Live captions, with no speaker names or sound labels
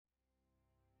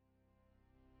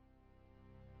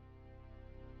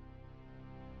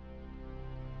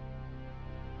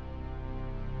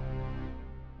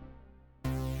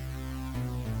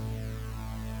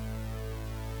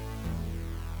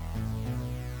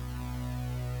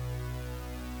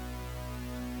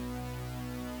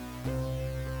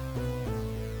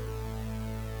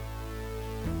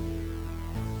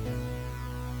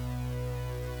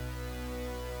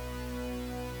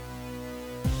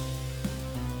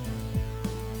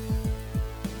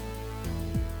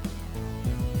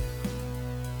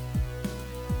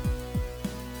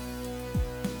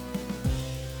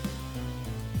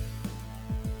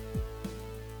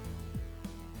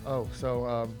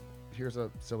Here's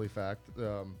a silly fact.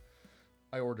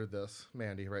 I ordered this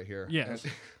Mandy right here. Yes.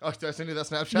 Did I send you that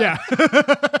Snapchat?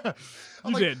 Yeah.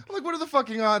 I'm did. like, what are the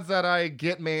fucking odds that I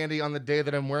get Mandy on the day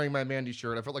that I'm wearing my Mandy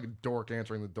shirt? I felt like a dork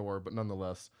answering the door, but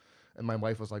nonetheless. And my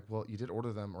wife was like, well, you did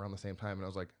order them around the same time. And I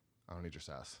was like, I don't need your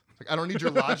sass. Like, I don't need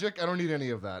your logic. I don't need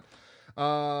any of that.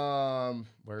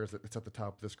 Where is it? It's at the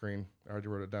top of the screen. I already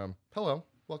wrote it down. Hello.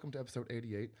 Welcome to episode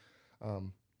 88.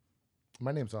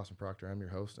 My name's Austin Proctor. I'm your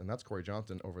host. And that's Corey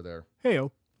Johnson over there.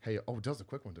 Hey-o. Hey, oh, it does a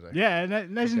quick one today. Yeah,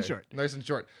 nice and short. Nice and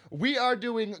short. We are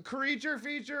doing Creature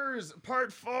Features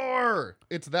Part 4.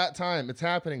 It's that time. It's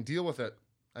happening. Deal with it.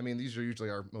 I mean, these are usually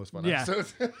our most fun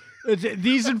episodes.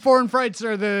 These and Foreign Frights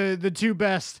are the two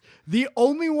best. The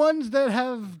only ones that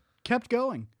have kept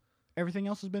going. Everything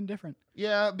else has been different.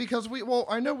 Yeah, because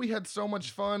I know we had so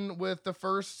much fun with the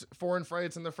first Foreign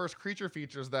Frights and the first Creature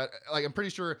Features that, like, I'm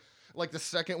pretty sure, like, the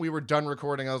second we were done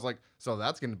recording, I was like, so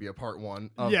that's going to be a part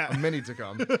 1 of many to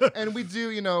come. And we do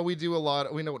a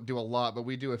lot. We don't do a lot, but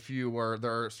we do a few where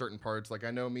there are certain parts. Like,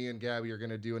 I know me and Gabby are going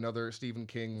to do another Stephen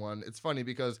King one. It's funny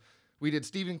because we did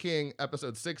Stephen King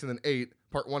episode 6 and then 8,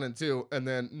 part 1 and 2, and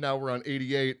then now we're on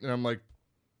 88, and I'm like,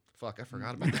 fuck, I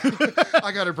forgot about that.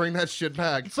 I got to bring that shit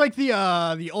back. It's like the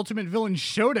Ultimate Villain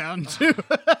Showdown, too.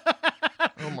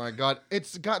 Oh my God.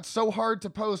 It's got so hard to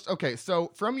post. Okay,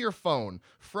 so from your phone,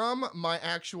 from my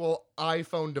actual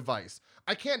iPhone device,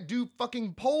 I can't do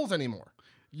fucking polls anymore.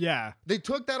 Yeah. They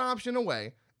took that option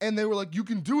away, and they were like, you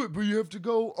can do it, but you have to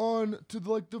go on to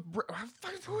who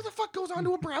the fuck goes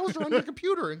onto a browser on your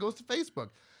computer and goes to Facebook?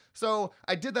 So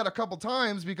I did that a couple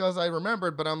times because I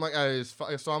remembered, but I'm like,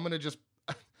 so I'm going to just,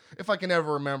 if I can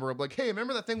ever remember, I'm like, hey,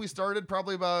 remember that thing we started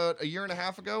probably about a year and a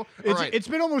half ago? It's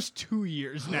been almost 2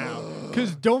 years now.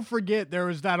 Because don't forget, there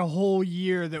was that whole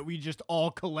year that we just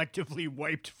all collectively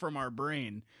wiped from our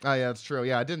brain. Oh, yeah, it's true.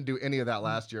 Yeah, I didn't do any of that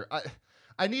last year.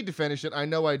 I need to finish it. I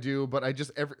know I do, but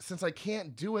since I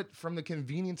can't do it from the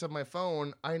convenience of my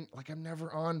phone, I'm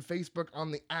never on Facebook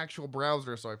on the actual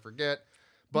browser, so I forget.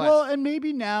 But well, and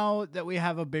maybe now that we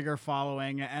have a bigger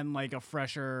following and like a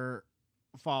fresher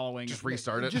following, just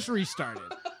restart it.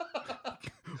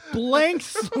 Blank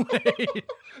slate.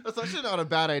 That's actually not a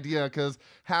bad idea because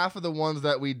half of the ones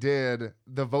that we did,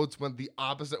 the votes went the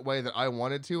opposite way that I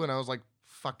wanted to, and I was like,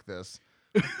 fuck this.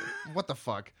 What the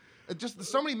fuck? Just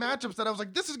so many matchups that I was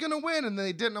like, this is gonna win, and then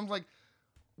they didn't. I'm like,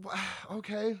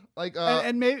 okay, like,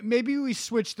 and maybe we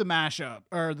switch the mashup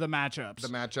or the matchups. The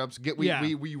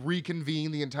matchups. We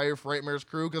reconvene the entire Frightmares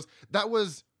crew because that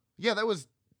was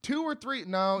 2 or 3.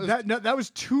 No, that was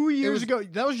 2 years ago.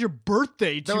 That was your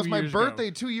birthday. That was my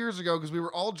birthday 2 years ago because we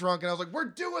were all drunk and I was like, we're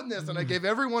doing this, and I gave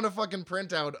everyone a fucking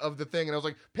printout of the thing and I was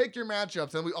like, pick your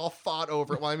matchups, and we all fought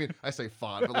over it. Well, I mean, I say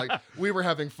fought, but like we were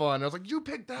having fun. I was like, you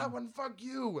picked that one, fuck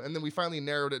you, and then we finally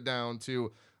narrowed it down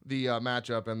to the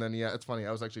matchup, and then it's funny.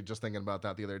 I was actually just thinking about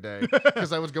that the other day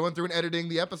because I was going through and editing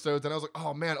the episodes, and I was like,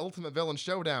 oh man, Ultimate Villain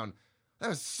Showdown. That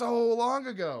was so long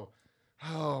ago.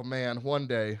 Oh man, one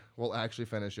day we'll actually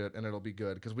finish it and it'll be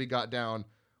good because we got down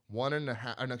 1.5.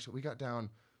 Or actually, we got down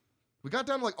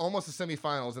to like almost the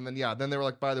semifinals, and then they were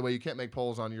like, by the way, you can't make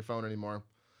polls on your phone anymore.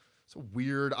 It's a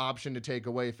weird option to take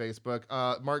away, Facebook.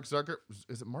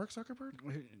 Is it Mark Zuckerberg?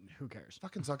 Who cares?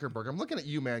 Fucking Zuckerberg. I'm looking at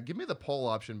you, man. Give me the poll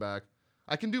option back.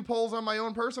 I can do polls on my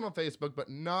own personal Facebook, but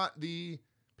not the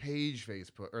page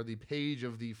Facebook or the page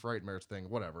of the Frightmares thing.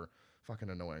 Whatever.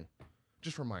 Fucking annoying.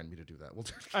 Just remind me to do that. We'll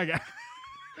do okay.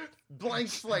 Blank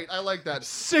slate. I like that.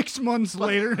 6 months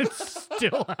later, it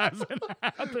still hasn't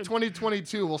happened.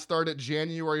 2022 will start at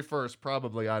January 1st,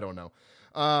 probably. I don't know.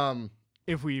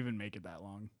 If we even make it that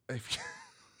long.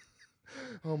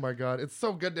 Oh my God. It's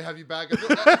so good to have you back.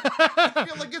 I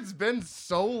feel like it's been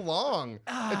so long.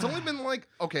 It's only been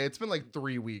it's been like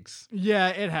 3 weeks. Yeah,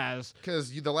 it has.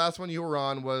 Because the last one you were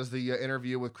on was the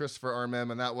interview with Christopher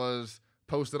Armem, and that was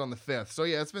posted on the 5th. So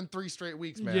yeah, it's been 3 straight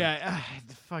weeks, man. Yeah,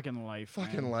 fucking life.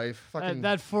 Fucking man. life.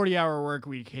 That 40-hour work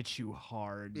week hits you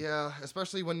hard. Yeah,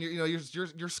 especially when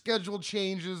your schedule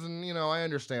changes, and I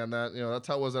understand that. That's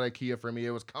how it was at IKEA for me.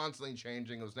 It was constantly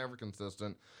changing. It was never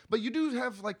consistent. But you do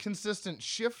have like consistent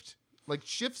shifts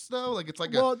though. Like it's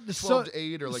like a 12 to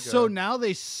 8 or like. So now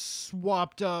they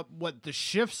swapped up what the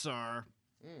shifts are.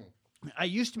 I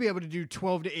used to be able to do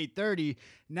 12 to 8:30.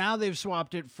 Now they've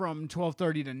swapped it from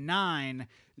 12:30 to 9.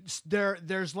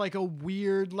 There's like a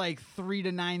weird 3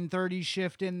 to 9:30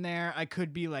 shift in there. I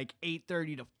could be like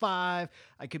 8:30 to 5.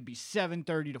 I could be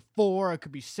 7:30 to 4. I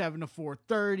could be 7 to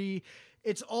 4:30.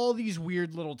 It's all these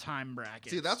weird little time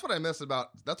brackets. See, that's what I miss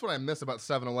about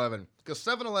 7-Eleven, because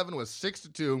 7-Eleven was 6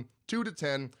 to 2, 2 to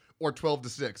 10, or 12 to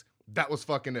 6. That was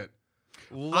fucking it.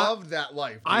 Loved that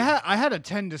life. Dude. I had a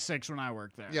 10 to 6 when I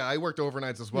worked there. Yeah, I worked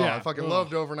overnights as well. Yeah. I fucking Ugh.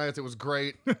 loved overnights. It was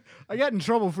great. I got in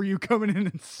trouble for you coming in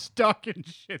and stocking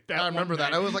shit. I remember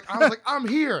that. I was like, I'm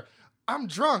here. I'm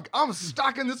drunk. I'm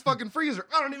stocking this fucking freezer.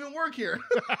 I don't even work here.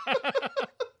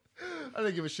 I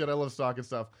didn't give a shit. I love stocking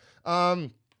stuff.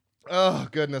 Oh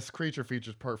goodness, Creature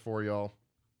Features Part 4, y'all.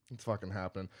 It's fucking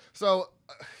happening. So.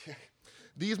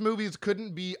 These movies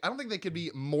couldn't be, I don't think they could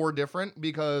be more different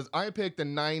because I picked the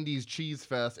 90s cheese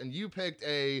fest and you picked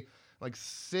a like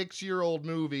 6-year-old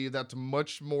movie that's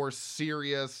much more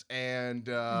serious and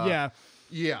yeah.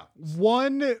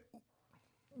 One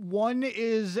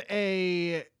is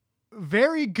a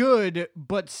very good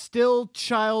but still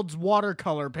child's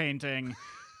watercolor painting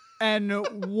and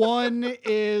one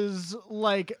is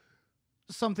like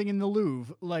something in the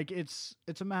Louvre. Like it's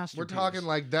a masterpiece. We're talking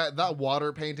like that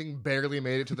water painting barely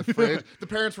made it to the fridge. The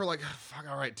parents were like, fuck,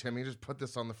 all right, Timmy, just put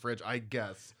this on the fridge, I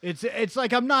guess. It's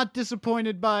like I'm not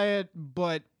disappointed by it,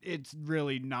 but it's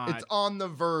really not. It's on the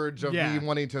verge of me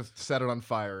wanting to set it on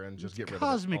fire and just get rid of it.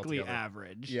 Cosmically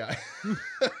average. Yeah.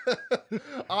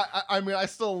 I mean, I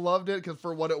still loved it because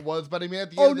for what it was, but I mean,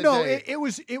 at the end of the day, it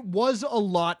was a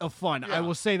lot of fun. Yeah. I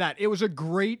will say that it was a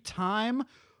great time.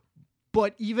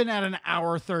 But even at an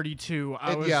hour 32,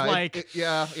 I was like,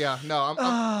 no,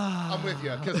 I'm with you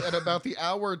because at about the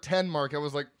hour 10 mark, I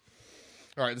was like,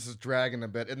 all right, this is dragging a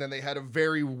bit, and then they had a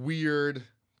very weird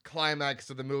climax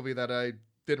to the movie that I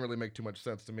didn't really make too much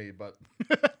sense to me, but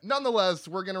nonetheless,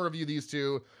 we're gonna review these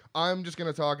two. I'm just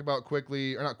gonna talk about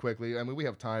quickly, or not quickly. I mean, we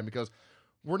have time because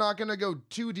we're not gonna go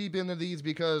too deep into these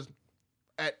because.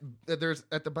 There's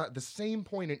at the same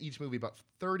point in each movie, about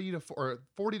 40 to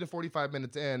 45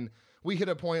 minutes in, we hit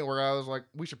a point where I was like,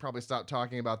 we should probably stop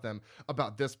talking about them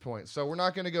about this point. So we're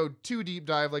not going to go too deep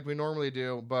dive like we normally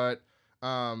do, but so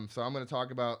I'm going to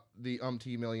talk about the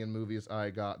million movies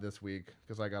I got this week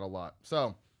because I got a lot.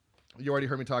 So you already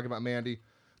heard me talk about Mandy.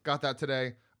 Got that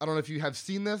today. I don't know if you have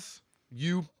seen this,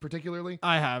 you particularly.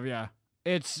 I have, yeah.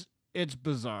 It's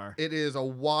bizarre. It is a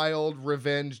wild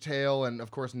revenge tale, and of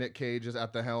course Nick Cage is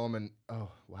at the helm, and oh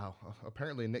wow,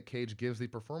 apparently Nick Cage gives the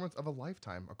performance of a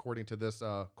lifetime, according to this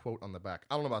quote on the back.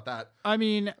 I don't know about that. I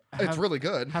mean, it's really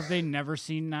good. Have they never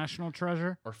seen National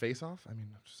Treasure? Or Face Off? I mean,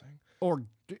 I'm just saying. Or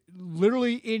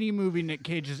literally any movie Nick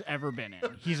Cage has ever been in.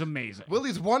 He's amazing.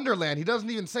 Willy's Wonderland, he doesn't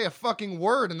even say a fucking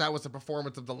word, and that was the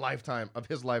performance of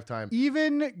his lifetime.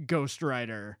 Even Ghost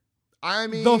Rider. I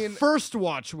mean, the first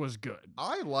watch was good.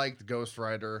 I liked Ghost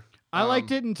Rider. I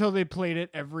liked it until they played it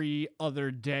every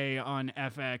other day on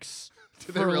FX.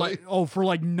 Did they really? For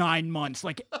like 9 months.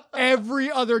 Like every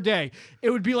other day.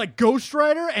 It would be like Ghost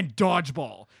Rider and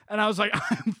Dodgeball. And I was like,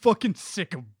 I'm fucking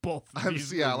sick of both of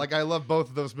these movies. Like I love both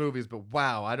of those movies, but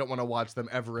wow, I don't want to watch them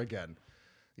ever again.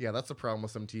 Yeah, that's the problem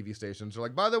with some TV stations. They're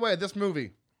like, by the way, this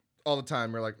movie. All the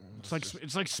time, we're like,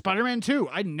 it's like Spider-Man 2.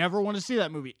 I never want to see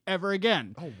that movie ever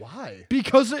again. Oh, why?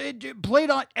 Because it played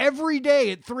on every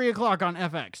day at 3:00 on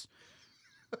FX.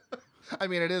 I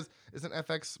mean, isn't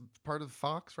FX part of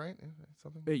Fox, right?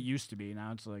 Something. It used to be.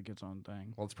 Now it's like its own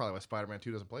thing. Well, it's probably why Spider-Man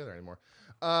 2 doesn't play there anymore.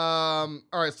 All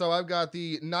right, so I've got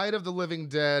the Night of the Living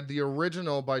Dead, the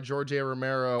original by George A.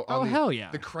 Romero. Oh, hell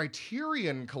yeah. The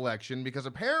Criterion Collection, because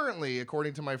apparently,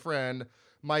 according to my friend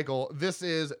Michael, this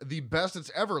is the best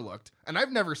it's ever looked, and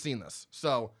I've never seen this,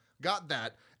 so got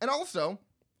that. And also,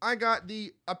 I got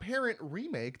the apparent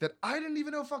remake that I didn't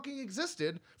even know fucking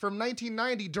existed from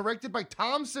 1990, directed by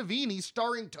Tom Savini,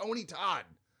 starring Tony Todd.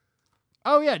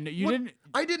 Oh yeah, you didn't.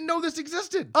 I didn't know this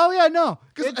existed. Oh yeah, no.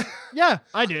 Yeah,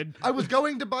 I did. I was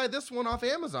going to buy this one off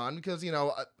Amazon because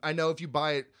I know if you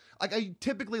buy it, like I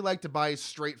typically like to buy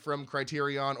straight from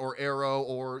Criterion or Arrow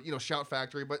or Shout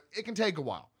Factory, but it can take a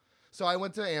while. So I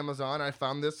went to Amazon, I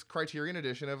found this Criterion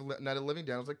edition of Night of the Living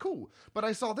Dead. I was like, cool. But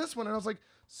I saw this one, and I was like,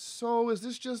 so is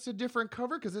this just a different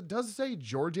cover? Because it does say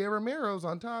George A. Romero's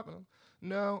on top. And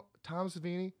no, Tom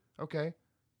Savini. Okay.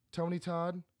 Tony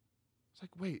Todd. It's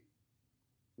like, wait,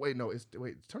 no. Is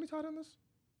Tony Todd on this?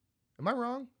 Am I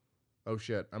wrong? Oh,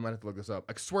 shit. I might have to look this up.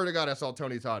 I swear to God I saw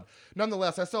Tony Todd.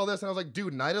 Nonetheless, I saw this, and I was like,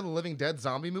 dude, Night of the Living Dead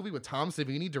zombie movie with Tom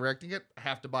Savini directing it? I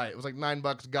have to buy it. It was like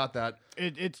 $9. Got that.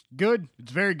 It's good.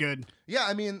 It's very good. Yeah,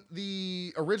 I mean,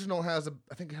 the original I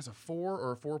think it has a 4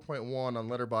 or a 4.1 on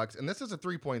Letterboxd, and this is a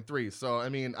 3.3. So, I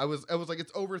mean, I was like,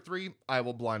 it's over 3. I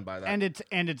will blind buy that. And it's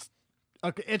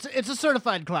a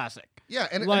certified classic. Yeah,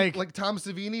 and like Tom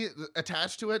Savini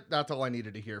attached to it, that's all I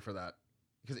needed to hear for that.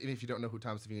 Because if you don't know who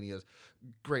Tom Savini is,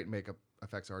 great makeup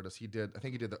effects artist. I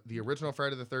think he did the original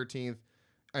Friday the 13th.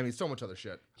 I mean, so much other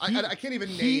shit. I can't even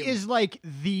name. He is like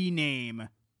the name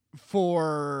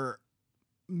for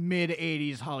mid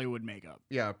 80s Hollywood makeup.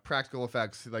 Yeah, practical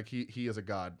effects. Like he is a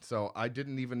god. So I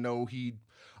didn't even know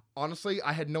honestly,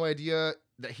 I had no idea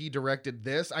that he directed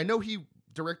this. I know he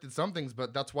directed some things,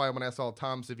 but that's why when I saw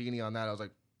Tom Savini on that, I was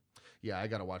like, yeah, I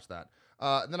got to watch that.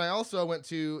 Then I also went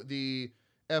to the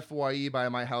FYE by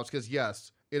my house because,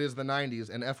 yes, it is the 90s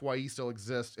and FYE still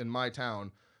exists in my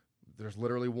town. There's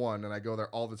literally one, and I go there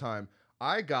all the time.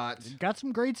 I got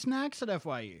some great snacks at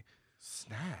FYE.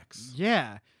 Snacks?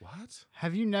 Yeah. What?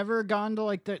 Have you never gone to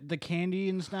like the candy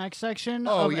and snack section?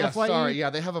 Oh of yeah, FYE? sorry.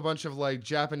 Yeah, they have a bunch of like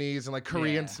Japanese and like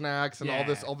Korean snacks and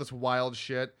all this wild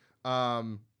shit.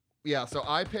 Yeah, so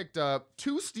I picked up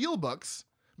 2 steelbooks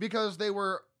because they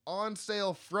were on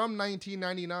sale from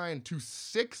 $19.99 to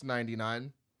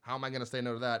 $6.99. How am I going to say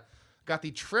no to that? Got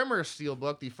the Trimmer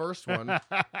steelbook, the first one.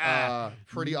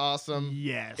 Pretty awesome.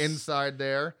 Yes. Inside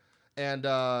there. And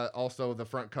also the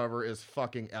front cover is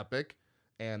fucking epic.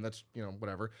 And that's,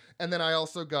 whatever. And then I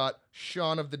also got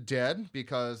Shaun of the Dead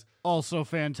because... Also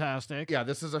fantastic. Yeah,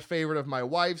 this is a favorite of my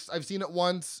wife's. I've seen it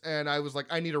once, and I was like,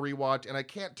 I need a rewatch, and I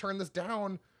can't turn this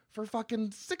down for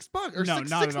fucking $6 or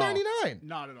 $6.99.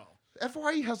 Not at all.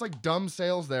 FYE has like dumb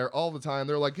sales there all the time.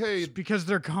 They're like, hey, it's because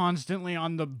they're constantly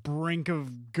on the brink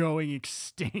of going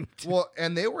extinct. Well,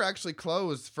 and they were actually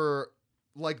closed for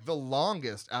like the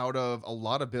longest out of a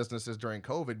lot of businesses during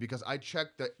COVID because I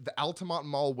checked the Altamont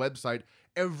Mall website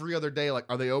every other day. Like,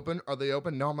 are they open? Are they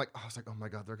open? No, I was like, oh my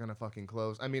God, they're going to fucking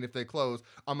close. I mean, if they close,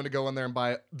 I'm going to go in there and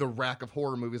buy the rack of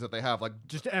horror movies that they have. Like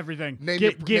just everything. Name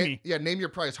your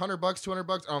price. $100,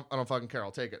 $200. I don't fucking care.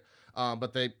 I'll take it.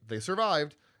 But they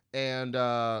survived. And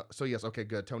so yes, okay,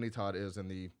 good. Tony Todd is in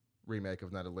the remake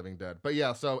of Night of the Living Dead. But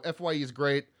yeah, so FYE is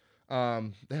great.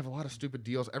 They have a lot of stupid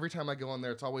deals. Every time I go in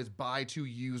there, it's always buy 2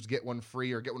 used, get 1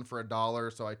 free, or get 1 for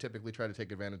 $1. So I typically try to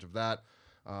take advantage of that.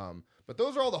 But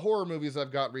those are all the horror movies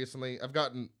I've got recently. I've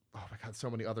gotten, oh my God, so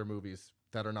many other movies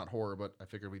that are not horror, but I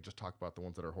figured we'd just talk about the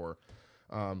ones that are horror.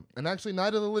 And actually,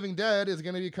 Night of the Living Dead is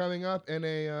going to be coming up in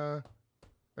an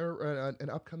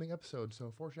upcoming episode,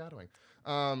 so foreshadowing.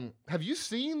 Have you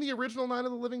seen the original Night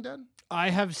of the Living Dead?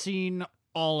 I have seen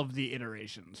all of the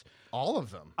iterations. All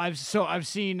of them? I've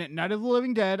seen Night of the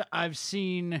Living Dead. I've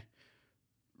seen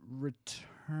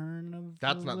Return of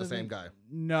That's not the same guy.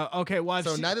 No. Okay, well,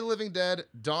 so Night of the Living Dead,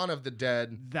 Dawn of the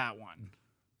Dead. That one.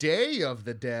 Day of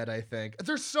the Dead, I think.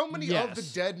 There's so many of the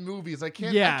Dead movies. I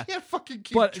can't fucking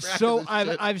keep track of this so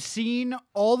shit. I've seen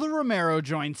all the Romero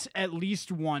joints at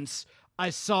least once.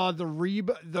 I saw the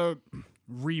reboot,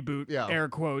 air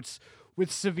quotes, with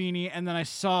Savini, and then I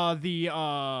saw the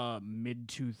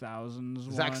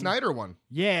mid-2000s Zack Snyder one.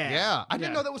 Yeah. I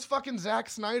didn't know that was fucking Zack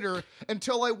Snyder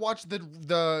until I watched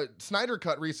the Snyder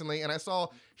cut recently, and I saw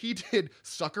he did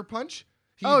Sucker Punch.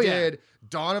 He did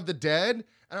Dawn of the Dead,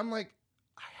 and I'm like,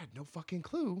 I had no fucking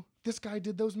clue this guy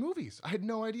did those movies. I had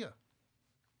no idea.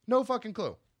 No fucking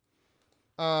clue.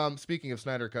 Speaking of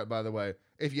Snyder Cut, by the way,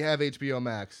 if you have HBO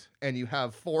Max and you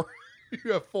have 4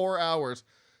 hours,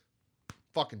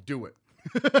 fucking do it.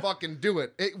 Fucking do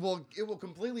it. It will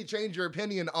completely change your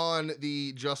opinion on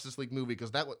the Justice League movie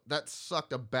because that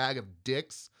sucked a bag of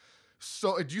dicks.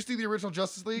 So, did you see the original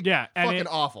Justice League? Yeah. Fucking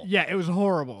awful. Yeah, it was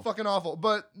horrible. Fucking awful.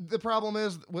 But the problem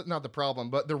is, not the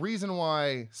problem, but the reason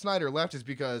why Snyder left is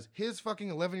because his fucking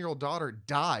 11-year-old daughter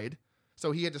died.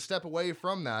 So he had to step away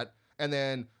from that. And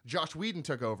then Josh Whedon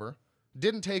took over.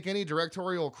 Didn't take any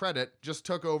directorial credit. Just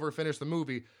took over, finished the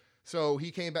movie. So he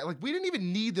came back. Like, we didn't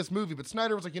even need this movie. But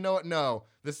Snyder was like, you know what? No.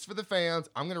 This is for the fans.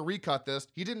 I'm going to recut this.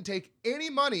 He didn't take any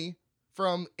money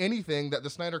from anything that the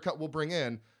Snyder Cut will bring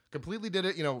in. Completely did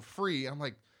it, free. I'm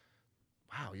like,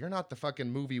 wow, you're not the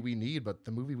fucking movie we need, but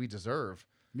the movie we deserve.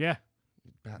 Yeah.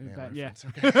 Batman. Yeah.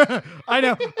 Okay. I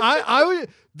know. I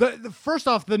would. First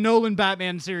off, the Nolan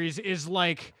Batman series is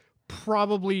like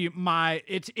probably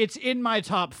it's in my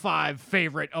top 5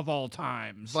 favorite of all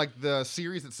times. Like the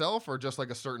series itself, or just like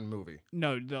a certain movie?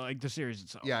 No, the series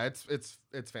itself. Yeah, it's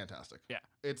fantastic. Yeah,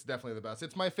 it's definitely the best.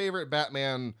 It's my favorite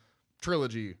Batman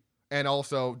trilogy. And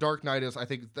also, Dark Knight I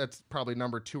think that's probably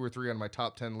number 2 or 3 on my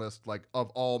top 10 list, like of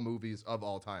all movies of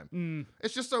all time.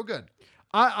 It's just so good.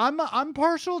 I'm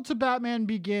partial to Batman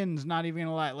Begins. Not even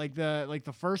gonna lie, like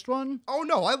the first one. Oh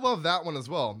no, I love that one as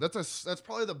well. That's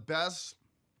probably the best.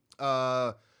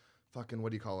 Fucking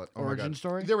what do you call it? Oh origin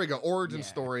story. There we go. Origin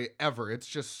story ever. It's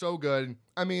just so good.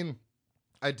 I mean,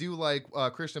 I do like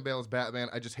Christian Bale's Batman.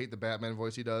 I just hate the Batman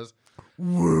voice he does.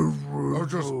 Or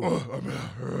just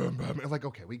Batman. Like,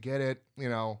 okay, we get it.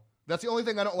 That's the only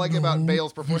thing I don't like about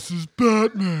Bale's performance. This is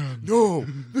Batman. No.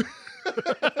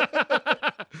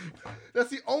 That's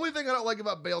the only thing I don't like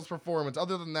about Bale's performance.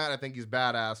 Other than that, I think he's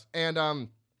badass. And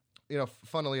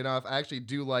funnily enough, I actually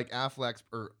do like Affleck,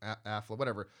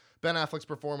 whatever, Ben Affleck's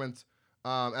performance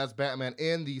as Batman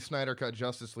in the Snyder Cut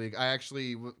Justice League. I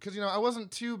actually, because I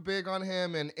wasn't too big on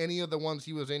him in any of the ones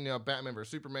he was in. Batman vs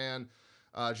Superman,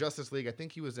 Justice League. I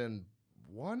think he was in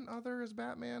one other as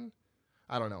Batman.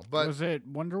 I don't know, but was it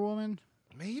Wonder Woman?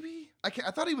 Maybe I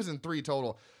thought he was in 3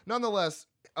 total. Nonetheless,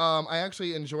 I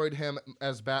actually enjoyed him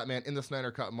as Batman in the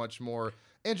Snyder Cut much more,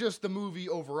 and just the movie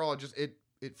overall. Just it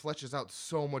fleshes out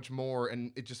so much more,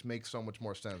 and it just makes so much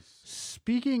more sense.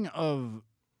 Speaking of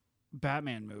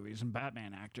Batman movies and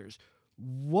Batman actors,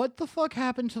 what the fuck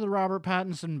happened to the Robert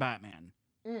Pattinson Batman?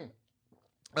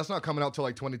 That's not coming out till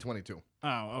like 2022.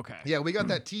 Oh, okay. Yeah, we got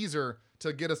that teaser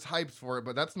to get us hyped for it,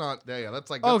 but that's not. Yeah, that's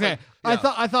like okay. Like,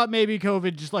 yeah. I thought maybe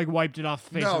COVID just like wiped it off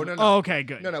the face. No. Oh, okay,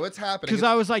 good. No, it's happening. Because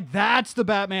I was like, that's the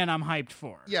Batman I'm hyped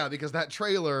for. Yeah, because that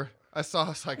trailer I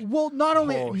saw, it's like, well, not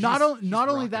only he's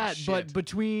only that, shit. but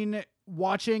between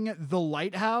watching The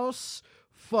Lighthouse,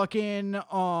 fucking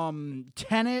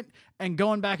Tenet, and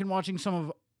going back and watching some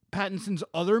of Pattinson's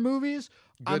other movies,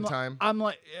 time. I'm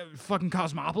like fucking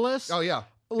Cosmopolis. Oh yeah.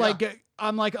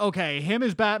 I'm like, okay, him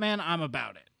as Batman, I'm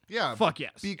about it. Yeah. Fuck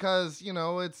yes. Because,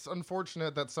 it's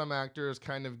unfortunate that some actors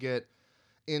kind of get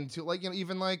into, like,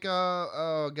 even like,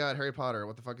 oh God, Harry Potter.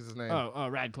 What the fuck is his name? Oh,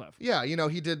 Radcliffe. Yeah,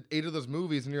 he did 8 of those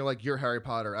movies, and you're like, you're Harry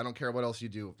Potter. I don't care what else you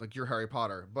do. Like, you're Harry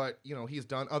Potter. But, he's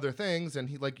done other things, and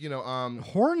he, like,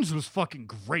 Horns was fucking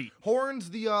great. Horns,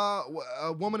 the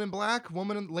Woman in Black,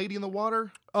 Lady in the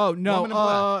Water. Oh, no.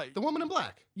 The Woman in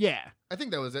Black. Yeah. I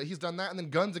think that was it. He's done that, and then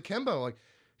Guns Akimbo, like,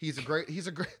 he's a great,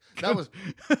 that was,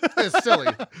 it's silly,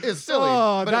 but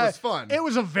it was fun. It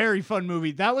was a very fun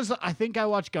movie. I think I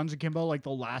watched Guns Akimbo like the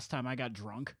last time I got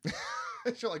drunk.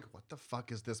 You're like, what the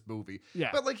fuck is this movie? Yeah.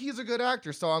 But like, he's a good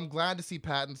actor, so I'm glad to see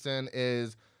Pattinson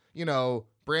is,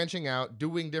 branching out,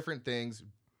 doing different things,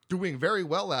 doing very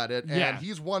well at it, and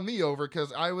he's won me over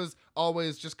because I was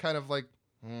always just kind of like,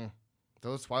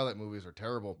 those Twilight movies are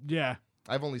terrible. Yeah.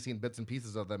 I've only seen bits and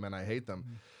pieces of them, and I hate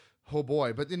them. Oh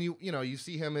boy. But then you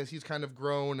see him as he's kind of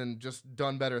grown and just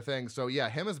done better things. So yeah,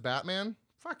 him as Batman,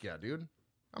 fuck yeah, dude.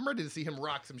 I'm ready to see him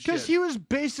rock some shit. Because he was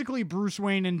basically Bruce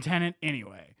Wayne in Tenet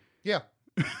anyway. Yeah.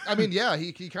 I mean, yeah,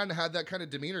 he kind of had that kind of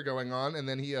demeanor going on, and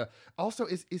then he also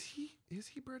is he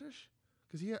British?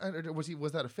 Because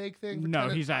was that a fake thing? No,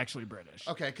 he's actually British.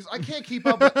 Okay, because I can't keep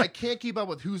up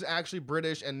with who's actually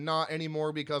British and not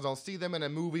anymore, because I'll see them in a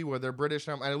movie where they're British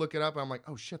and I look it up and I'm like,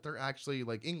 oh shit, they're actually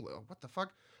like English. What the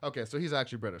fuck? Okay, so he's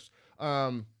actually British.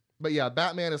 But yeah,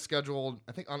 Batman is scheduled.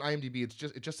 I think on IMDb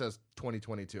it just says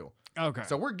 2022. Okay.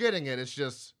 So we're getting it. It's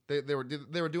just they were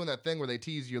doing that thing where they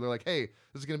tease you. They're like, hey,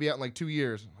 this is gonna be out in like 2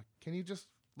 years. I'm like, can you just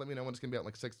let me know when it's gonna be out in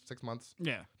like six months?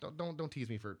 Yeah. Don't tease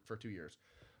me for 2 years.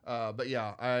 But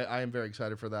yeah, I am very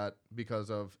excited for that because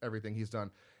of everything he's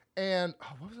done. And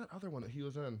what was that other one that he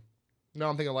was in? No,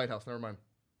 I'm thinking Lighthouse. Never mind.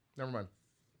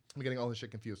 I'm getting all this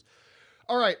shit confused.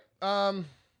 All right. I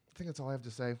think that's all I have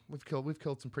to say. We've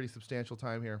killed some pretty substantial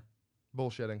time here.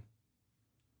 Bullshitting.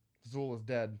 Zool is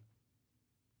dead.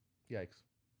 Yikes.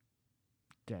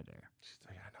 Dead air.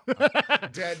 Yeah, I know.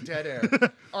 dead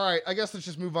air. All right, I guess let's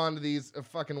just move on to these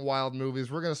fucking wild movies.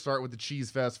 We're gonna start with the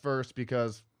Cheese Fest first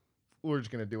because we're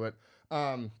just gonna do it.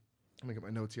 Let me get my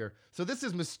notes here. So this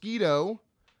is Mosquito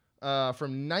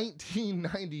from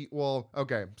 1990. Well,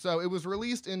 okay. So it was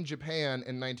released in Japan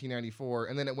in 1994,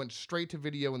 and then it went straight to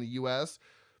video in the U.S.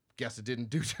 Guess it didn't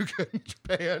do too good in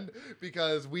Japan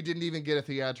because we didn't even get a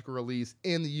theatrical release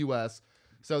in the U.S.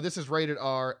 So this is rated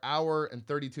R, hour and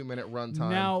 32-minute runtime.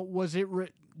 Now, was it?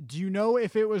 Do you know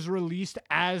if it was released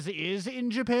as is in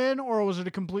Japan, or was it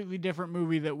a completely different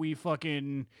movie that we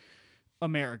fucking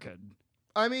American?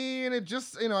 I mean, it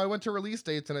just, I went to release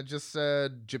dates and it just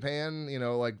said Japan,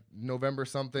 like November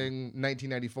something,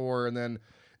 1994, and then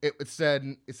it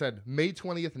said May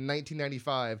 20th,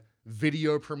 1995,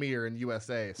 video premiere in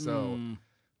USA. So,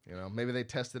 maybe they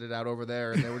tested it out over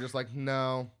there and they were just like,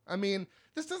 no. I mean,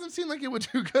 this doesn't seem like it would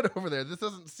do good over there. This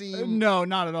doesn't seem... No,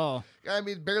 not at all. I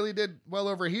mean, barely did well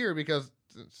over here because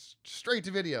it's straight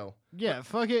to video. Yeah,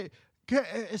 fuck it.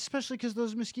 Especially because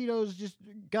those mosquitoes, just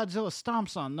Godzilla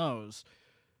stomps on those.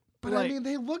 But I mean,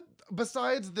 they look,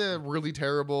 besides the really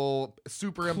terrible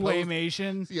superimposed...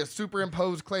 Claymation. Yeah,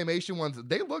 superimposed claymation ones,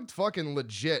 they looked fucking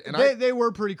legit. And they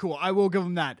were pretty cool. I will give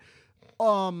them that.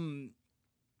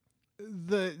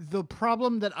 The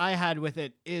problem that I had with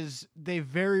it is they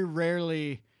very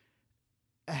rarely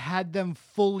had them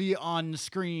fully on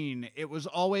screen. It was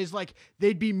always like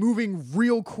they'd be moving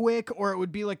real quick, or it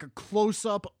would be like a close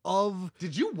up of...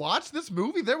 Did you watch this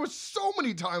movie? There was so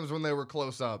many times when they were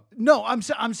close up. No, I'm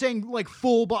saying like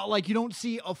full, but like you don't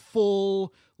see a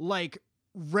full like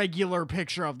regular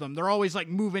picture of them. They're always like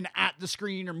moving at the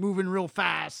screen or moving real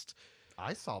fast.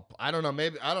 I saw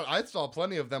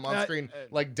plenty of them on screen,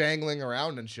 like dangling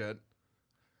around and shit.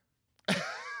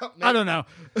 I don't know.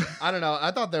 I don't know. I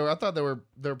thought they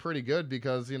were pretty good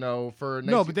because, for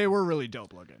No, but they were really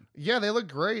dope looking. Yeah, they look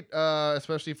great,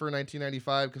 especially for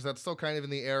 1995, because that's still kind of in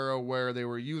the era where they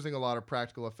were using a lot of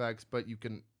practical effects, but you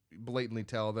can blatantly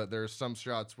tell that there's some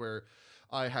shots where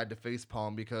I had to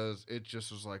facepalm because it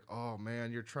just was like, oh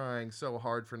man, you're trying so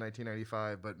hard for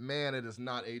 1995, but man, it has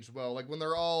not aged well. Like when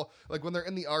they're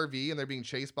in the RV and they're being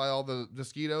chased by all the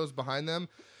mosquitoes behind them.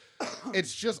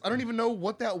 It's just, I don't even know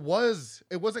what that was.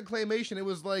 It wasn't claymation. It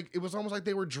was almost like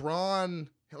they were drawn,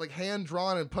 like hand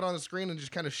drawn and put on the screen and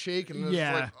just kind of shake. And it was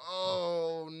like,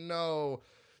 oh no.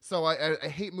 So I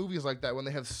hate movies like that when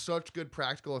they have such good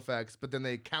practical effects, but then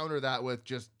they counter that with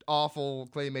just awful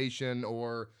claymation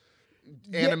or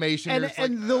animation.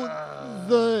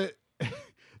 The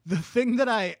thing that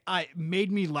I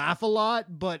made me laugh a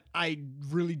lot, but I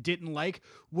really didn't like,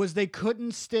 was they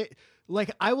couldn't stay. Like,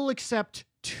 I will accept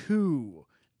 2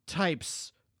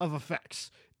 types of effects.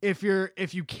 If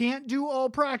you can't do all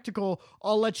practical,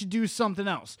 I'll let you do something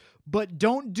else. But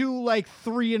don't do like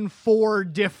 3 and 4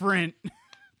 different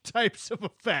types of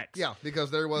effects. Yeah,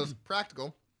 because there was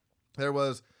practical, there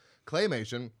was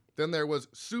claymation, then there was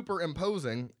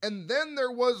superimposing, and then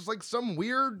there was like some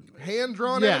weird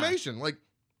hand-drawn animation. Like,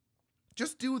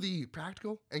 just do the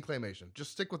practical and claymation.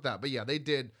 Just stick with that. But yeah, they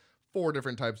did 4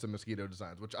 different types of mosquito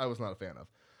designs, which I was not a fan of.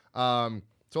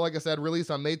 So like I said,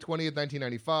 released on May 20th,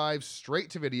 1995, straight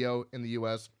to video in the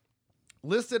US.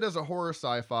 Listed as a horror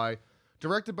sci-fi,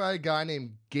 directed by a guy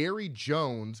named Gary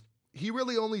Jones. He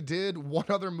really only did one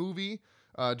other movie,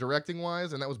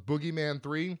 directing-wise, and that was Boogeyman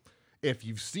 3. If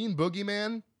you've seen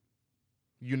Boogeyman,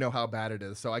 you know how bad it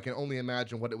is. So I can only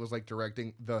imagine what it was like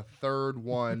directing the 3rd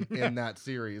one in that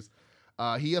series.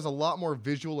 He has a lot more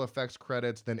visual effects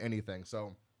credits than anything.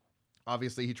 So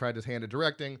obviously he tried his hand at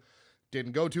directing.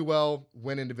 Didn't go too well,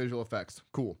 went into visual effects.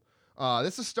 Cool.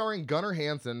 This is starring Gunnar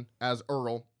Hansen as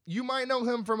Earl. You might know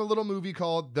him from a little movie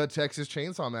called The Texas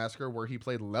Chainsaw Massacre, where he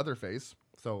played Leatherface.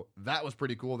 So that was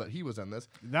pretty cool that he was in this.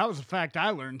 That was a fact I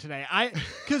learned today.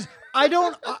 Because I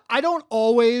don't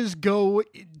always go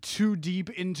too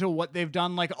deep into what they've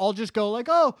done. Like, I'll just go like,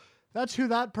 oh, that's who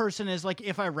that person is. Like,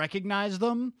 if I recognize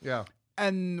them. Yeah.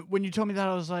 And when you told me that,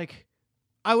 I was like,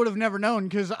 I would have never known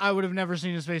because I would have never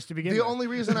seen his face to begin with. The only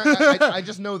reason I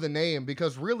just know the name,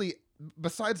 because really,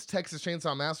 besides Texas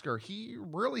Chainsaw Massacre, he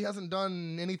really hasn't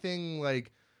done anything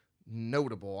like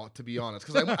notable, to be honest.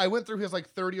 Because I went through his like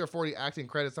 30 or 40 acting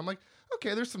credits. I'm like,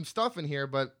 okay, there's some stuff in here,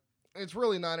 but it's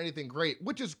really not anything great,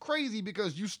 which is crazy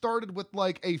because you started with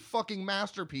like a fucking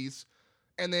masterpiece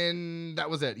and then that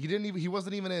was it. He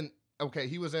wasn't even in,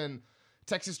 he was in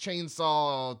Texas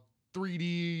Chainsaw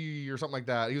 3D or something like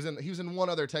that. He was in one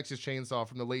other Texas Chainsaw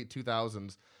from the late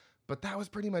 2000s, but that was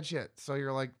pretty much it. So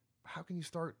you're like, how can you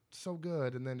start so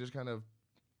good and then just kind of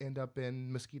end up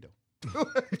in Mosquito?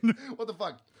 What the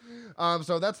fuck?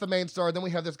 So that's the main star. Then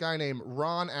we have this guy named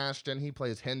Ron Ashton. He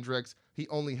plays Hendrix. He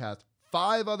only has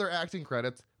 5 other acting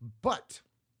credits, but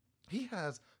he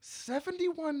has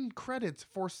 71 credits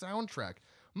for soundtrack.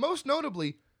 Most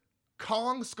notably,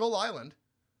 Kong Skull Island.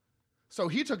 So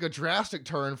he took a drastic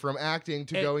turn from acting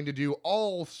to going to do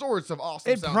all sorts of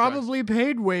awesome soundtracks. It probably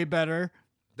paid way better.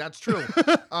 That's true.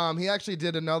 He actually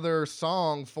did another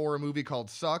song for a movie called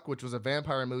Suck, which was a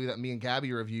vampire movie that me and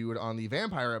Gabby reviewed on the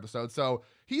vampire episode. So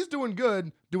he's doing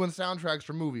good doing soundtracks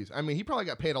for movies. I mean, he probably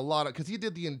got paid a lot because he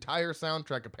did the entire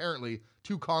soundtrack, apparently,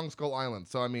 to Kong Skull Island.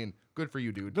 So, I mean, good for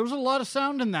you, dude. There was a lot of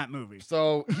sound in that movie.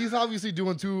 So he's obviously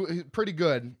doing pretty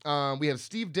good. We have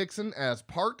Steve Dixon as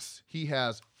Parks. He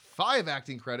has 5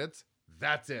 acting credits.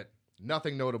 That's it.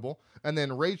 Nothing notable. And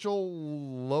then Rachel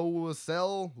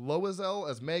Loisel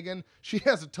as Megan. She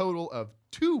has a total of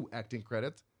 2 acting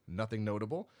credits. Nothing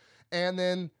notable. And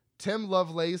then Tim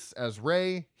Lovelace as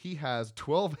Ray. He has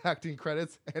 12 acting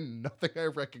credits and nothing I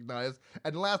recognize.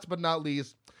 And last but not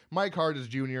least, Mike Hart as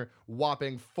Junior,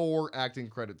 whopping 4 acting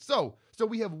credits. So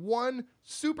we have one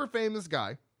super famous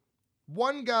guy.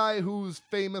 One guy who's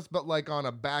famous, but like on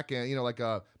a back end, like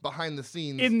a behind the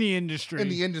scenes. In the industry.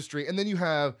 And then you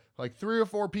have like 3 or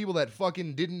 4 people that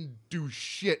fucking didn't do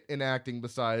shit in acting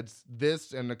besides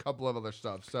this and a couple of other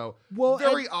stuff. So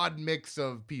very odd mix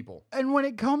of people. And when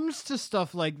it comes to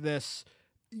stuff like this,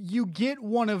 you get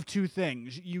one of 2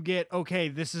 things. You get, okay,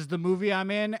 this is the movie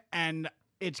I'm in and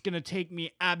it's going to take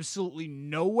me absolutely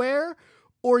nowhere,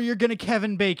 or you're going to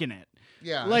Kevin Bacon it.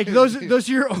 Yeah. Like, those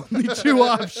are your only 2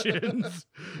 options.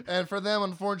 And for them,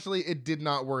 unfortunately, it did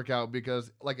not work out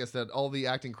because, like I said, all the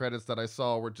acting credits that I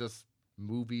saw were just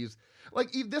movies.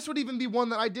 Like this would even be one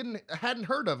that I hadn't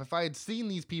heard of if I had seen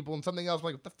these people in something else. I'm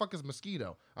like, what the fuck is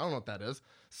mosquito? I don't know what that is.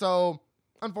 So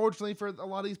unfortunately for a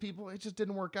lot of these people, it just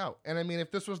didn't work out. And I mean,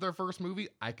 if this was their first movie,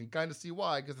 I can kind of see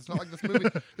why, because it's not like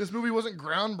this movie wasn't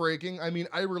groundbreaking. I mean,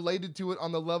 I related to it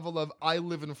on the level of I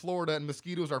live in Florida and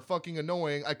mosquitoes are fucking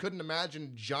annoying. I couldn't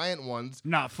imagine giant ones.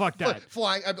 Nah, fuck that.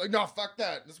 Flying. I'd be like, no, fuck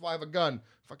that. That's why I have a gun.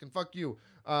 Fucking fuck you.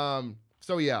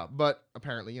 So yeah, but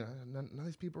apparently, none of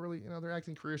these people really, their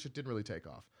acting careers just didn't really take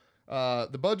off.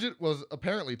 The budget was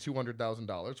apparently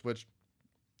 $200,000, which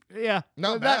yeah,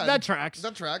 not bad. That tracks.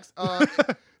 That tracks.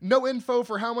 No info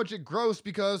for how much it grossed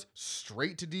because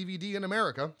straight to DVD in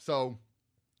America. So,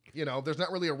 there's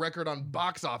not really a record on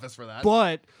box office for that.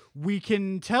 But we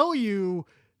can tell you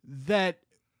that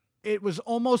it was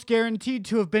almost guaranteed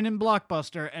to have been in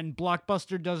Blockbuster, and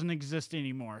Blockbuster doesn't exist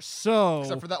anymore. So,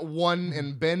 except for that one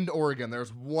in Bend, Oregon,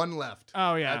 there's one left.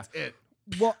 Oh yeah, that's it.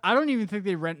 Well, I don't even think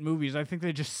they rent movies. I think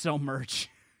they just sell merch.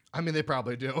 I mean, they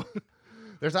probably do.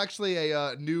 There's actually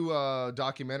a new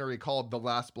documentary called The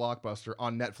Last Blockbuster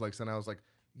on Netflix, and I was like,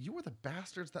 you were the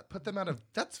bastards that put them out of...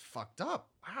 That's fucked up.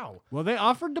 Wow. Well, they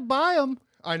offered to buy them.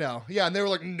 I know. Yeah, and they were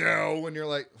like, no. And you're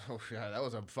like, oh, yeah, that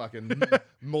was a fucking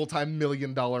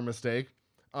multi-million-dollar mistake.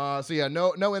 So, yeah,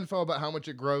 no info about how much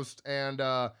it grossed.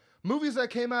 And movies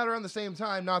that came out around the same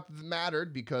time, not that it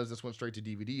mattered because this went straight to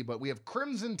DVD, but we have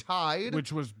Crimson Tide.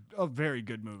 Which was a very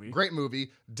good movie. Great movie.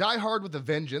 Die Hard with a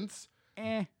Vengeance.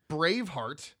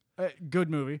 Braveheart. Good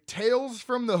movie. Tales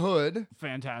from the Hood.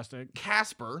 Fantastic.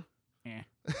 Casper.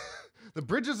 The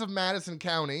Bridges of Madison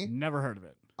County. Never heard of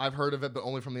it. I've heard of it, but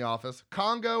only from The Office.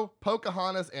 Congo,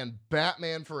 Pocahontas, and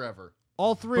Batman Forever.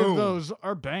 All three of those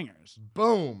are bangers.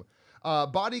 Boom.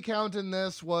 Body count in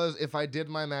this was, if I did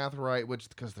my math right, which,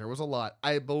 because there was a lot,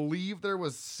 I believe there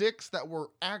was 6 that were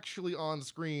actually on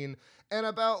screen, and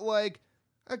about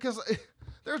because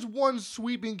there's one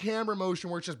sweeping camera motion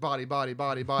where it's just body. So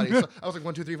I was like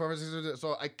 1, 2, 3, 4, 5, 6, 7,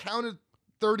 so I counted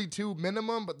 32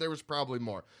 minimum, but there was probably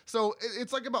more. So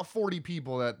it's like about 40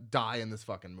 people that die in this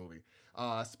fucking movie.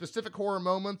 Specific horror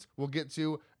moments we'll get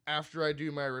to after I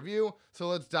do my review. So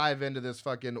let's dive into this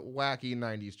fucking wacky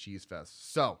 90s cheese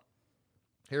fest. So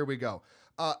here we go.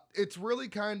 It's really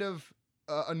kind of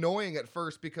annoying at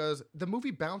first because the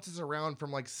movie bounces around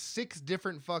from like 6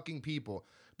 different fucking people,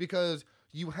 because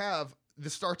you have...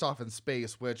 This starts off in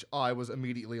space, which I was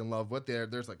immediately in love with.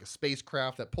 There's like a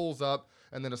spacecraft that pulls up,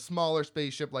 and then a smaller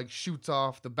spaceship like shoots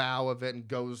off the bow of it and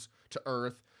goes to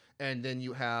Earth. And then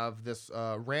you have this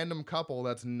random couple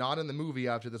that's not in the movie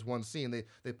after this one scene.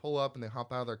 They pull up and they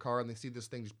hop out of their car and they see this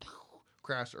thing just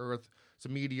crash Earth. It's a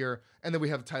meteor. And then we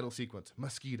have a title sequence,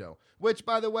 Mosquito. Which,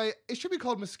 by the way, it should be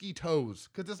called Mosquitoes,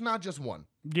 because it's not just one.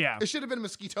 Yeah. It should have been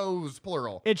Mosquitoes,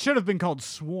 plural. It should have been called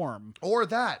Swarm. Or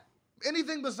that.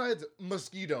 Anything besides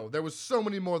mosquito. There was so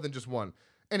many more than just one.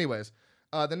 Anyways,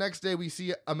 the next day we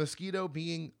see a mosquito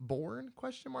being born, ?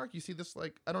 You see this,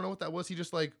 I don't know what that was. He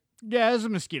just Yeah, it's a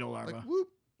mosquito larva. whoop.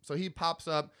 So he pops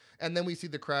up, and then we see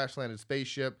the crash landed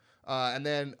spaceship. And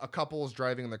then a couple is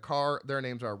driving in the car. Their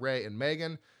names are Ray and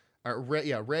Megan.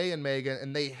 Ray and Megan.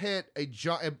 And they hit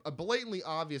a blatantly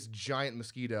obvious giant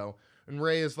mosquito. And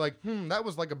Ray is like, that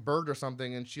was like a bird or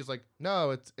something. And she's like, no,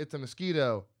 it's a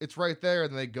mosquito. It's right there.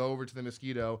 And then they go over to the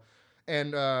mosquito.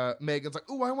 And Megan's like,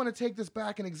 oh, I want to take this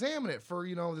back and examine it for,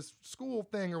 this school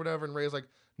thing or whatever. And Ray's like,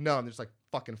 no. And just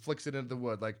fucking flicks it into the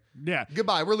wood. Yeah.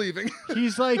 Goodbye, we're leaving.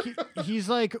 He's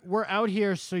like, we're out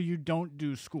here so you don't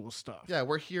do school stuff. Yeah,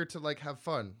 we're here to have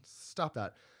fun. Stop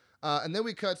that. And then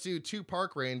we cut to 2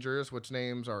 park rangers, which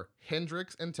names are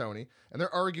Hendrix and Tony. And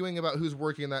they're arguing about who's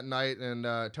working that night. And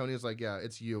Tony's like, yeah,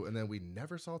 it's you. And then we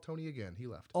never saw Tony again. He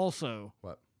left. Also,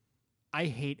 what? I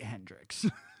hate Hendrix.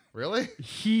 Really?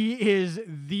 He is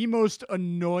the most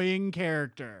annoying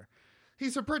character.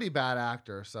 He's a pretty bad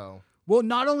actor, so. Well,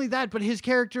 not only that, but his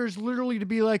character is literally to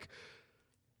be like,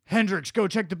 Hendrix, go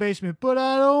check the basement. But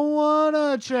I don't want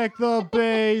to check the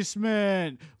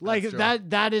basement.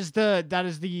 That is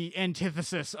the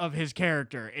antithesis of his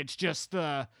character. It's just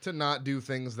to not do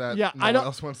things that no one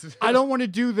else wants to do. I don't want to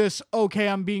do this. Okay,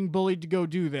 I'm being bullied to go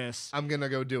do this. I'm going to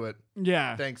go do it.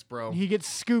 Yeah. Thanks, bro. He gets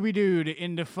Scooby-Doo'd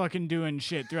into fucking doing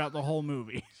shit throughout the whole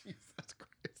movie. Jesus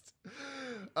Christ.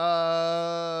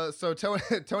 So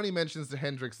Tony mentions to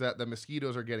Hendrix that the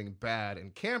mosquitoes are getting bad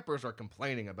and campers are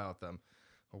complaining about them.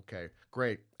 Okay,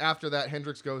 great. After that,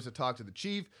 Hendrix goes to talk to the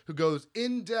chief, who goes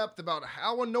in depth about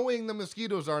how annoying the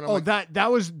mosquitoes are. And I'm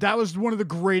that was one of the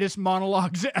greatest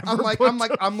monologues ever.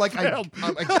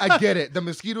 I get it. The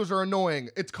mosquitoes are annoying.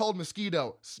 It's called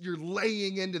Mosquito. You're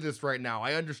laying into this right now.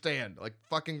 I understand.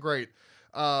 Fucking great.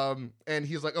 And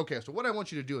he's like, okay, so what I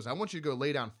want you to do is I want you to go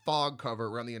lay down fog cover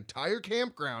around the entire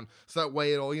campground so that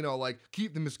way it'll, like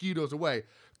keep the mosquitoes away.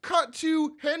 Cut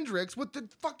to Hendrix with the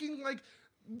fucking like,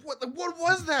 what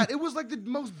was that? It was like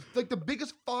the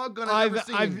biggest fog gun I've ever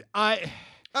seen. I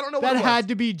don't know what that it was. had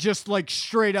to be just like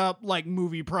straight up like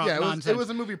movie prop nonsense. It was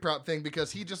a movie prop thing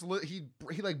because he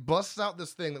like busts out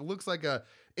this thing that looks like a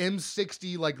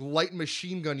M60 like light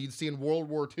machine gun you'd see in World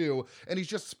War II, and he's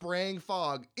just spraying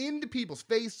fog into people's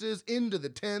faces, into the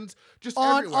tents, just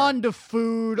everywhere. Onto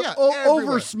food, everywhere.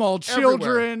 over small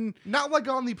children. Everywhere. Not like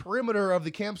on the perimeter of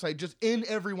the campsite, just in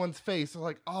everyone's face. They're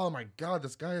like, oh my god,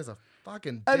 this guy is a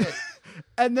fucking dick.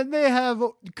 And then they have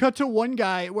cut to one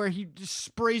guy where he just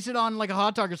sprays it on like a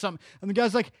hot dog or something, and the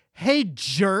guy's like, "Hey,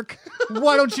 jerk,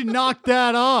 why don't you knock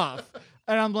that off?"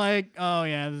 And I'm like, "Oh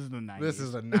yeah, this is the 90s." This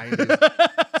is the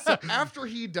 90s. So after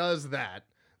he does that,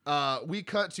 we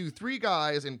cut to 3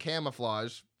 guys in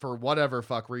camouflage for whatever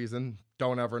fuck reason.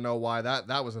 Don't ever know why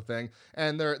that was a thing.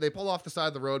 And they pull off the side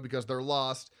of the road because they're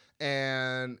lost.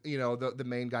 And, the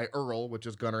main guy, Earl, which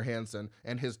is Gunnar Hansen,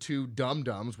 and his 2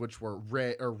 dum-dums, which were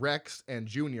Rex and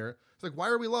Junior. It's like, why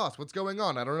are we lost? What's going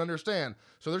on? I don't understand.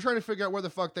 So they're trying to figure out where the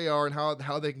fuck they are and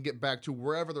how they can get back to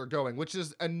wherever they're going, which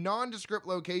is a nondescript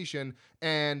location,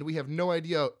 and we have no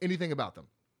idea anything about them.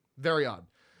 Very odd.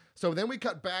 So then we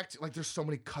cut back to, like, there's so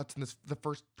many cuts in the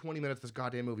first 20 minutes of this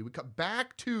goddamn movie. We cut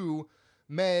back to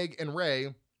Meg and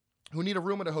Ray, who need a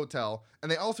room at a hotel, and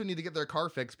they also need to get their car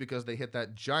fixed because they hit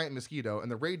that giant mosquito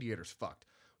and the radiator's fucked.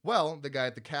 Well, the guy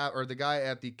at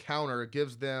the counter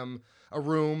gives them a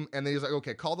room, and then he's like,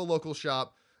 okay, call the local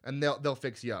shop and they'll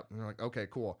fix you up. And they're like, okay,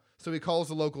 cool. So he calls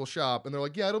the local shop, and they're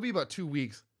like, yeah, it'll be about 2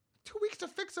 weeks. 2 weeks to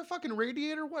fix a fucking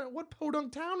radiator? What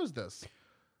podunk town is this?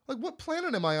 Like, what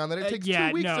planet am I on that it takes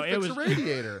 2 weeks to fix a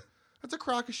radiator? That's a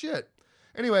crock of shit.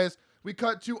 Anyways, we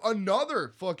cut to another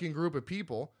fucking group of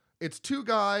people. It's 2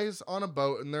 guys on a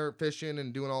boat, and they're fishing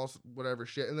and doing all whatever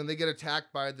shit, and then they get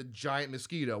attacked by the giant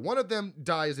mosquito. One of them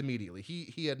dies immediately.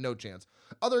 He had no chance.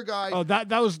 Other guy. Oh, that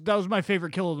was my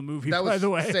favorite kill of the movie. By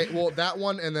the way, that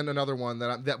one, and then another one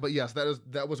but yes,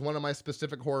 that was one of my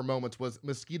specific horror moments was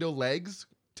mosquito legs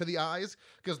to the eyes,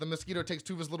 because the mosquito takes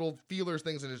 2 of his little feelers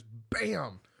things and just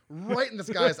bam right in this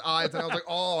guy's eyes, and I was like,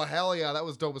 oh hell yeah, that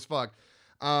was dope as fuck.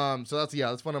 So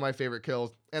that's one of my favorite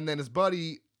kills. And then his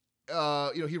buddy.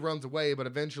 He runs away, but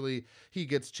eventually he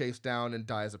gets chased down and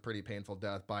dies a pretty painful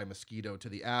death by mosquito to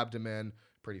the abdomen.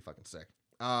 Pretty fucking sick.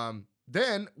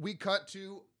 Then we cut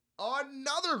to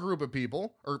another group of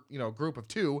people, or, group of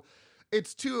 2.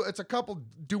 It's a couple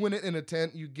doing it in a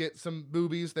tent. You get some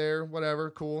boobies there, whatever.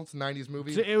 Cool. It's a 90s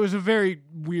movie. It was a very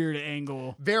weird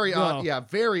angle. Very odd. Yeah,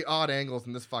 very odd angles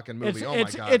in this fucking movie. My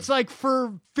God. It's like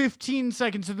for 15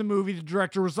 seconds of the movie, the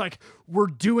director was like, we're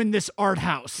doing this art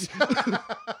house.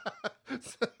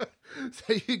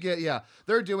 So you get,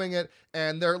 they're doing it,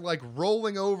 and they're like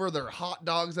rolling over their hot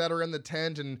dogs that are in the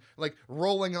tent and like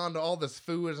rolling onto all this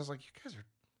food. I was like, you guys are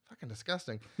fucking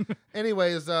disgusting.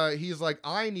 Anyways, he's like,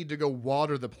 I need to go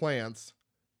water the plants.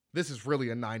 This is really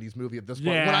a 90s movie at this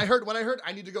point. Yeah. When I heard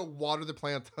I need to go water the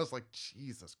plants, I was like,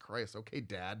 Jesus Christ. Okay,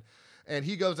 Dad. And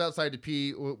he goes outside to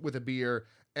pee with a beer,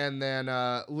 and then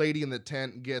lady in the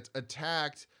tent gets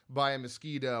attacked by a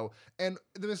mosquito, and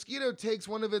the mosquito takes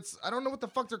one of its, I don't know what the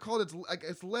fuck they're called,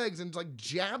 its legs, and like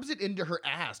jabs it into her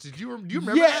ass. Do you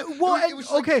remember that? Yeah, well, it was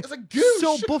okay. Like, it's like,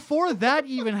 so before that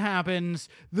even happens,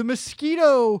 the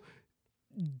mosquito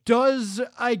does,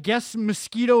 I guess,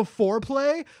 mosquito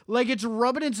foreplay. Like, it's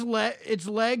rubbing its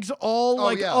legs all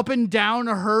up and down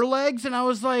her legs, and I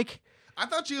was like, I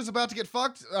thought she was about to get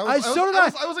fucked. I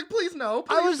was like, please no.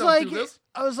 Please don't do this.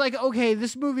 I was like, okay,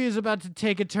 this movie is about to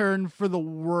take a turn for the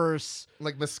worse.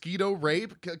 Like mosquito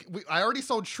rape. I already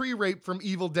saw tree rape from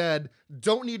Evil Dead.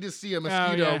 Don't need to see a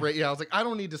mosquito rape. Yeah, I was like, I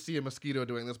don't need to see a mosquito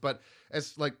doing this. But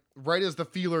as like right as the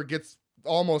feeler gets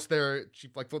almost there, she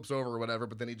like flips over or whatever.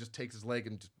 But then he just takes his leg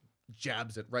and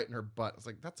jabs it right in her butt. It's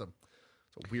like, that's a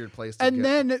weird place to get.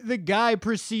 Then the guy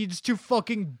proceeds to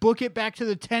fucking book it back to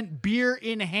the tent, beer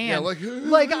in hand. Yeah,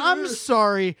 like I'm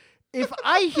sorry. If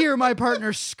I hear my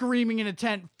partner screaming in a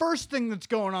tent, first thing that's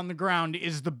going on the ground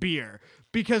is the beer.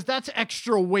 Because that's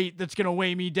extra weight that's going to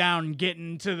weigh me down and get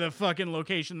into the fucking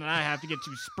location that I have to get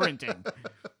to sprinting.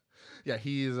 Yeah,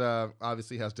 he's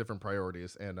obviously has different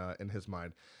priorities in his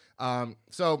mind.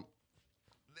 So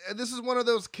this is one of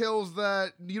those kills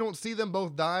that you don't see them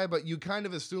both die, but you kind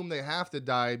of assume they have to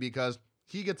die because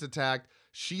he gets attacked.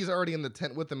 She's already in the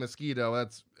tent with the mosquito.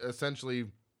 That's essentially,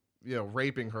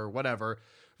 raping her, whatever.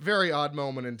 Very odd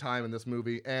moment in time in this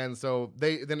movie. And so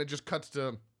then it just cuts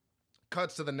to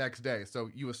the next day. So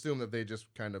you assume that they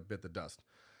just kind of bit the dust.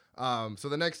 So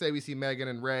the next day we see Megan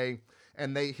and Ray,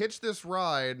 and they hitch a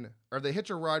ride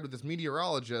with this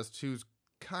meteorologist who's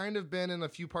kind of been in a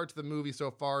few parts of the movie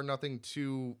so far, nothing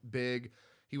too big.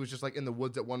 He was just like in the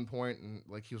woods at one point and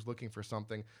like he was looking for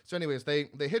something. So anyways, they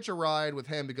hitch a ride with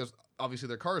him because obviously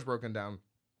their car is broken down.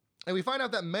 And we find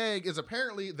out that Meg is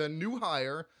apparently the new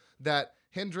hire that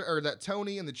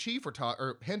Tony and the Chief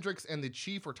Hendrix and the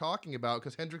Chief were talking about,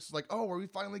 because Hendrix is like, oh, are we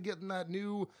finally getting that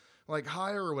new like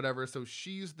hire or whatever? So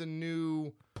she's the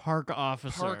new park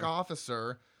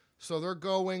officer. So they're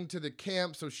going to the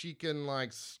camp so she can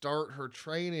like start her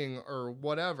training or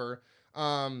whatever.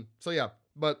 So yeah,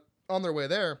 but on their way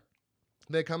there,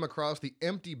 they come across the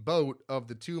empty boat of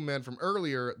the two men from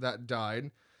earlier that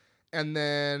died. And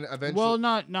then eventually... Well,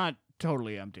 not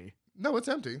totally empty. No, it's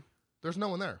empty. There's no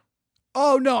one there.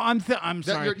 Oh, no, I'm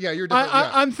sorry. You're different.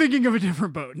 I'm thinking of a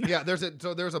different boat. Yeah, there's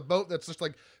a boat that's just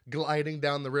like gliding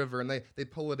down the river, and they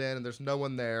pull it in, and there's no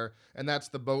one there. And that's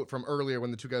the boat from earlier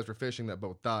when the two guys were fishing that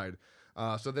boat died.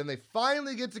 So then they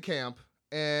finally get to camp,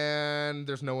 and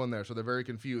there's no one there. So they're very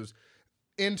confused.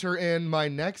 Enter in my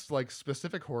next like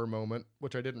specific horror moment,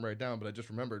 which I didn't write down, but I just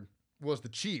remembered, was the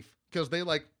Chief. Because they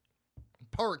like...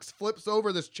 Parks flips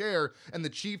over this chair and the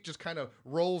Chief just kind of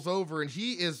rolls over and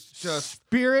he is just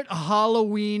Spirit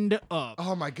Halloweened up.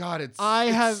 Oh my God. It's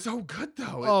so good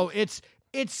though. Oh, it's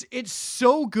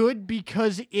so good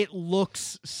because it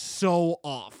looks so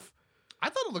off. I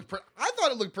thought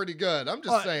it looked pretty good. I'm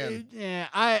just saying. Yeah,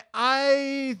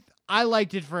 I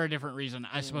liked it for a different reason,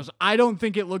 I suppose. I don't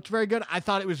think it looked very good. I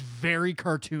thought it was very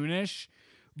cartoonish.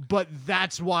 But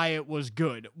that's why it was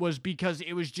good, was because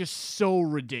it was just so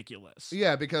ridiculous.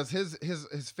 Yeah, because his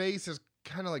face is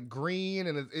kind of like green,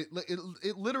 and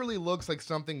it literally looks like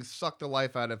something sucked the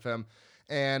life out of him.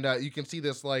 And you can see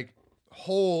this like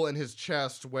hole in his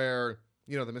chest where,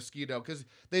 you know, the mosquito, because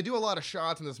they do a lot of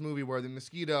shots in this movie where the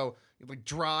mosquito like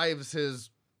drives his...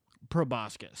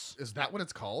 Proboscis. Is that what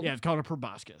it's called? Yeah, it's called a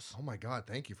proboscis. Oh my God,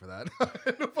 thank you for that. I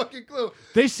had no fucking clue.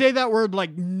 They say that word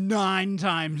like 9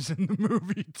 times in the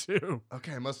movie too.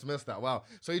 Okay, I must have missed that. Wow.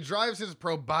 So he drives his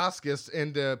proboscis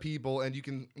into people,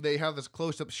 and they have this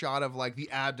close-up shot of like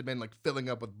the abdomen like filling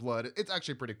up with blood. It's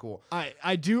actually pretty cool.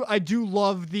 I do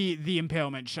love the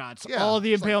impalement shots. Yeah, all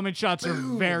the impalement like, shots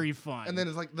boom. are very fun. And then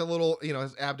it's like the little, you know,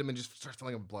 his abdomen just starts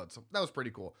filling up with blood. So that was pretty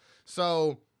cool.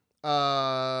 So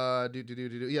yeah,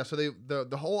 so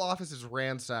the whole office is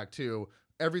ransacked too.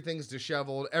 Everything's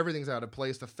disheveled, everything's out of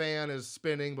place. The fan is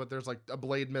spinning, but there's like a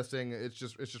blade missing. It's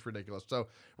just ridiculous. So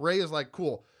Ray is like,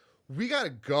 cool, we gotta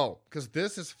go because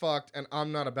this is fucked and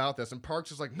I'm not about this. And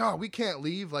Parks is like, no, we can't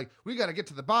leave. Like, we gotta get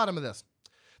to the bottom of this.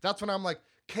 That's when I'm like,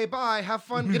 okay, bye, have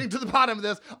fun getting to the bottom of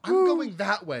this. I'm going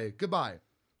that way. Goodbye.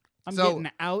 I'm getting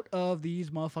out of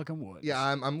these motherfucking woods. Yeah,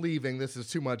 I'm leaving. This is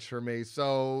too much for me.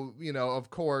 So, you know,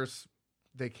 of course,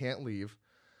 they can't leave.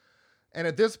 And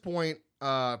at this point,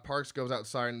 Parks goes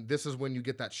outside, and this is when you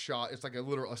get that shot. It's like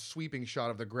a sweeping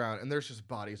shot of the ground, and there's just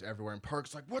bodies everywhere. And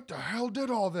Parks like, what the hell did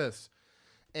all this?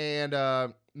 And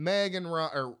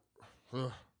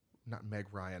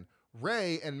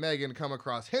Ray and Megan come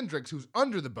across Hendrix, who's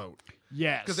under the boat.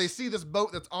 Yes. Because they see this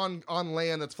boat that's on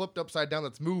land that's flipped upside down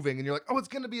that's moving, and you're like, oh, it's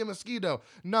going to be a mosquito.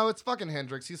 No, it's fucking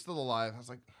Hendrix. He's still alive. I was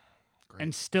like, great.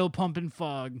 And still pumping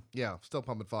fog. Yeah, still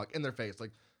pumping fog in their face.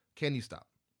 Like, can you stop?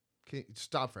 Can you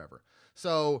stop forever?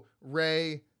 So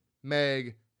Ray,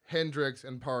 Meg, Hendrix,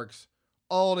 and Parks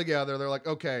all together, they're like,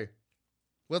 okay,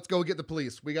 let's go get the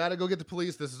police. We got to go get the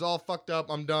police. This is all fucked up.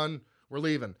 I'm done. We're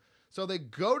leaving. So they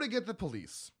go to get the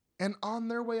police. And on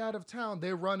their way out of town,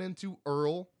 they run into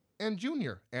Earl and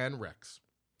Junior and Rex.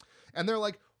 And they're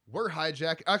like, we're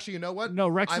hijacked. Actually, you know what? No,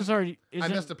 Rex is already... I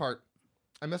missed a part.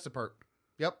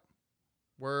 Yep.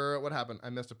 What happened? I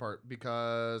missed a part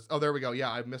because... Oh, there we go. Yeah,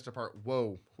 I missed a part.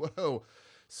 Whoa.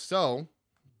 So,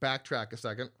 backtrack a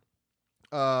second.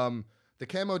 The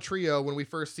Camo Trio, when we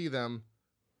first see them,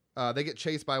 they get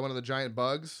chased by one of the giant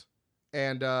bugs.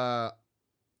 And...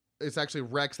 it's actually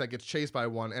Rex that gets chased by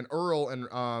one, and Earl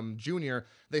and Junior,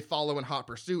 they follow in hot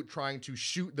pursuit trying to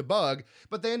shoot the bug,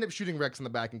 but they end up shooting Rex in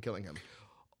the back and killing him.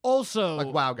 Also,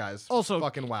 like, wow, guys. Also,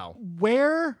 fucking wow.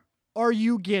 Where are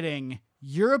you getting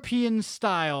European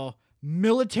style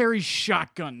military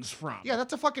shotguns from? Yeah,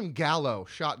 that's a fucking Gallo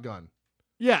shotgun.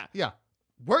 Yeah.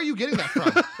 Where are you getting that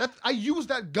from? I use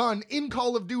that gun in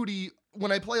Call of Duty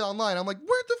when I play online. I'm like,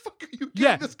 where the fuck are you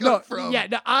getting this gun from? Yeah,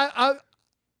 no,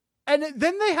 and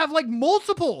then they have like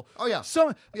multiple. Oh yeah.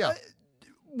 So yeah.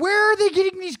 Where are they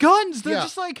getting these guns? They're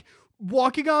just like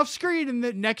walking off screen, and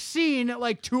the next scene,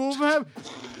 like two of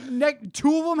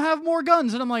them have more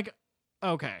guns, and I'm like,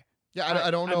 okay, Yeah,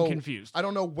 I don't know. I'm confused. I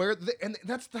don't know where, and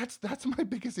that's my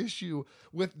biggest issue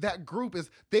with that group is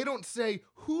they don't say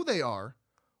who they are,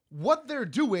 what they're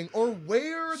doing, or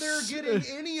where they're getting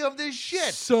any of this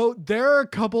shit. So there are a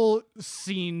couple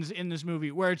scenes in this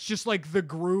movie where it's just like the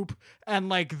group and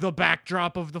like the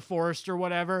backdrop of the forest or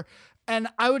whatever. And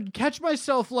I would catch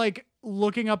myself like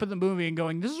looking up at the movie and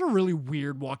going, this is a really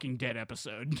weird Walking Dead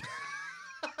episode.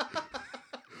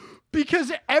 Because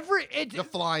The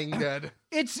Flying Dead.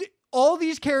 It's all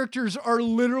these characters are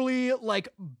literally like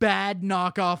bad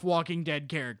knockoff Walking Dead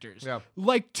characters. Yeah.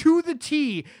 Like to the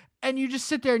T. And you just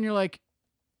sit there and you're like,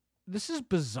 this is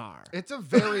bizarre. It's a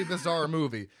very bizarre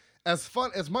movie.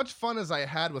 As much fun as I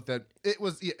had with it,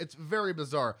 it's very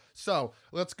bizarre. So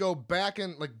let's go back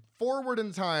and like forward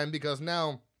in time because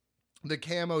now the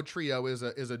Camo trio is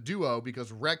a duo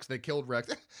because they killed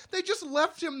Rex. They just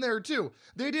left him there too.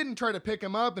 They didn't try to pick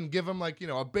him up and give him like,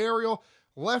 a burial.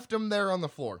 Left him there on the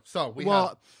floor. So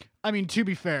I mean, to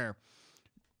be fair,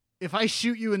 if I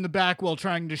shoot you in the back while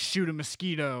trying to shoot a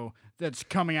mosquito that's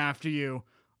coming after you,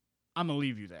 I'm gonna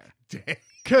leave you there.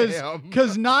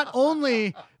 Because not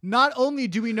only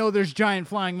do we know there's giant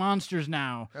flying monsters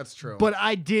now, that's true, but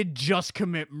I did just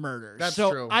commit murder. That's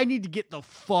so true. I need to get the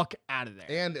fuck out of there.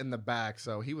 And in the back,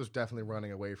 so he was definitely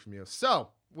running away from you. So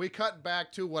we cut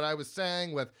back to what I was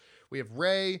saying with we have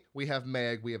Ray, we have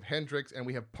Meg, we have Hendrix, and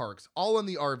we have Parks all in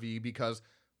the RV because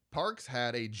Parks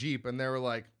had a Jeep and they were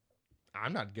like,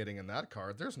 I'm not getting in that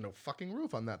car. There's no fucking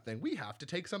roof on that thing. We have to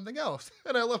take something else.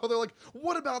 And I love how they're like,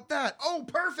 what about that? Oh,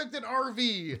 perfect, an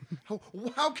RV.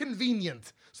 How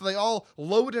convenient. So they all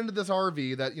load into this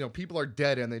RV that, people are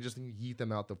dead in. They just yeet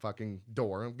them out the fucking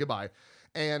door. Goodbye.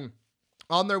 And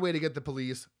on their way to get the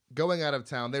police, going out of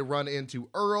town, they run into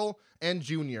Earl and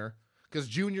Junior because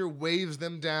Junior waves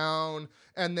them down.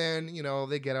 And then,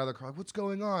 they get out of the car. Like, what's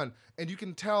going on? And you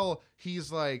can tell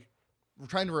he's like,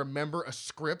 trying to remember a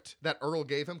script that Earl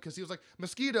gave him because he was like,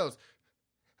 mosquitoes,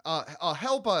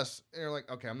 help us. And you're like,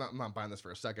 okay, I'm not buying this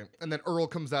for a second. And then Earl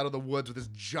comes out of the woods with his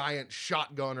giant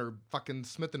shotgun or fucking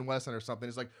Smith & Wesson or something.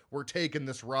 He's like, we're taking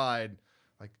this ride.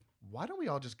 Like, why don't we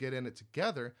all just get in it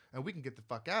together and we can get the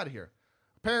fuck out of here?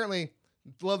 Apparently,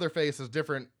 Leatherface has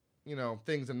different,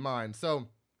 things in mind. So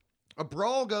a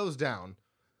brawl goes down.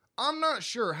 I'm not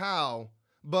sure how,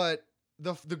 but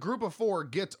the group of four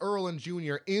gets Earl and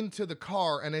Junior into the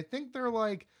car, and I think they're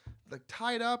like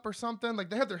tied up or something. Like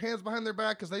they have their hands behind their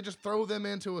back because they just throw them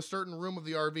into a certain room of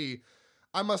the RV.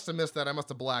 I must have missed that. I must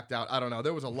have blacked out. I don't know.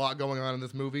 There was a lot going on in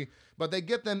this movie, but they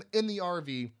get them in the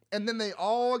RV, and then they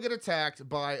all get attacked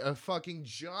by a fucking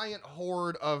giant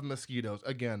horde of mosquitoes.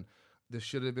 Again, this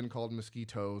should have been called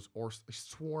mosquitoes, or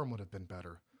swarm would have been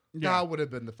better. Yeah. That would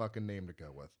have been the fucking name to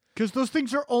go with. Because those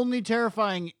things are only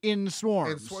terrifying in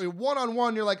swarms.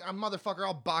 One-on-one, you're like, motherfucker,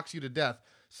 I'll box you to death.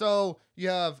 So you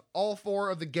have all four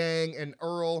of the gang and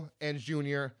Earl and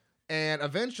Junior, and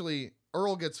eventually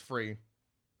Earl gets free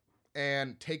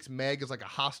and takes Meg as like a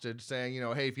hostage, saying,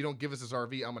 hey, if you don't give us this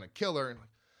RV, I'm going to kill her. And like,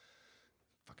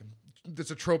 fucking,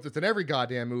 that's a trope that's in every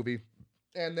goddamn movie.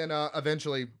 And then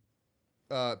eventually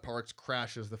Parks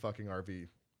crashes the fucking RV.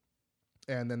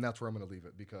 And then that's where I'm going to leave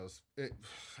it because it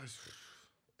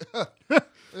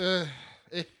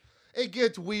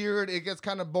gets weird. It gets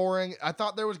kind of boring. I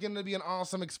thought there was going to be an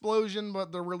awesome explosion,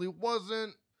 but there really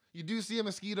wasn't. You do see a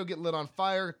mosquito get lit on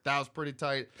fire. That was pretty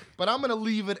tight. But I'm going to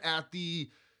leave it at the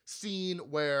scene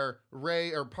where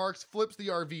Parks flips the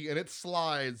RV and it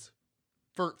slides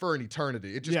for an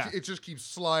eternity. It just keeps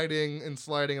sliding and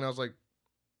sliding. And I was like,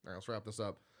 all right, let's wrap this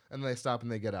up. And then they stop and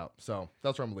they get out. So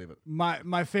that's where I'm going to leave it.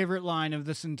 My favorite line of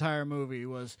this entire movie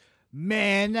was,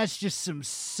 man, that's just some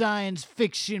science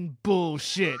fiction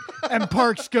bullshit. And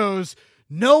Parks goes,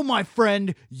 no, my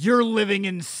friend, you're living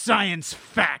in science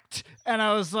fact. And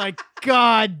I was like,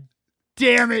 God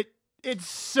damn it. It's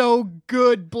so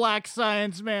good, Black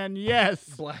Science Man. Yes.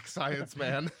 Black Science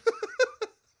Man.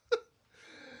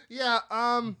 Yeah.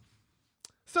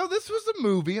 So this was a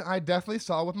movie I definitely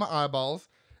saw with my eyeballs.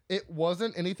 It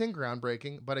wasn't anything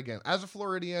groundbreaking, but again, as a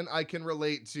Floridian, I can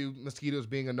relate to mosquitoes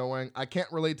being annoying. I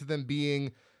can't relate to them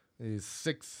being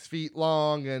 6 feet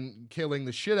long and killing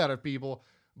the shit out of people,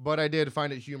 but I did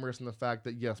find it humorous in the fact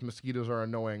that, yes, mosquitoes are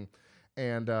annoying.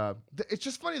 And it's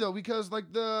just funny, though, because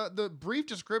like the brief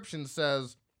description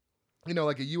says,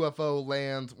 like a UFO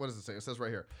lands. What does it say? It says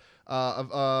right here.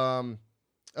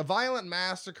 A violent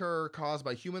massacre caused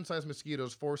by human-sized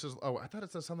mosquitoes forces... Oh, I thought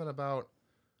it said something about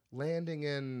landing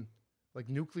in like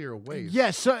nuclear waste.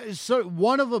 Yes, so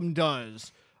one of them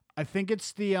does. I think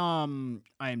it's the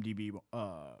IMDb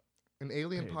An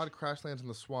alien page. pod crash lands in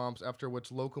the swamps, after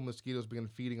which local mosquitoes begin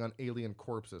feeding on alien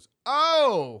corpses.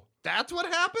 Oh, that's what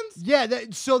happens? Yeah,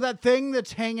 so that thing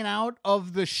that's hanging out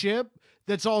of the ship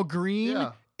that's all green,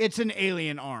 Yeah. it's an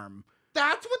alien arm.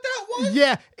 That's what that was?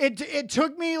 Yeah, it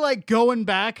took me like going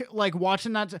back, like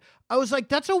watching that. I was like,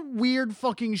 that's a weird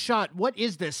fucking shot. What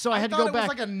is this? So I had to thought go it back.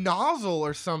 was like a nozzle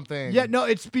or something. Yeah, no,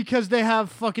 it's because they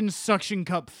have fucking suction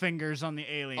cup fingers on the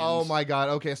aliens. Oh my god.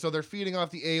 Okay, so they're feeding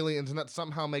off the aliens, and that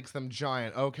somehow makes them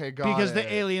giant. Okay, got Because it.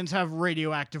 the aliens have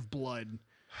radioactive blood.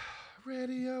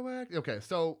 Radioactive. Okay,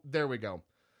 so there we go.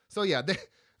 So yeah,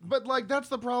 but like that's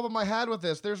the problem I had with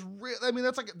this.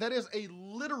 That is a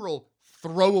literal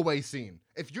throwaway scene.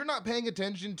 If you're not paying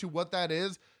attention to what that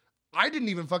is, I didn't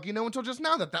even fucking know until just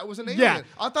now that was an alien. Yeah.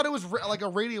 I thought it was like a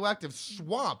radioactive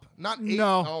swamp, not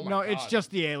No, oh my no, God. it's just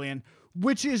the alien,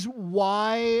 which is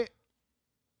why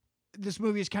this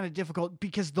movie is kind of difficult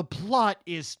because the plot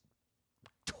is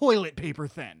toilet paper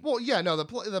thin. Well, yeah, no, the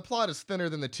plot is thinner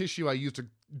than the tissue I used to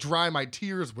dry my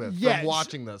tears with Yes. from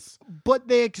watching this. But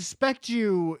they expect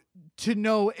you to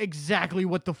know exactly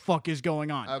what the fuck is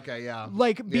going on. Okay, yeah.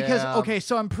 Like, because, Yeah. okay,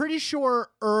 so I'm pretty sure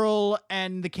Earl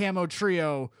and the Camo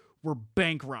Trio were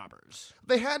bank robbers.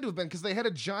 They had to have been because they had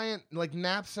a giant like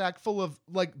knapsack full of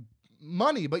like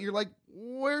money, but you're like,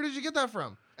 where did you get that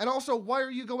from? And also, why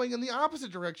are you going in the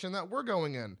opposite direction that we're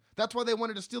going in? That's why they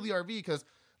wanted to steal the RV, because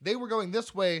they were going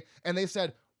this way and they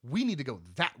said, we need to go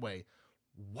that way.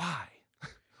 Why?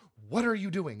 What are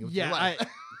you doing with your Yeah, life?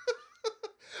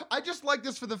 I just like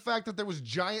this for the fact that there was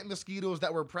giant mosquitoes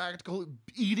that were practically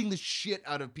eating the shit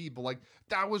out of people. Like,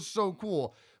 that was so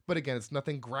cool. But again, it's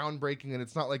nothing groundbreaking, and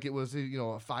it's not like it was, a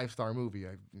 5-star movie.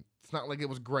 It's not like it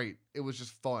was great. It was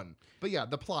just fun. But yeah,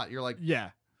 the plot, you're like,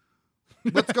 Yeah.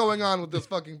 what's going on with this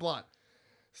fucking plot?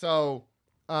 So,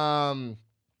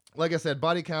 like I said,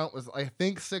 body count was, I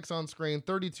think, 6 on screen,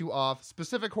 32 off.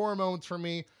 Specific horror moments for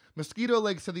me: mosquito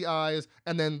legs to the eyes,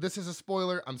 and then, this is a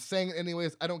spoiler, I'm saying it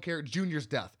anyways, I don't care, Junior's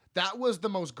death. That was the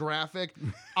most graphic,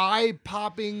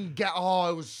 eye-popping,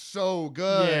 it was so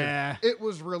good. Yeah. It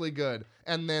was really good.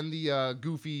 And then the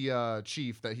goofy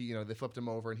chief that they flipped him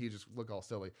over and he just looked all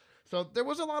silly. So there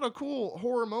was a lot of cool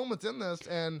horror moments in this,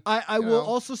 and I you will know.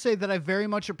 also say that I very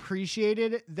much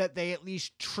appreciated that they at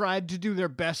least tried to do their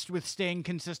best with staying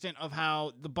consistent of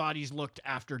how the bodies looked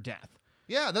after death.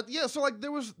 Yeah, so like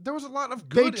there was a lot of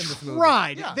They good in this movie.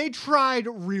 tried. Yeah. They tried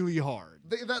really hard.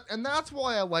 And that's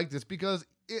why I like this, because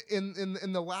in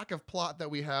the lack of plot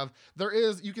that we have,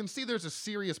 you can see there's a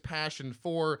serious passion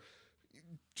for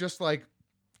just like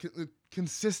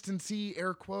consistency,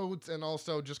 air quotes, and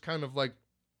also just kind of like,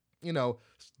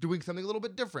 doing something a little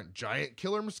bit different. Giant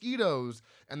killer mosquitoes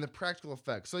and the practical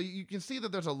effects. So you can see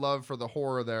that there's a love for the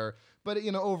horror there. But,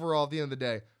 overall, at the end of the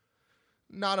day,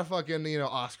 not a fucking,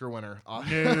 Oscar winner,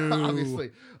 No.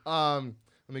 obviously.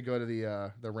 Let me go to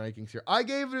the rankings here. I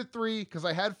gave it a 3 because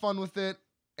I had fun with it.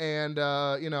 And,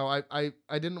 I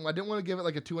didn't want to give it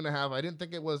like a 2.5. I didn't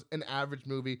think it was an average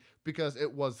movie because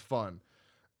it was fun.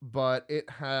 But it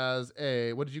has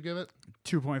what did you give it?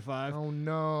 2.5. Oh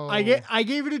no. I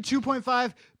gave it a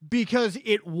 2.5 because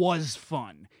it was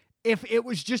fun. If it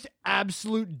was just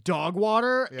absolute dog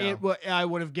water, Yeah. I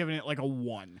would have given it like a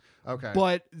 1. Okay.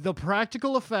 But the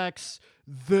practical effects,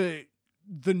 the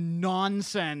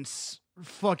nonsense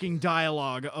fucking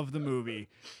dialogue of the movie,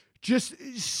 just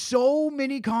so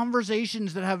many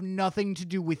conversations that have nothing to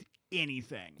do with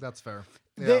anything. That's fair.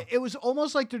 Yeah. It was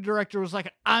almost like the director was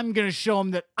like, I'm going to show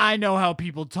them that I know how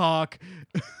people talk.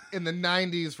 In the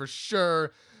 90s for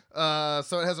sure.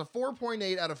 So it has a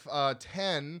 4.8 out of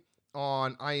 10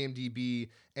 on IMDb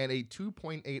and a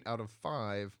 2.8 out of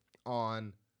 5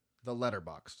 on the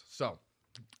Letterboxd. So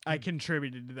I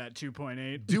contributed to that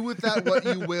 2.8. do with that what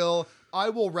you will. I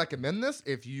will recommend this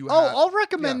if you Oh, have, I'll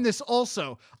recommend this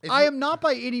also. If I you- am not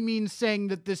by any means saying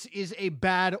that this is a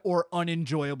bad or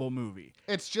unenjoyable movie.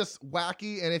 It's just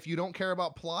wacky, and if you don't care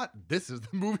about plot, this is the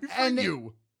movie for And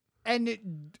you.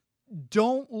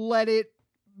 Don't let it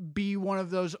be one of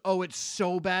those, oh, it's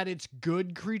so bad it's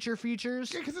good creature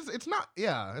features. Yeah, because it's not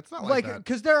like that.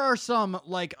 Because there are some,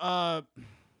 like,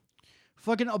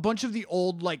 fucking a bunch of the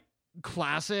old, like,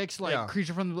 classics, like Yeah.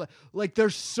 Creature from the... Like, they're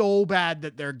so bad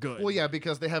that they're good. Well, yeah,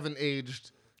 because they haven't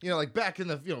aged. Like back in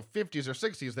the 50s or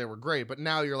 60s, they were great, but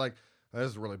now you're like, this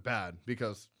is really bad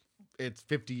because it's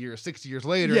 50 years, 60 years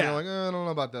later. Yeah. And you're like, I don't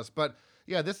know about this, but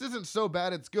yeah, this isn't so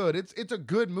bad. It's good. It's a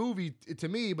good movie to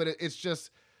me, but it's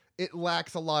just it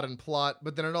lacks a lot in plot.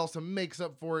 But then it also makes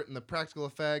up for it in the practical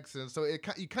effects, and so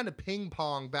you kind of ping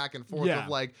pong back and forth Yeah. of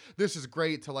like, this is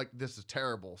great to like, this is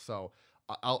terrible. So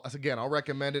I'll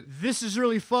recommend it. This is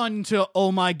really fun to,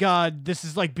 oh my God, this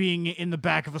is like being in the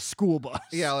back of a school bus.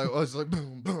 Yeah, like, it was like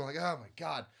boom, boom, like oh my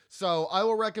God. So I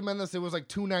will recommend this. It was like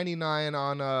 $2.99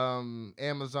 on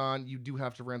Amazon. You do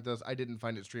have to rent this. I didn't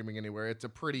find it streaming anywhere. It's a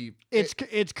pretty.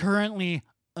 It's currently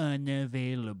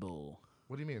unavailable.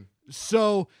 What do you mean?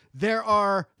 So there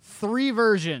are 3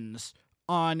 versions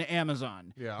on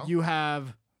Amazon. Yeah. You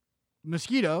have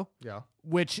Mosquito, Yeah.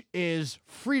 which is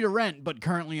free to rent but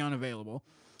currently unavailable.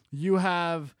 You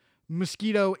have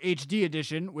Mosquito HD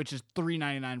Edition, which is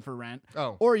 $3.99 for rent.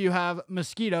 Oh. Or you have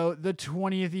Mosquito, the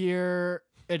 20th year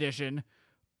edition,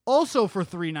 also for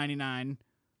 $3.99,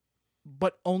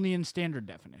 but only in standard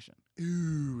definition.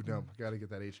 Ooh, no, gotta get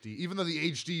that HD. Even though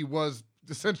the HD was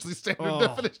essentially standard Oh.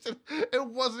 definition, it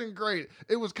wasn't great.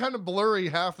 It was kind of blurry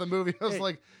half the movie. I was Hey.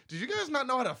 like, did you guys not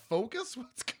know how to focus?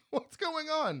 What's going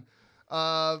on?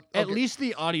 At Okay. least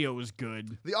the audio was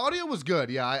good. The audio was good.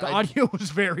 Yeah, The audio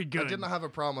was very I good. did not have a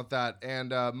problem with that.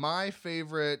 And my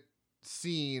favorite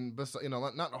scene,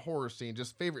 not a horror scene,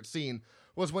 just favorite scene,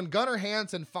 was when Gunnar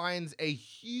Hansen finds a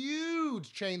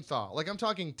huge chainsaw. Like I'm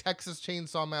talking Texas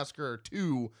Chainsaw Massacre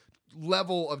 2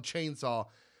 level of chainsaw.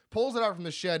 Pulls it out from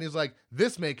the shed and he's like,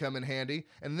 this may come in handy.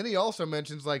 And then he also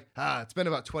mentions like, it's been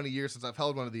about 20 years since I've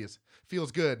held one of these.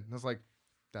 Feels good. And I was like,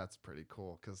 that's pretty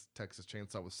cool because Texas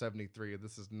Chainsaw was 73 and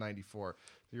this is 94.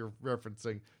 You're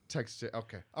referencing Texas.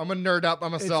 Okay, I'm a nerd out by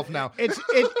myself now.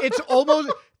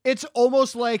 It's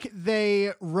almost like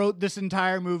they wrote this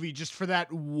entire movie just for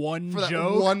that one For that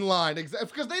joke. one line,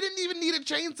 because they didn't even need a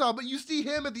chainsaw, but you see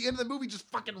him at the end of the movie just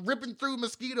fucking ripping through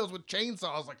mosquitoes with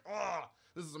chainsaws. Like, oh,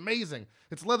 this is amazing.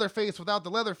 It's Leatherface without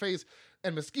the Leatherface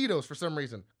and mosquitoes for some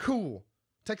reason. Cool.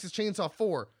 Texas Chainsaw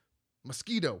 4,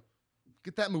 Mosquito.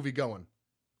 Get that movie going.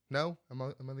 No? Am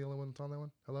I the only one that's on that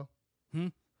one? Hello?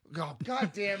 Oh,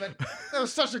 God damn it. That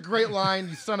was such a great line,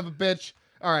 you son of a bitch.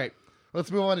 All right.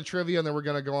 Let's move on to trivia, and then we're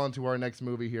going to go on to our next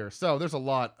movie here. So there's a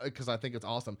lot, because I think it's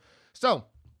awesome. So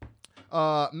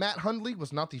Matt Hundley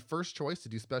was not the first choice to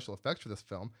do special effects for this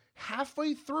film.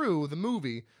 Halfway through the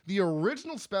movie, the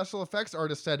original special effects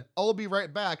artist said, I'll be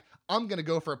right back. I'm going to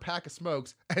go for a pack of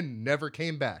smokes, and never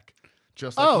came back.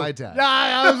 Just like my dad.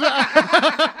 I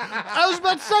was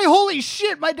about to say, holy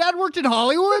shit, my dad worked in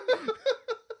Hollywood?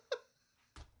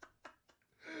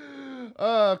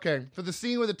 Okay, for the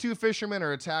scene where the 2 fishermen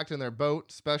are attacked in their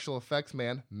boat, special effects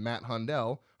man Matt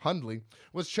Hundley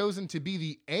was chosen to be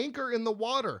the anchor in the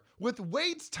water with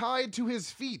weights tied to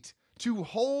his feet to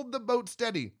hold the boat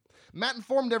steady. Matt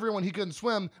informed everyone he couldn't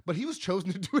swim, but he was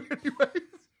chosen to do it anyway.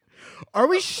 Are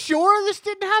we sure this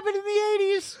didn't happen in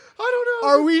the 80s? I don't know.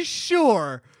 Are we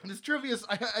sure? This trivia is...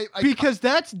 Because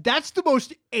that's the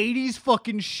most 80s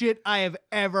fucking shit I have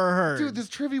ever heard. Dude, this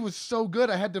trivia was so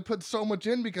good. I had to put so much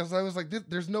in because I was like,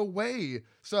 there's no way.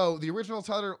 So the original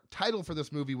title for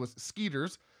this movie was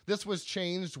Skeeters. This was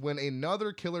changed when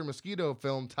another killer mosquito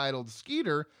film titled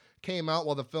Skeeter came out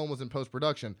while the film was in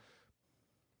post-production.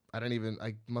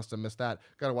 I must have missed that.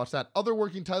 Gotta watch that. Other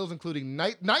working titles including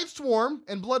Night Swarm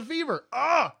and Blood Fever.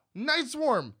 Night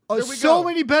Swarm. There we so go.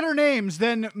 many better names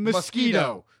than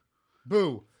Mosquito.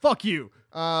 Boo. Fuck you.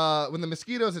 When the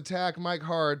mosquitoes attack Mike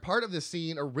Hard, part of the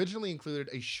scene originally included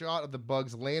a shot of the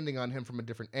bugs landing on him from a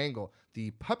different angle.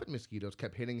 The puppet mosquitoes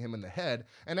kept hitting him in the head,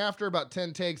 and after about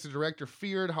 10 takes, the director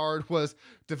feared Hard was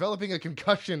developing a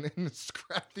concussion and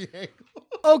scrapped the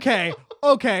angle.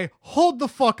 Okay, hold the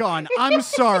fuck on. I'm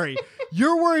sorry.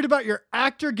 You're worried about your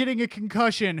actor getting a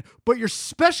concussion, but your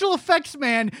special effects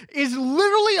man is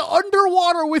literally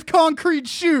underwater with concrete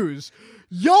shoes.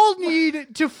 Y'all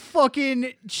need to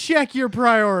fucking check your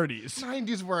priorities.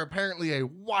 90s were apparently a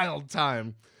wild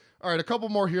time. All right, a couple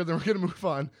more here, then we're going to move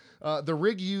on. The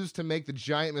rig used to make the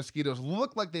giant mosquitoes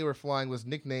look like they were flying was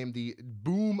nicknamed the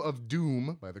Boom of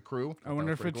Doom by the crew. I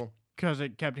wonder if it's because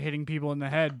it kept hitting people in the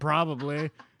head,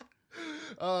 probably.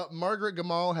 Margaret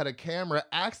Gamal had a camera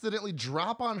accidentally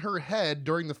drop on her head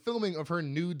during the filming of her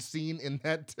nude scene in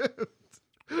that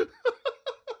tent.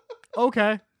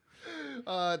 Okay.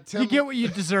 Tim, You get what you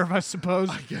deserve, I suppose.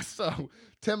 I guess so.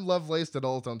 Tim Lovelace did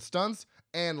all his own stunts.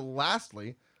 And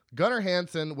lastly, Gunnar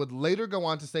Hansen would later go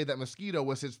on to say that Mosquito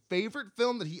was his favorite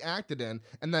film that he acted in,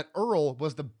 and that Earl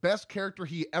was the best character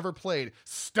he ever played.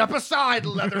 Step aside,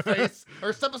 Leatherface!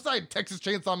 Or step aside, Texas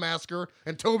Chainsaw Massacre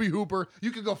and Toby Hooper.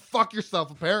 You can go fuck yourself,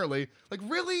 apparently. Like,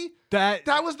 really?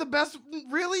 That was the best?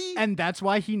 Really? And that's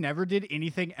why he never did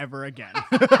anything ever again.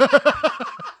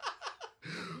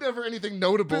 Never anything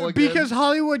notable again. Because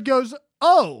Hollywood goes,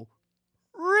 oh,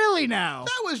 really? Really now?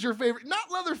 That was your favorite,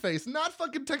 not Leatherface, not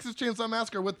fucking Texas Chainsaw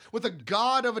Massacre with a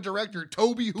god of a director,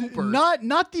 Toby Hooper.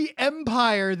 Not the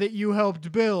empire that you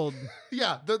helped build,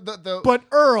 Yeah, the but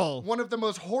Earl. one of the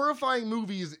most horrifying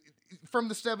movies from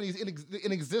the 70s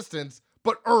in existence.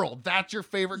 But Earl, that's your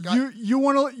favorite guy. You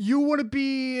want to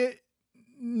be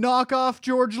knockoff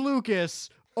George Lucas?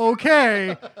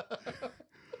 Okay.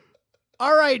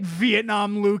 All right,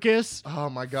 Vietnam Lucas. Oh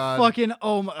my god. Fucking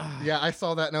oh my. Yeah, I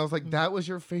saw that and I was like, that was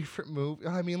your favorite movie.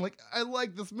 I mean, like, I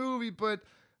like this movie, but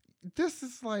this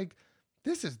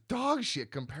is dog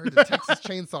shit compared to Texas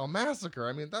Chainsaw Massacre.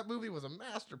 I mean, that movie was a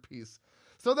masterpiece.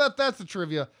 So that's the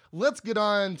trivia. Let's get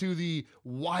on to the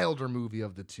wilder movie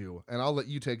of the two, and I'll let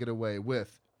you take it away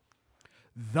with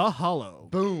The Hollow.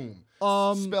 Boom.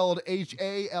 Spelled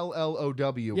Hallow.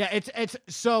 Yeah,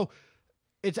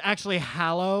 it's actually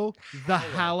Hallow. The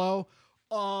Hallow.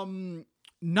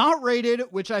 Not rated,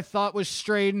 which I thought was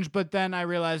strange, but then I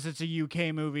realized it's a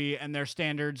UK movie and their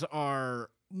standards are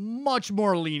much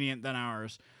more lenient than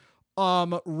ours.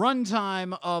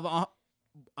 Runtime of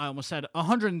I almost said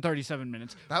 137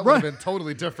 minutes. That would have been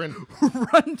totally different.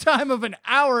 Runtime of an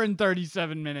hour and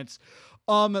 37 minutes.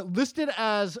 Listed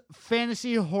as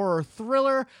fantasy horror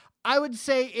thriller. I would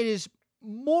say it is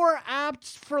more apt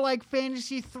for like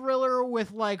fantasy thriller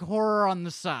with like horror on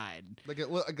the side. Like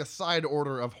a side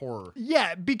order of horror.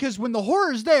 Yeah, because when the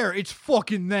horror's there, it's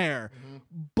fucking there. Mm-hmm.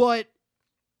 But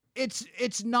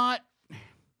it's not,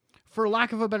 for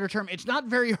lack of a better term, it's not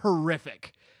very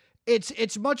horrific.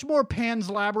 It's much more Pan's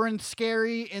Labyrinth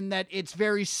scary in that it's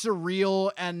very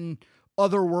surreal and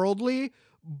otherworldly,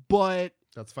 but...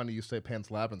 That's funny you say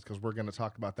Pan's Labyrinth because we're going to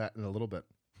talk about that in a little bit.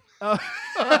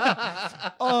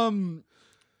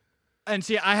 And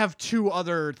see, I have two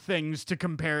other things to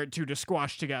compare it to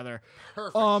squash together.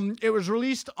 Perfect. It was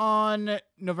released on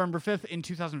November 5th in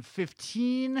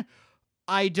 2015.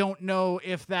 I don't know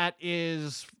if that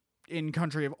is in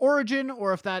country of origin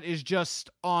or if that is just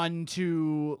on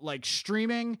to like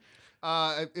streaming.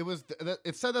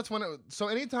 It said that's when so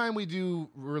anytime we do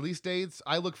release dates,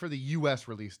 I look for the US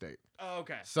release date. Oh,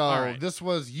 okay. So this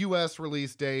was US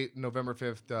release date November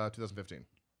 5th, 2015.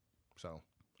 So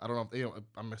I don't know,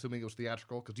 I'm assuming it was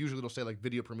theatrical because usually it'll say like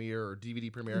video premiere or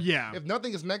DVD premiere. Yeah. If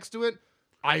nothing is next to it,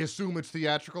 I assume it's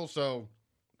theatrical, so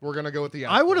we're going to go with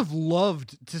theatrical. I would have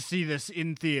loved to see this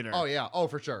in theater. Oh yeah. Oh,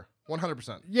 for sure.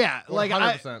 100%. Yeah,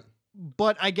 100%.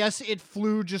 But I guess it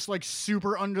flew just like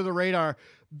super under the radar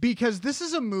because this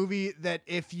is a movie that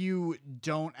if you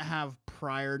don't have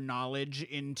prior knowledge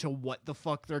into what the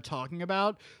fuck they're talking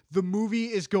about, the movie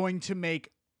is going to make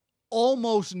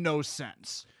almost no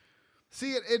sense.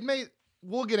 See, it made...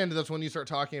 We'll get into this when you start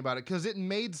talking about it because it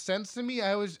made sense to me.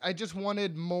 I just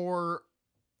wanted more...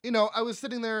 I was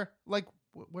sitting there like,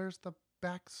 where's the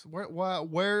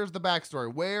where's the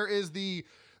backstory? Where is the...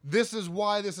 This is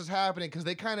why this is happening, because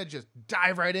they kind of just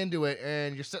dive right into it,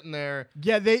 and you're sitting there.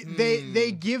 Yeah,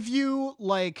 they give you,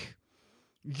 like,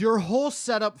 your whole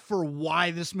setup for why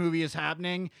this movie is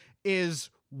happening is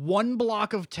one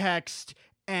block of text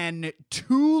and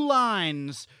 2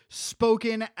 lines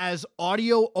spoken as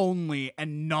audio only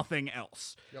and nothing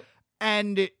else. Yep.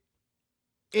 And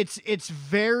it's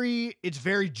very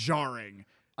jarring.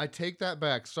 I take that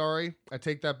back. Sorry, I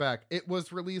take that back. It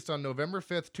was released on November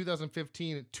 5th,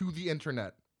 2015 to the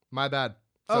internet. My bad.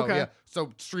 So, okay. Yeah,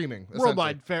 so streaming.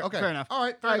 Worldwide. Fair enough. All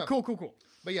right. Fair enough. Cool.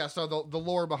 But yeah, so the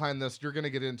lore behind this you're going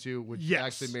to get into, which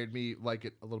actually made me like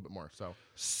it a little bit more.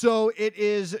 So it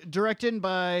is directed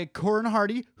by Corin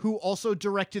Hardy, who also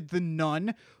directed The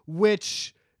Nun,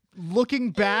 which,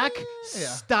 looking back,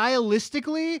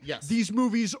 stylistically, these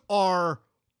movies are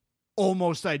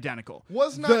almost identical.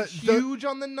 Was not huge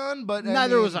on The Nun, but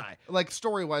neither was I. Like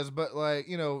story-wise, but like,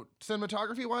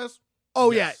 cinematography-wise.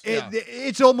 Oh, yes.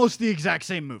 It's almost the exact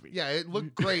same movie. Yeah, it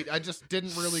looked great. I just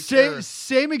didn't really care.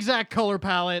 Same exact color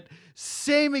palette,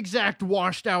 same exact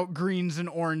washed out greens and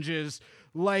oranges.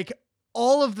 Like,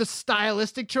 all of the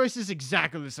stylistic choices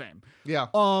exactly the same. Yeah.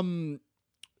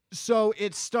 So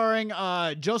it's starring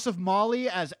Joseph Mawle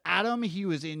as Adam. He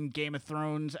was in Game of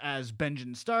Thrones as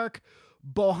Benjen Stark.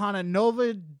 Bohana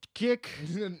Novakic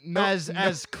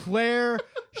as Claire.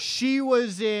 She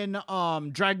was in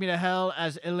Drag Me to Hell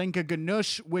as Elenka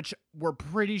Ganush, which we're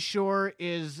pretty sure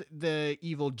is the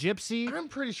evil gypsy. I'm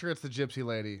pretty sure it's the gypsy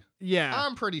lady. Yeah.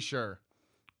 I'm pretty sure.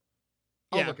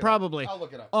 Probably. I'll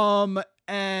look it up.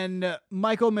 And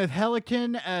Michael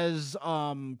Mithelikin as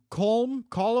Colm.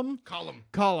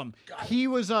 He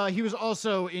was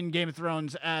also in Game of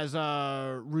Thrones as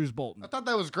Roose Bolton. I thought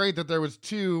that was great that there was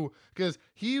 2 because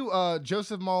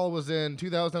Joseph Mawle was in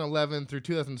 2011 through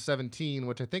 2017,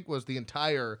 which I think was the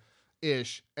entire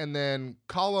ish, and then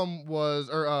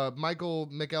Michael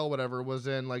McEl whatever was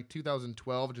in like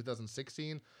 2012 or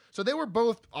 2016. So they were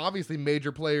both obviously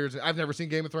major players. I've never seen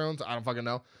Game of Thrones. I don't fucking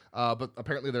know. But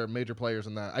apparently they're major players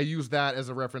in that. I use that as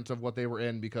a reference of what they were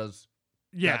in because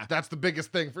that's the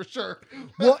biggest thing for sure.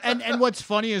 Well, and what's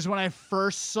funny is when I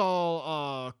first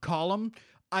saw Column,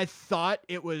 I thought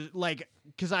it was like,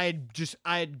 because I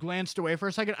had glanced away for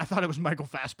a second. I thought it was Michael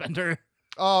Fassbender.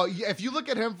 Oh, yeah. If you look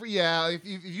at him if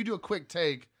you do a quick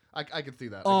take, I could see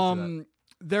that.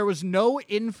 There was no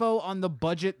info on the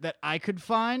budget that I could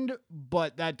find,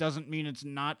 but that doesn't mean it's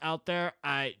not out there.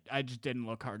 I just didn't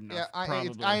look hard enough. Yeah,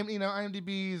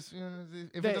 IMDb's.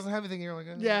 If it doesn't have anything, you're like,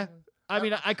 yeah. I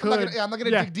mean, I could. I'm not gonna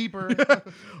dig deeper. It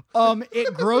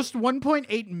grossed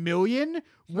 1.8 million,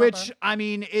 which I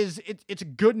mean it's a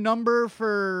good number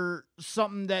for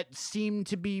something that seemed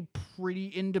to be pretty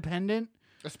independent,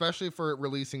 especially for it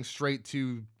releasing straight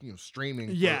to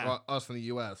streaming. For us in the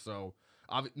U.S. So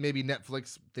maybe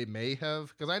Netflix they may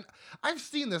have, because I've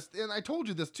seen this, and I told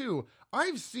you this too.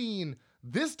 I've seen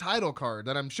this title card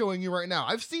that I'm showing you right now.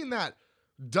 I've seen that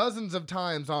dozens of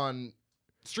times on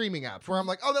streaming apps where I'm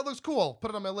like, oh, that looks cool,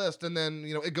 put it on my list, and then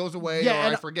it goes away or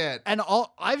I forget. And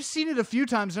I've seen it a few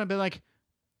times and I've been like,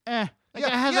 that guy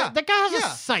has a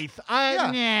scythe.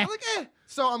 I'm like,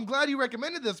 So I'm glad you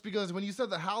recommended this, because when you said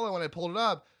the Hallow and I pulled it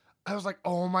up, I was like,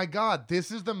 oh my god,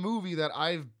 this is the movie that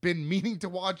I've been meaning to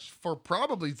watch for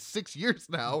probably 6 years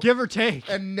now, give or take,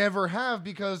 and never have,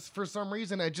 because for some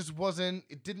reason it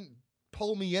didn't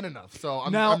pull me in enough. So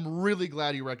I'm really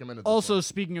glad you recommended this. Also, one.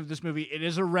 Speaking of this movie, it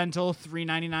is a rental,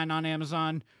 $3.99 on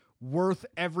Amazon, worth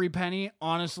every penny.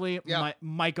 Honestly,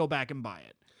 might go back and buy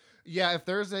it. Yeah, if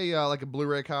there's a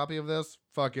Blu-ray copy of this,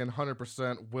 fucking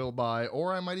 100% will buy,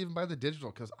 or I might even buy the digital,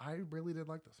 because I really did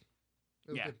like this.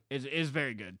 It is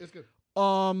very good. It's good.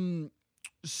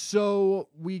 So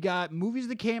we got movies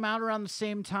that came out around the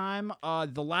same time.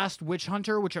 The Last Witch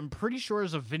Hunter, which I'm pretty sure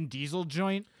is a Vin Diesel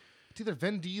joint. It's either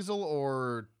Vin Diesel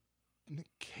or Nick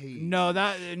Cage. No,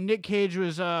 that Nick Cage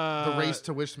was the Race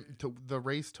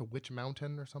to Witch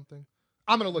Mountain or something.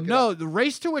 I'm gonna look. No, the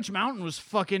Race to Witch Mountain was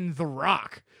fucking The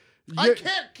Rock. I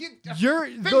can't keep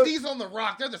Vin Diesel and The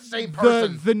Rock. They're the same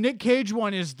person. The Nick Cage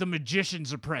one is The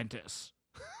Magician's Apprentice.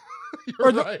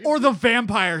 Or the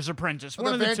Vampire's Apprentice.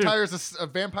 One of the two.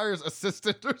 Vampire's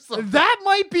Assistant or something. That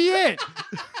might be it.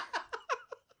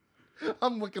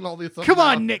 I'm looking all these up. Come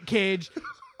on, Nick Cage.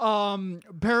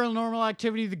 Paranormal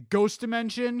Activity, The Ghost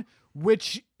Dimension,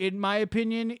 which in my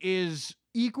opinion is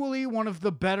equally one of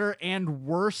the better and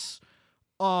worse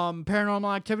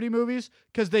Paranormal Activity movies,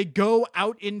 because they go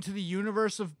out into the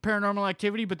universe of Paranormal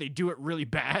Activity, but they do it really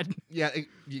bad. Yeah,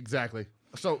 exactly.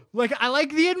 So, I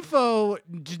like the info,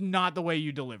 just not the way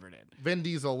you delivered it. Vin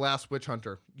Diesel, Last Witch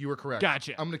Hunter. You were correct.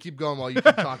 Gotcha. I'm going to keep going while you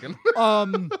keep talking.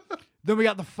 Then we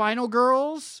got The Final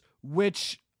Girls,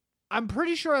 which I'm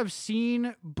pretty sure I've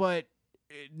seen, but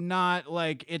not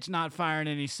it's not firing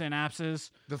any synapses.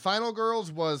 The Final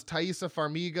Girls was Thaisa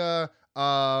Farmiga,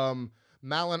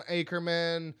 Malin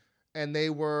Akerman, and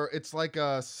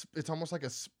it's almost like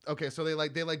so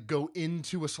they go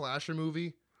into a slasher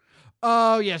movie.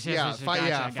 Oh, yes.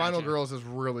 Gotcha. Final Girls is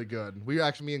really good. Me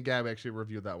and Gab actually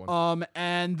reviewed that one.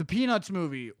 And the Peanuts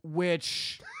movie,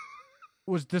 which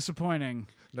was disappointing.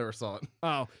 Never saw it.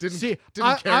 Oh, didn't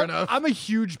care enough. I'm a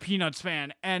huge Peanuts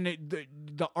fan, and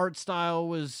the art style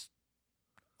was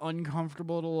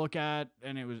uncomfortable to look at,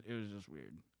 and it was just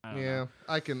weird. I don't know.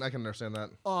 I can understand that.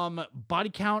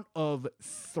 Body count of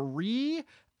 3,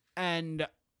 and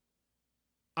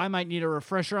I might need a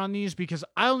refresher on these because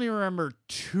I only remember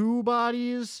 2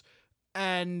 bodies,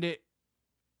 and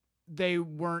they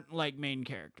weren't main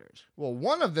characters. Well,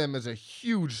 one of them is a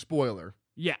huge spoiler.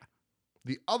 Yeah.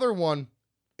 The other one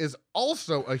is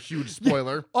also a huge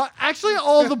spoiler. Actually,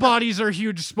 all the bodies are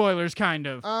huge spoilers, kind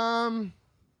of.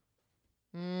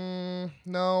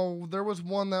 No, there was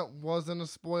one that wasn't a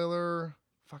spoiler.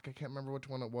 Fuck, I can't remember which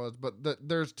one it was, but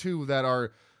there's 2 that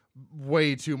are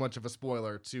way too much of a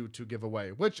spoiler to give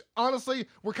away, which honestly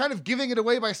we're kind of giving it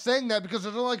away by saying that, because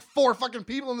there's only 4 fucking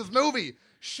people in this movie.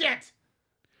 Shit.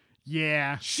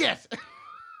 Just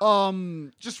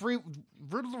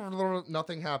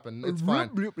nothing happened. It's fine.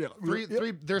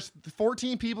 Three there's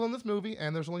 14 people in this movie,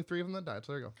 and there's only 3 of them that died,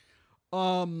 so there you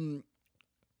go.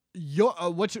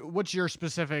 What's your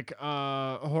specific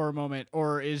horror moment,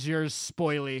 or is yours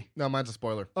spoily? No, mine's a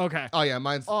spoiler. Okay. Oh yeah,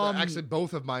 mine's actually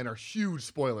both of mine are huge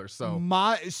spoilers. So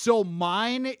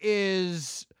mine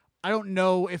is, I don't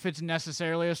know if it's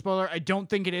necessarily a spoiler. I don't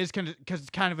think it is, because it's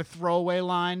kind of a throwaway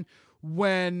line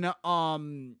when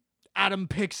Adam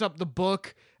picks up the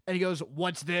book And he goes,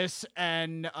 "What's this?"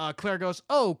 And Claire goes,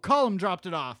 "Oh, Colum dropped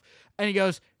it off." And he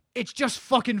goes, "It's just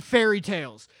fucking fairy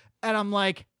tales." And I'm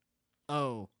like,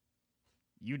 "Oh,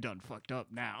 you done fucked up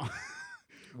now."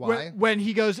 Why? When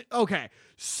he goes, "Okay,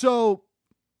 so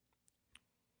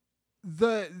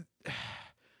let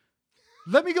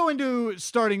me go into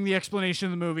starting the explanation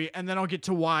of the movie, and then I'll get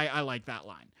to why I like that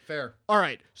line." Fair. All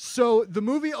right, so the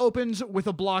movie opens with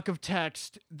a block of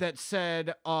text that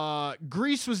said,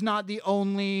 Greece was not the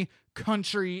only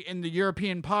country in the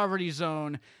European poverty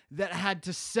zone that had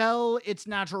to sell its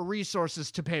natural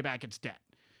resources to pay back its debt.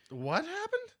 What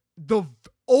happened? The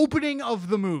opening of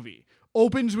the movie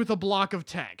opens with a block of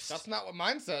text. That's not what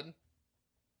mine said.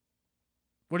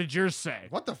 What did yours say?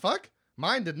 What the fuck?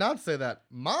 Mine did not say that.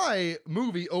 My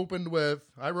movie opened with,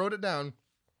 I wrote it down,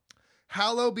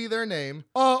 "Hallowed be their name."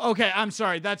 Oh, okay, I'm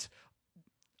sorry.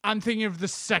 I'm thinking of the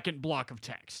second block of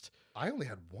text. I only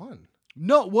had one.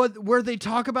 No, where they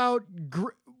talk about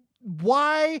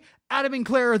why Adam and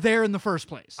Claire are there in the first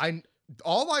place.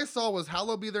 All I saw was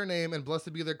 "Hallowed be their name and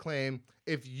blessed be their claim.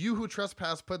 If you who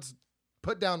trespass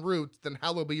put down roots, then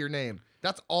hallowed be your name."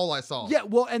 That's all I saw. Yeah,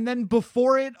 well, and then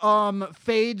before it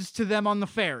fades to them on the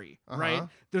ferry, right? Uh-huh.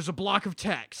 There's a block of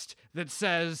text that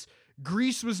says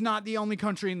Greece was not the only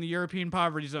country in the European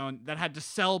poverty zone that had to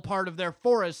sell part of their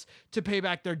forests to pay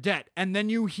back their debt. And then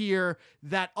you hear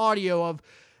that audio of,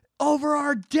 "Over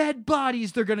our dead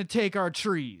bodies, they're going to take our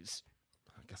trees."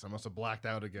 I guess I must have blacked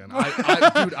out again.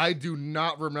 Dude, I do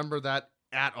not remember that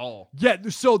at all. Yeah,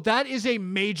 so that is a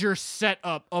major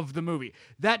setup of the movie.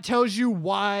 That tells you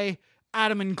why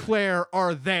Adam and Claire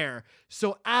are there.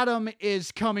 So Adam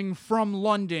is coming from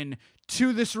London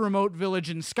to this remote village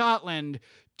in Scotland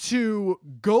to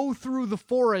go through the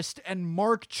forest and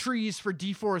mark trees for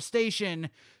deforestation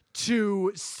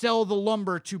to sell the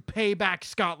lumber to pay back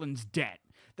Scotland's debt.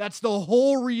 That's the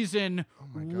whole reason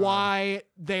why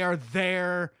they are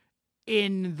there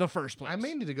in the first place. I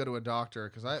may need to go to a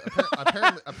doctor because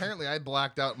apparently I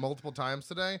blacked out multiple times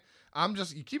today.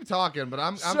 You keep talking, but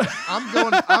I'm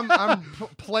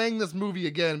playing this movie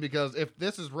again because if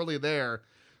this is really there,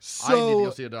 I need to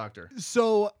go see a doctor.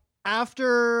 So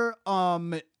after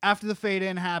the fade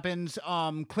in happens,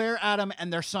 Claire, Adam,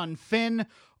 and their son Finn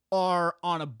are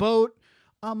on a boat.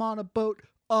 I'm on a boat.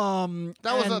 That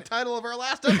was the title of our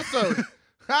last episode.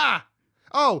 Ha!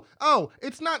 Oh,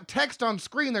 it's not text on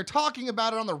screen. They're talking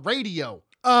about it on the radio.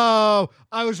 Oh,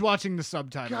 I was watching the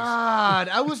subtitles. God,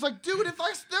 I was like, dude, that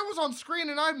was on screen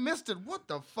and I missed it. What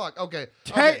the fuck? Okay.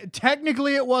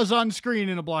 Technically, it was on screen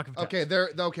in a block of text.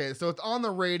 Okay, so it's on the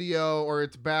radio or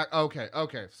it's back. Okay.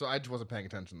 So I just wasn't paying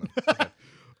attention then. Okay.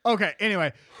 Okay,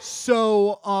 anyway.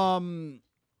 So,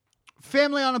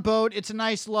 family on a boat. It's a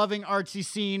nice, loving, artsy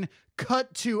scene.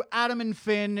 Cut to Adam and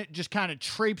Finn just kind of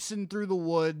traipsing through the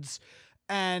woods.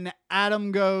 And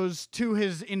Adam goes to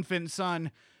his infant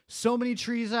son, "So many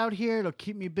trees out here, it'll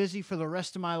keep me busy for the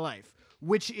rest of my life."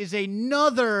 Which is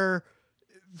another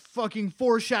fucking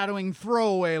foreshadowing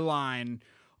throwaway line.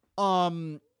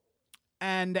 And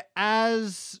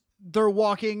as they're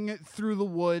walking through the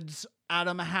woods,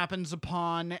 Adam happens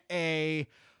upon a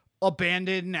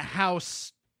abandoned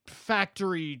house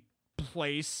factory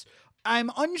place. I'm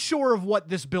unsure of what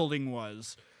this building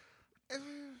was.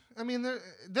 I mean, they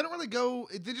don't really go.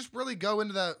 They just really go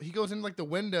into that. He goes into like the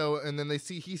window, and then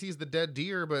he sees the dead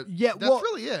deer. But yeah, that's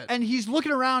really it. And he's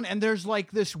looking around, and there's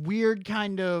like this weird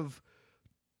kind of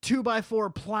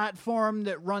 2x4 platform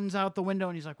that runs out the window,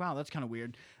 and he's like, "Wow, that's kind of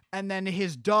weird." And then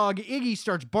his dog Iggy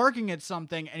starts barking at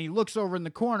something, and he looks over in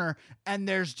the corner, and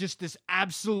there's just this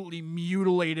absolutely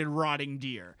mutilated, rotting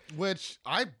deer. Which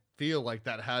I feel like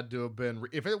that had to have been.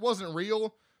 If it wasn't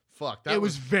real. Fuck, it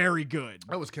was very good.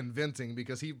 That was convincing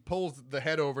because he pulls the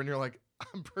head over and you're like,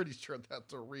 I'm pretty sure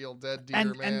that's a real dead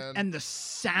deer, man. And the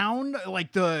sound,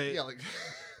 like the... Yeah, like...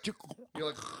 you're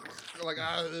like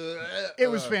it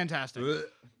was fantastic.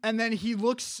 And then he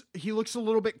looks a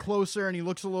little bit closer and he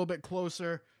looks a little bit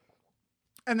closer.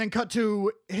 And then cut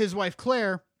to his wife,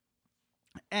 Claire.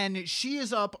 And she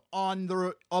is up on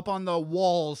the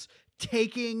walls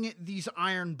taking these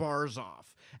iron bars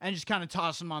off and just kind of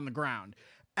toss them on the ground.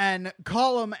 And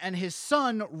Colum and his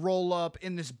son roll up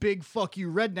in this big fuck you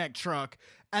redneck truck,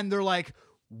 and they're like,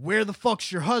 "Where the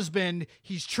fuck's your husband?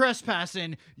 He's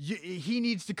trespassing. He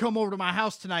needs to come over to my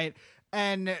house tonight."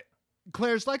 And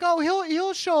Claire's like, "Oh,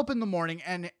 he'll show up in the morning."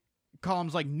 And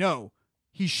Colum's like, "No,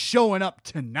 he's showing up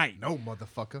tonight." "No,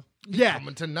 motherfucker. He's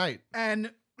coming tonight."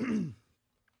 And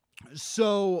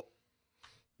so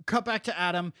cut back to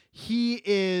Adam. He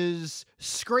is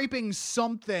scraping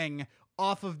something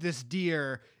off of this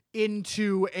deer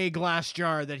into a glass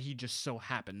jar that he just so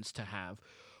happens to have.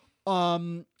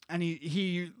 And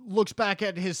he looks back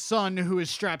at his son who is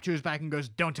strapped to his back and goes,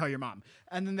 "Don't tell your mom."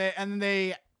 And then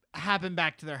they happen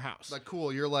back to their house. Like,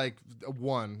 cool. You're like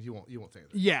one. You won't say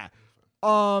anything. Yeah.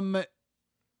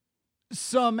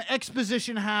 Some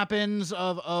exposition happens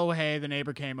of, oh, hey, the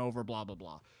neighbor came over, blah,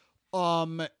 blah,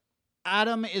 blah.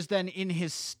 Adam is then in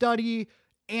his study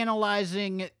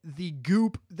analyzing the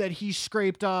goop that he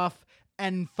scraped off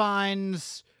and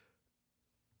finds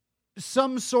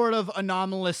some sort of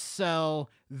anomalous cell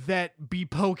that be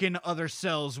poking other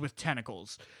cells with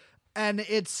tentacles. And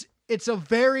it's a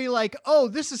very like, oh,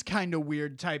 this is kind of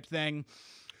weird type thing.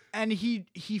 And he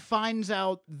finds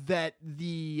out that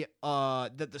the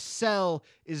cell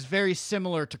is very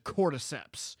similar to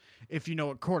cordyceps, if you know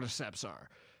what cordyceps are.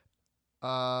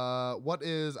 What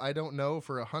is I don't know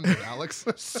for 100, Alex?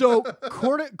 So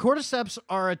cordyceps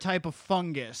are a type of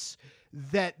fungus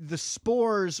that the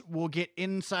spores will get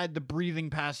inside the breathing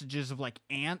passages of like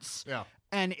ants. Yeah.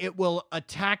 And it will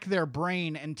attack their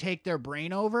brain and take their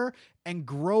brain over and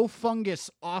grow fungus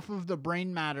off of the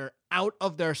brain matter out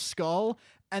of their skull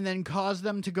and then cause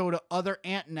them to go to other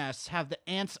ant nests, have the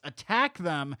ants attack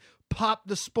them, pop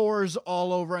the spores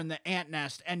all over in the ant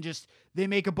nest, and just they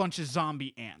make a bunch of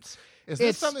zombie ants. Is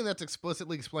this something that's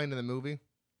explicitly explained in the movie?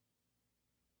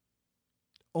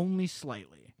 Only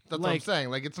slightly. That's what I'm saying.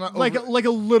 Like, it's not like a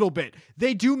little bit.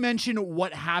 They do mention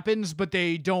what happens, but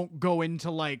they don't go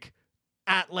into like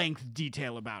at length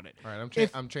detail about it. All right,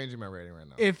 I'm changing my rating right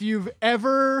now. If you've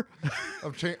ever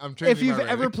I'm changing if you've my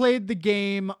rating. ever played the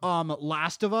game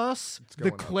Last of Us,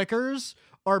 the clickers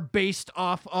are based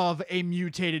off of a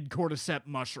mutated cordyceps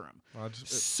mushroom.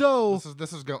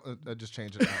 This is going. Just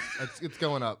change it now. It's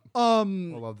going up. I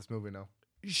love this movie now.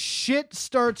 Shit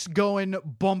starts going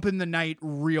bump in the night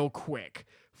real quick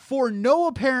for no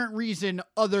apparent reason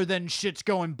other than shit's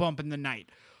going bump in the night.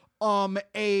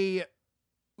 A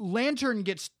lantern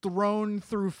gets thrown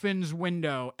through Finn's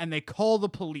window and they call the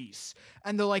police.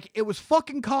 And they're like, it was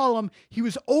fucking Colum. He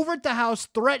was over at the house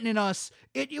threatening us.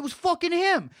 It was fucking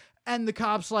him. And the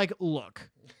cop's like, look,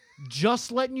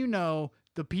 just letting you know,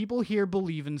 the people here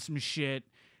believe in some shit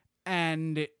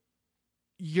and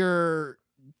you're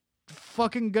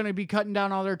fucking gonna be cutting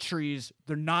down all their trees.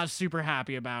 They're not super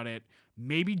happy about it.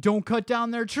 Maybe don't cut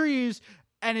down their trees.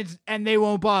 And they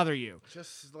won't bother you.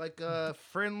 Just like a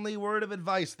friendly word of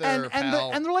advice there,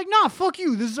 pal. And they're like, nah, fuck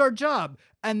you. This is our job.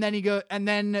 And then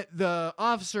then the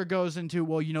officer goes into,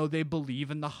 well, you know, they believe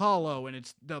in the hollow and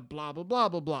it's the blah, blah, blah,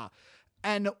 blah, blah.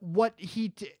 And what he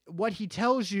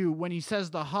tells you when he says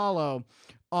the hollow,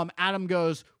 Adam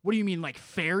goes, what do you mean, like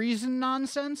fairies and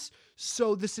nonsense?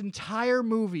 So this entire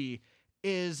movie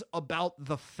is about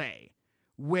the Fae.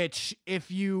 Which, if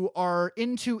you are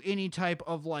into any type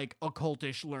of, like,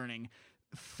 occultish learning,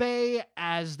 Fae,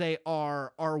 as they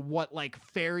are what, like,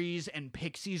 fairies and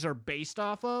pixies are based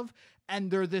off of, and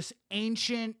they're this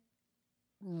ancient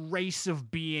race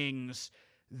of beings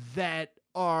that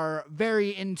are very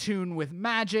in tune with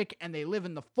magic, and they live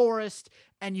in the forest,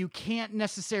 and you can't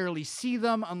necessarily see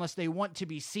them unless they want to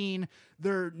be seen.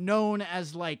 They're known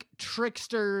as, like,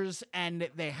 tricksters, and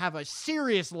they have a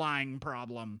serious lying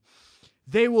problem.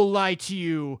 They will lie to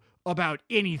you about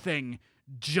anything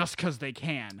just because they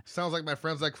can. Sounds like my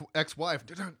friend's ex-wife.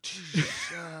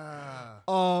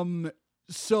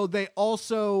 So they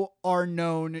also are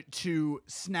known to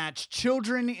snatch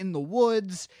children in the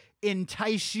woods,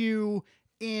 entice you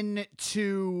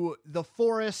into the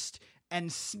forest,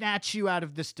 and snatch you out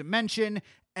of this dimension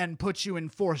and put you in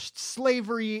forced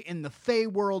slavery in the Fae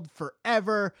world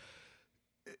forever.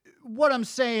 What I'm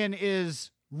saying is,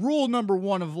 rule number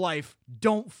 1 of life,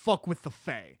 don't fuck with the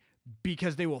Fae,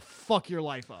 because they will fuck your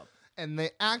life up. And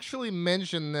they actually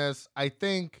mention this, I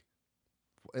think,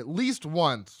 at least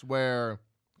once, where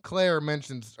Claire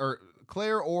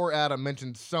or Adam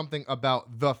mentioned something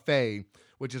about the Fae,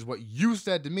 which is what you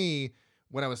said to me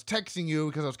when I was texting you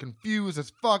because I was confused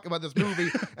as fuck about this movie.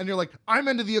 And you're like, I'm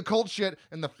into the occult shit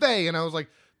and the Fae. And I was like,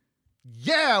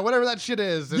 yeah, whatever that shit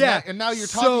is. And and now you're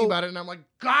talking about it, and I'm like,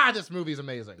 God, this movie's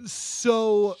amazing.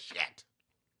 So shit.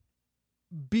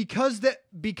 Because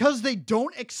they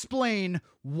don't explain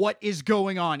what is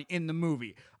going on in the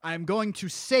movie, I'm going to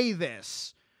say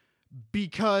this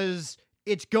because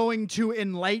it's going to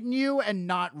enlighten you and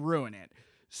not ruin it.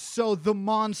 So the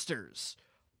monsters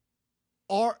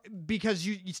are, because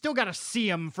you still got to see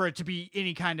them for it to be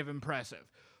any kind of impressive.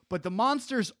 But the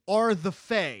monsters are the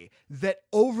Fae that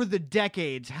over the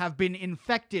decades have been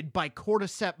infected by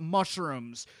cordyceps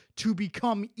mushrooms to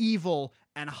become evil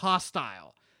and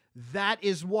hostile. That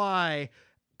is why,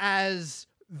 as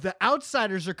the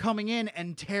outsiders are coming in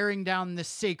and tearing down this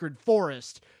sacred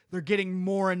forest, they're getting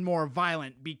more and more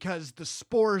violent because the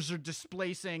spores are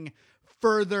displacing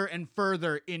further and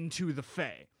further into the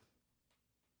Fae.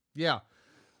 Yeah.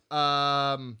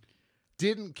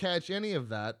 Didn't catch any of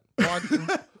that.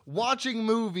 Watching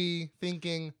movie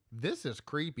thinking, this is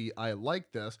creepy. I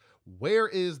like this. Where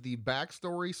is the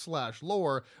backstory /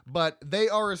 lore? But they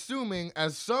are assuming,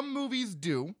 as some movies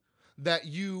do, that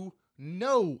you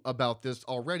know about this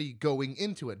already going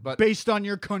into it. But based on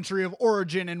your country of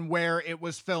origin and where it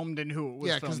was filmed and who it was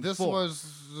filmed because this for. was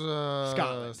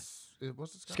Scotland.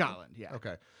 Was it Scotland? Scotland, yeah.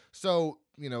 Okay. So,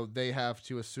 they have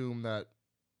to assume that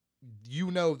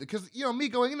because, me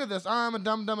going into this, I'm a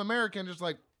dumb American, just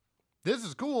like, this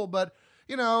is cool, but,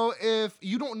 if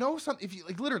you don't know something, if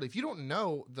you don't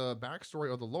know the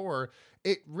backstory or the lore,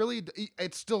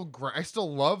 it's still great. I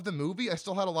still love the movie. I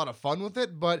still had a lot of fun with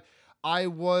it, but I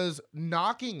was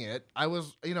knocking it. I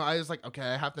was like, okay,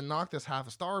 I have to knock this half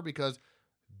a star because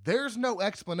there's no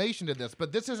explanation to this,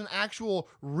 but this is an actual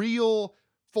real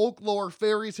folklore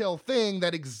fairy tale thing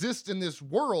that exists in this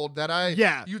world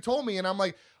that you told me, and I'm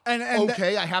like,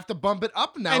 okay, I have to bump it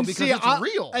up now because it's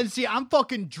real. And see, I'm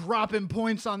fucking dropping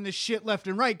points on this shit left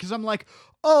and right because I'm like,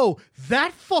 oh,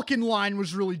 that fucking line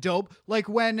was really dope. Like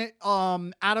when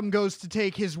Adam goes to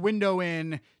take his window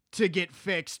in to get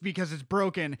fixed because it's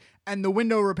broken, and the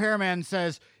window repairman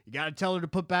says, you gotta tell her to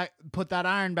put that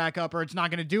iron back up or it's not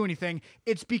gonna do anything.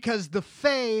 It's because the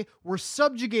Fae were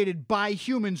subjugated by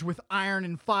humans with iron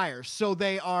and fire, so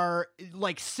they are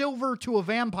like silver to a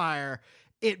vampire.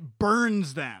 It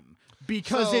burns them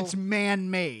because it's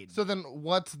man-made. So then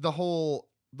what's the whole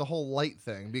light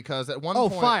thing? Because at one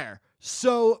point... fire.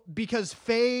 So, because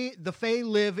the Fae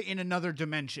live in another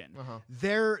dimension.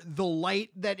 The light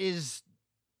that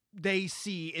they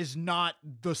see is not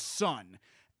the sun.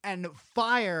 And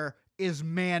fire is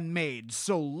man-made.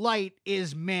 So light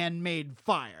is man-made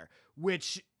fire,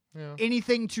 which... Yeah.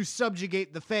 Anything to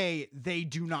subjugate the Fae, they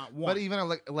do not want. But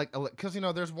even because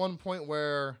there's one point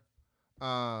where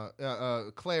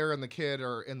Claire and the kid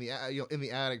are in the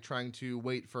attic trying to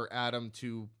wait for Adam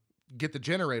to get the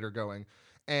generator going,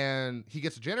 and he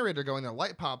gets the generator going, the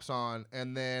light pops on,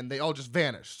 and then they all just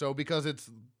vanish. So because it's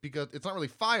not really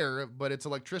fire, but it's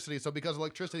electricity. So because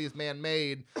electricity is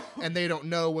man-made, and they don't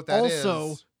know what that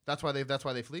is, that's why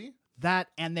they flee. That,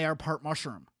 and they are part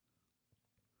mushroom.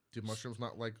 Do mushrooms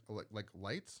not like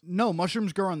lights? No,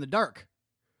 mushrooms grow in the dark.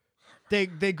 They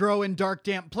grow in dark,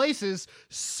 damp places,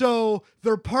 so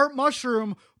they're part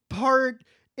mushroom, part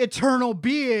eternal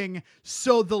being,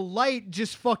 so the light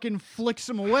just fucking flicks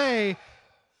them away.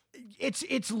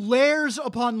 It's layers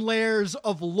upon layers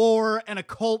of lore and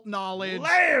occult knowledge.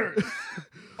 Layers!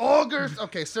 Augurs.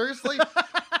 Okay, seriously?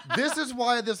 This is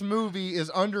why this movie is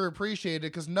underappreciated,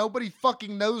 because nobody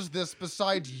fucking knows this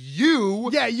besides you.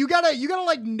 Yeah, you gotta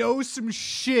like know some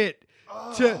shit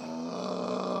to,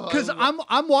 because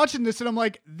I'm watching this and I'm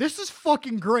like, this is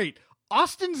fucking great.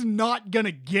 Austin's not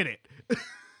gonna get it. Oh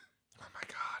my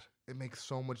god, it makes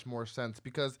so much more sense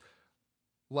because,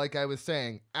 like I was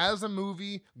saying, as a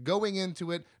movie, going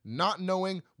into it, not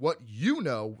knowing what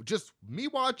just me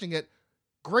watching it,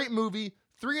 great movie.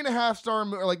 3.5 star,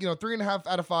 3.5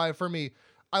 out of 5 for me.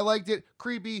 I liked it.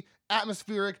 Creepy,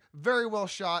 atmospheric, very well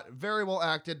shot, very well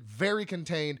acted, very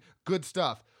contained, good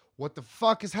stuff. What the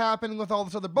fuck is happening with all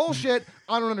this other bullshit?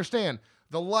 I don't understand.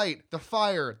 The light, the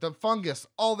fire, the fungus,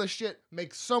 all this shit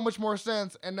makes so much more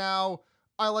sense, and now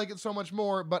I like it so much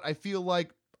more, but I feel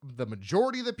like the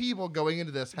majority of the people going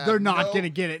into this have they're not gonna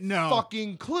get it. No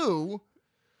fucking clue.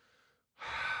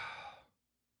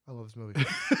 I love this movie.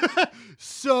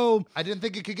 So I didn't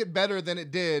think it could get better than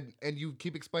it did, and you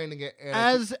keep explaining it.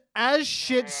 And as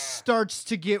shit starts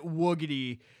to get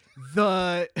woogity,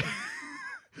 the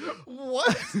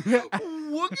what?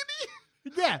 Woogity?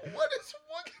 Yeah. What is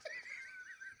woogity?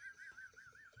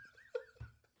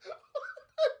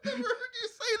 I've never heard you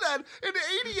say that in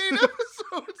 88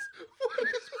 episodes. What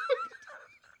is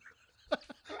woogity?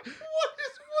 What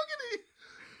is woogity?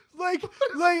 Like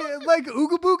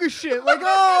ooga booga shit. Like,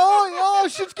 oh,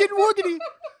 shit's getting woogity.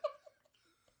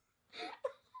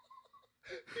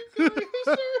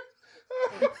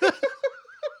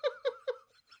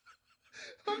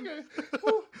 Okay.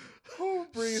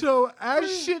 Breathe. So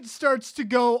as shit starts to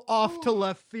go off to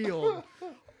left field,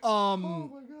 oh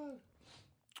my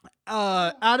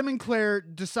god. Adam and Claire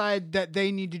decide that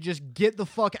they need to just get the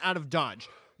fuck out of Dodge,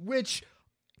 which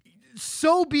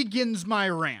so begins my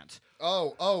rant.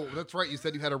 Oh, that's right. You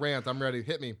said you had a rant. I'm ready.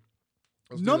 Hit me.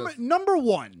 Number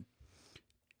one,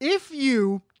 if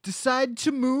you decide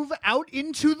to move out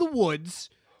into the woods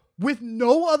with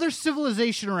no other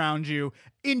civilization around you,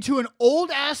 into an old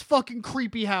ass fucking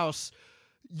creepy house,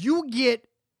 you get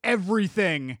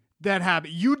everything that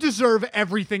happens. You deserve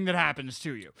everything that happens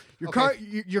to you. Your car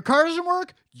doesn't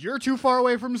work. You're too far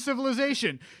away from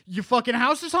civilization. Your fucking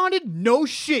house is haunted. No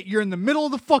shit. You're in the middle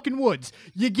of the fucking woods.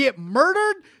 You get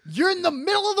murdered. You're in the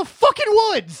middle of the fucking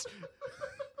woods.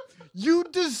 You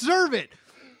deserve it.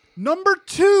 Number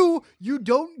 2, you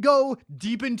don't go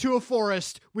deep into a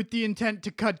forest with the intent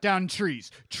to cut down trees.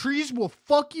 Trees will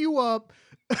fuck you up.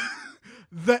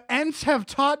 The Ents have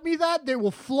taught me that. They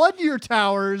will flood your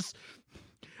towers.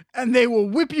 And they will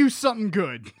whip you something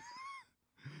good.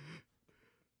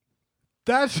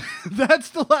 That's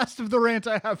the last of the rant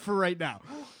I have for right now.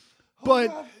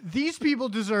 But these people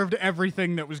deserved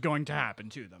everything that was going to happen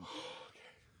to them.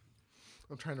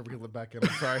 I'm trying to reel it back in.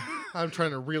 I'm sorry. I'm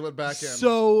trying to reel it back in.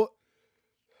 So,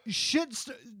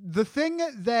 the thing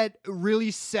that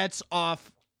really sets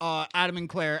off Adam and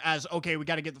Claire as, okay, we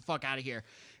got to get the fuck out of here,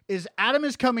 is Adam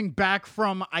is coming back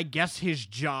from, I guess, his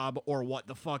job or what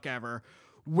the fuck ever,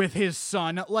 with his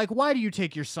son. Like, why do you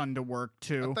take your son to work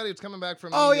too? I thought he was coming back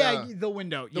from the window. The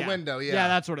window, yeah. Yeah,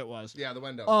 that's what it was. Yeah, the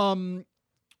window.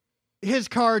 His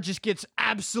car just gets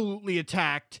absolutely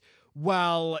attacked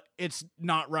while it's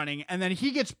not running, and then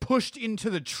he gets pushed into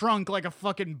the trunk like a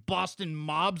fucking Boston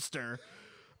mobster.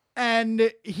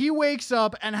 And he wakes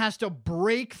up and has to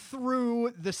break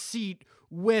through the seat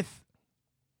with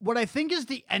what I think is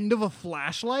the end of a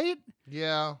flashlight.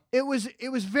 Yeah. It was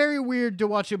very weird to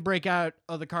watch him break out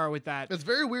of the car with that. It's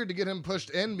very weird to get him pushed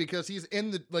in because he's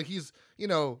in he's,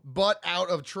 butt out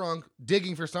of trunk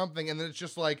digging for something, and then it's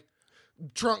just like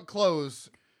trunk close.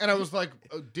 And I was like,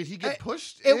 did he get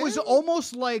pushed in? It was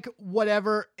almost like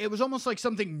it was almost like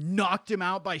something knocked him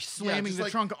out by slamming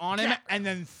the trunk on him and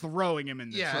then throwing him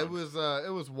in the trunk. Yeah, it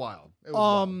was wild. It was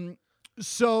wild.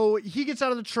 So he gets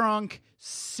out of the trunk,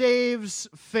 saves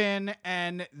Finn,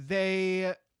 and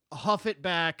they huff it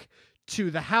back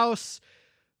to the house.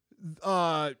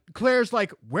 Claire's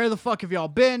like, where the fuck have y'all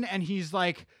been? And he's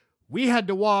like, we had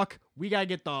to walk. We gotta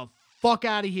get the fuck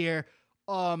out of here.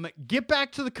 Get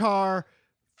back to the car.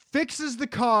 Fixes the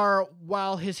car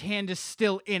while his hand is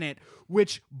still in it,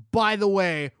 which, by the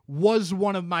way, was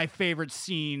one of my favorite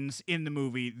scenes in the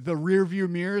movie. The rear view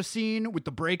mirror scene with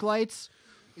the brake lights.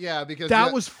 Yeah, because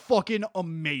that was fucking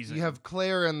amazing. You have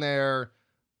Claire in there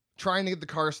trying to get the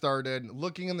car started,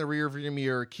 looking in the rear view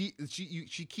mirror.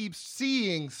 She keeps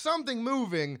seeing something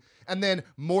moving, and then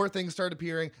more things start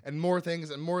appearing, and more things,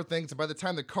 and more things. And by the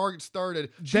time the car gets started,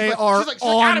 she's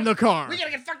on the car. We gotta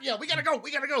get fuck yeah, we gotta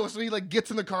go. So he gets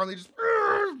in the car and they just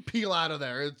peel out of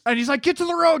there. And he's like, get to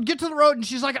the road. And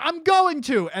she's like, I'm going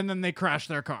to. And then they crash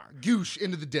their car. Goosh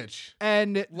into the ditch.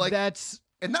 And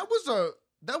that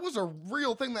was a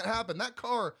real thing that happened. That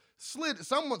car slid.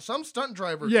 Some stunt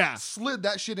driver slid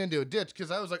that shit into a ditch, because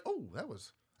I was like, oh, that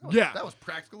was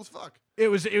practical as fuck. It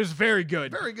was very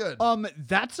good. Very good.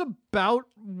 That's about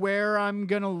where I'm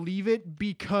gonna leave it,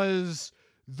 because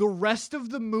the rest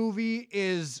of the movie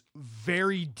is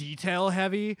very detail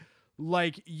heavy.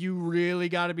 Like, you really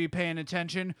got to be paying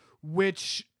attention,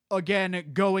 which,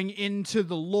 again, going into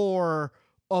the lore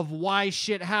of why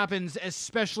shit happens,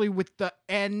 especially with the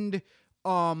end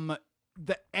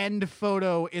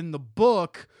photo in the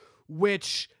book,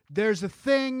 which there's a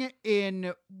thing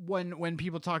in when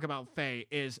people talk about Fae,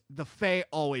 is the Fae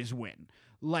always win.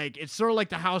 Like, it's sort of like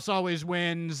the house always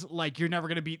wins, like you're never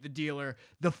going to beat the dealer.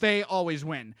 The Fae always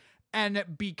win. And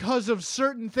because of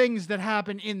certain things that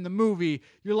happen in the movie,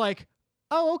 you're like,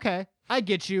 oh, okay, I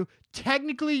get you.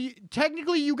 Technically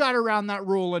you got around that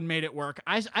rule and made it work.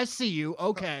 I see you.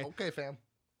 Okay. Okay, fam.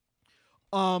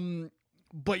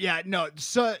 But yeah, no,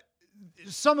 so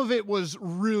some of it was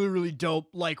really, really dope.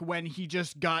 Like when he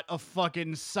just got a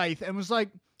fucking scythe and was like,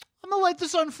 I'm gonna light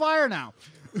this on fire now.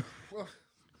 Well,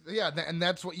 yeah, and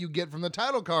that's what you get from the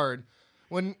title card.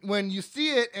 When you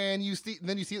see it and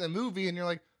then you see it in the movie and you're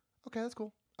like, okay, that's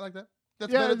cool. I like that.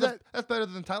 That's better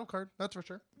than the title card. That's for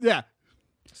sure. Yeah.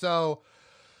 So,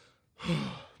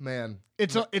 man,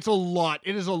 it's a lot.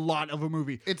 It is a lot of a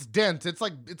movie. It's dense. It's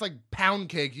like pound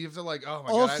cake. You have to oh my god.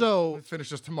 Also, I'll finish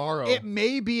this tomorrow. It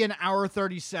may be an hour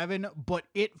 37, but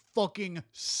it fucking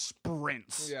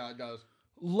sprints. Yeah, it does.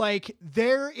 Like,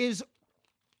 there is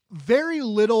very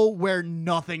little where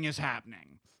nothing is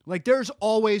happening. Like, there's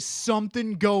always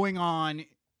something going on,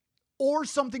 or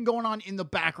something going on in the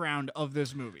background of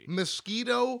this movie.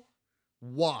 Mosquito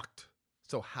walked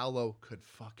so Hallow could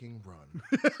fucking run.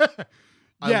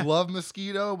 Yeah. I love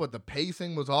Mosquito, but the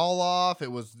pacing was all off.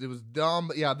 It was dumb.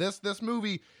 But yeah, this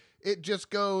movie it just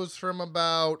goes from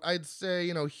about, I'd say,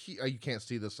 you can't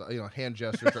see this, hand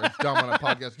gestures are dumb on a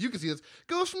podcast. You can see this.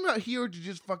 Goes from about here to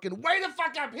just fucking way the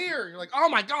fuck up here. You're like, oh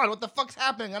my God, what the fuck's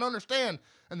happening? I don't understand.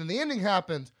 And then the ending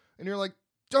happens, and you're like,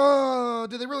 duh,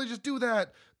 did they really just do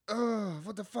that?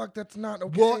 What the fuck? That's not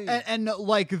okay. Well, and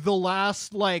like the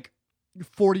last like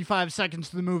 45 seconds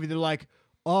of the movie, they're like,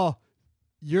 oh,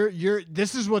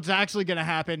 this is what's actually going to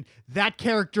happen. That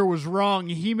character was wrong.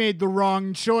 He made the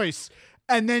wrong choice.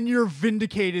 And then you're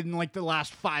vindicated in like the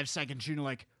last 5 seconds. You're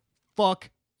like, fuck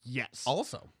yes.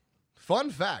 Also, fun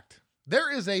fact,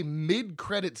 there is a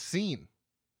mid-credit scene.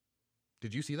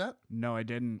 Did you see that? No, I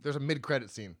didn't. There's a mid-credit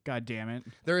scene. God damn it.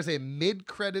 There is a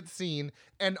mid-credit scene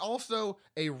and also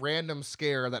a random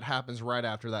scare that happens right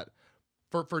after that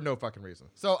for no fucking reason.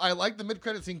 So I like the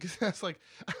mid-credit scene because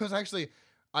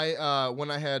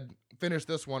when I had finished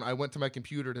this one, I went to my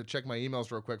computer to check my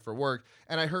emails real quick for work,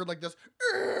 and I heard like this,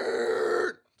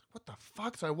 what the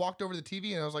fuck? So I walked over to the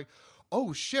TV and I was like,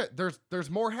 oh shit, there's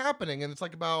more happening, and it's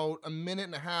like about a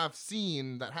 1.5-minute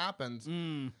scene that happens.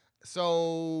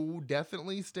 So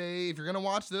definitely stay, if you're gonna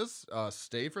watch this,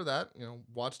 stay for that.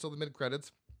 Watch till the mid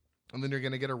credits, and then you're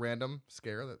gonna get a random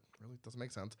scare that really doesn't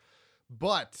make sense.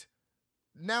 But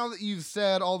now that you've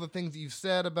said all the things that you've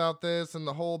said about this and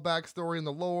the whole backstory and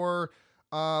the lore,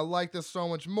 I like this so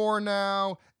much more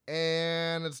now.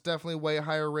 And it's definitely way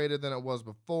higher rated than it was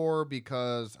before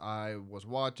because I was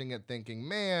watching it thinking,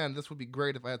 man, this would be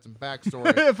great if I had some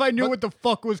backstory. If I knew what the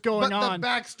fuck was going on. But the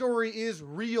backstory is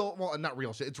real. Well, not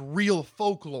real shit. It's real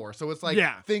folklore. So it's like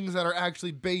things that are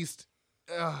actually based.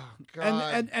 Oh,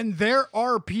 God. And there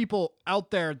are people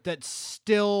out there that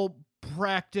still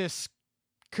practice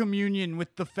communion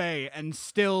with the Fae and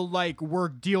still like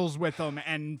work deals with them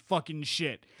and fucking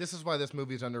shit. This is why this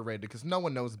movie is underrated because no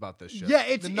one knows about this shit.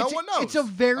 Yeah, no one knows. It's a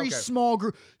very small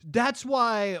group. That's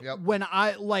why when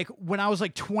I was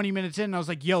like 20 minutes in, I was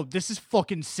like, yo, this is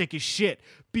fucking sick as shit.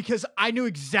 Because I knew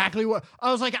exactly what I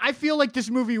was like. I feel like this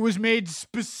movie was made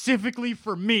specifically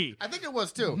for me. I think it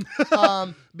was too.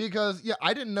 Because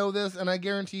I didn't know this, and I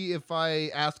guarantee if I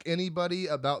ask anybody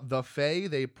about the Fae,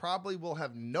 they probably will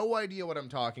have no idea what I'm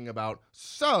talking about.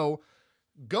 So,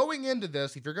 going into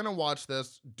this, if you're going to watch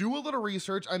this, do a little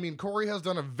research. I mean, Corey has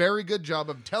done a very good job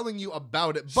of telling you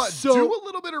about it, but do a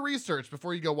little bit of research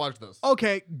before you go watch this.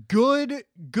 Okay, good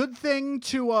thing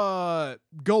to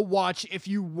go watch if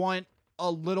you want a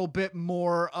little bit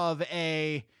more of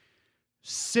a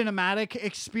cinematic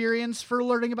experience for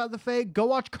learning about the Fae. Go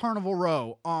watch Carnival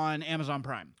Row on Amazon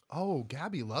Prime. Oh,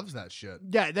 Gabby loves that shit.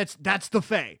 Yeah, that's the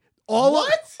Fae.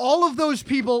 All of those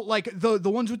people, like the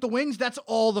ones with the wings, that's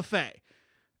all the Fae.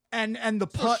 And the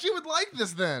so she would like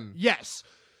this then. Yes.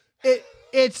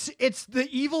 It's the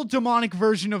evil demonic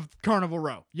version of Carnival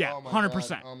Row. Yeah,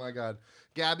 100%. Oh my God.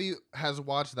 Gabby has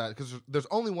watched that because there's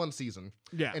only one season.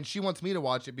 Yeah. And she wants me to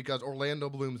watch it because Orlando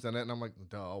Bloom's in it. And I'm like,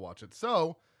 duh, I'll watch it.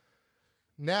 So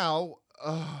now,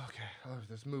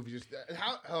 this movie just,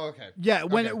 okay. Yeah,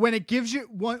 when it gives you,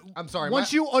 I'm sorry.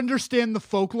 Once you understand the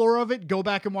folklore of it, go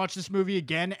back and watch this movie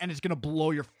again, and it's going to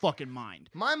blow your fucking mind.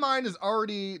 My mind is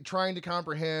already trying to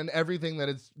comprehend everything that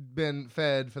it's been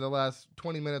fed for the last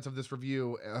 20 minutes of this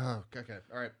review. Okay,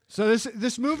 all right. So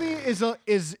this movie is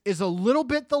a little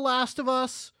bit The Last of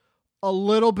Us, a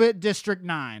little bit District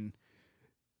 9.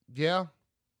 Yeah,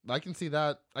 I can see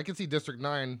that. I can see District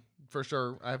 9. For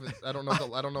sure. I don't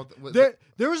know.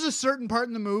 There was a certain part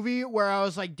in the movie where I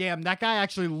was like, damn, that guy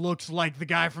actually looks like the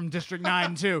guy from District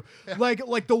 9 too.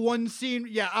 Like the one scene.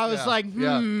 Yeah. I was like,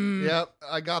 Yeah.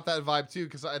 I got that vibe too.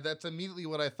 Cause that's immediately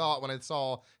what I thought when I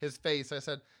saw his face. I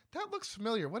said, that looks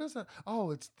familiar. What is that?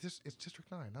 Oh, it's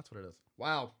District 9. That's what it is.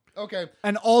 Wow. Okay.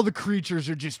 And all the creatures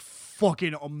are just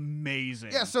fucking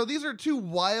amazing. Yeah. So these are two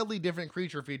wildly different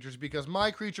creature features because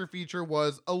my creature feature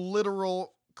was a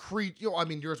literal creature. I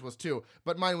mean, yours was too,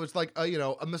 but mine was like a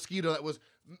mosquito that was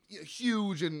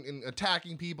huge and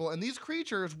attacking people. And these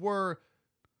creatures were,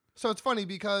 so it's funny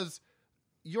because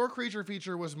your creature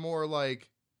feature was more like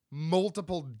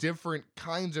multiple different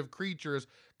kinds of creatures,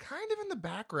 kind of in the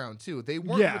background too. They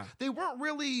weren't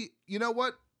really. You know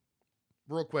what?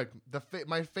 Real quick,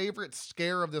 my favorite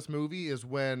scare of this movie is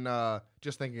when,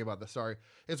 just thinking about this,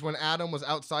 is when Adam was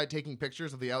outside taking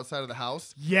pictures of the outside of the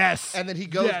house. Yes. And then he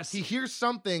goes, he hears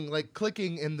something like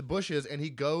clicking in the bushes and he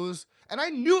goes, and I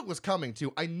knew it was coming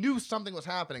too. I knew something was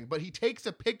happening, but he takes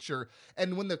a picture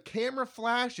and when the camera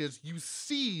flashes, you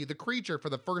see the creature for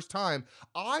the first time.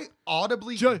 I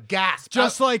audibly gasped.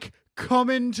 Just like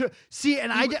coming to see,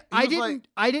 and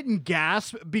I didn't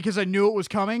gasp because I knew it was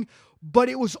coming. but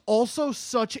it was also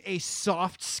such a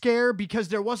soft scare because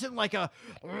there wasn't like a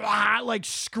like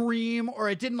scream, or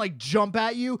it didn't like jump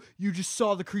at you. You just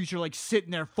saw the creature like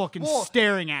sitting there fucking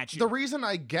staring at you. The reason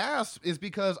I gasped is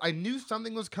because I knew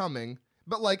something was coming,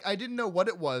 but like I didn't know what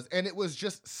it was, and it was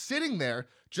just sitting there.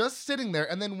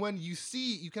 And then when you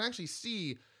can actually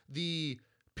see the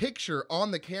picture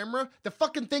on the camera, the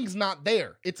fucking thing's not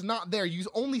there. It's not there. You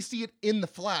only see it in the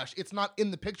flash. It's not in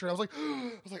the picture. And I was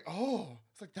like, oh,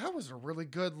 it's like that was a really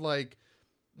good, like,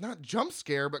 not jump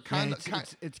scare, but kind of.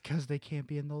 It's because they can't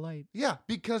be in the light. Yeah,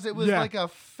 because it was like a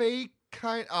fake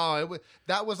kind. Oh,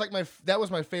 that was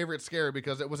my favorite scare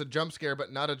because it was a jump scare,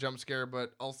 but not a jump scare,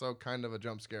 but also kind of a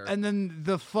jump scare. And then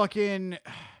the fucking.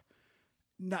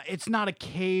 No, it's not a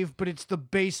cave, but it's the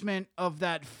basement of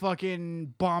that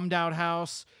fucking bombed out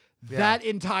house. Yeah. That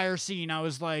entire scene, I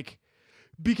was like,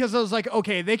 because I was like,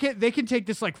 okay, they can take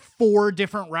this like 4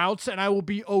 different routes, and I will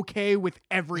be okay with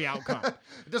every outcome.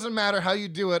 It doesn't matter how you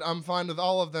do it. I'm fine with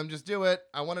all of them. Just do it.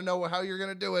 I want to know how you're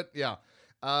gonna do it. Yeah.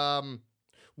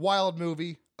 Wild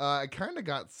movie. I kind of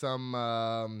got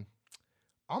some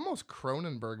almost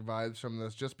Cronenberg vibes from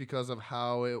this, just because of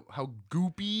how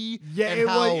goopy. Yeah,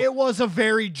 it was a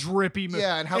very drippy movie.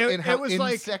 Yeah, and how it was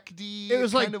insecty it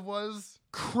was kind of was.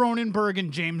 Cronenberg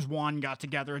and James Wan got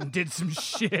together and did some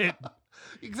shit.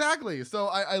 Exactly. So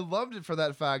I loved it for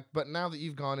that fact, but now that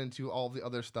you've gone into all the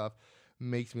other stuff,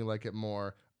 makes me like it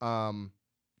more.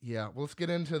 Yeah, let's get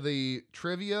into the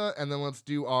trivia, and then let's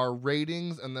do our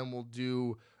ratings, and then we'll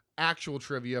do actual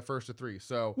trivia first to 3.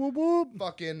 So whoop, whoop.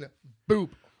 Fucking boop.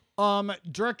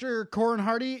 Director Corin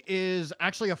Hardy is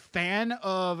actually a fan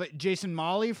of Jason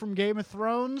Molley from Game of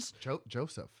Thrones.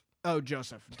 Joseph. Oh,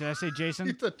 Joseph. Did I say Jason?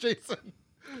 You said Jason.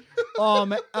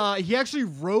 He actually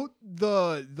wrote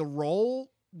the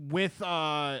role with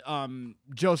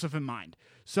Joseph in mind.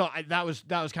 So that was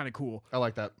kind of cool. I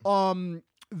like that.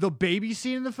 The baby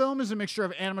scene in the film is a mixture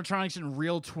of animatronics and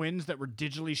real twins that were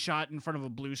digitally shot in front of a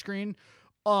blue screen.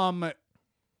 There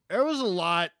was a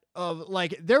lot of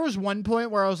like, there was one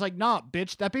point where I was like, nah,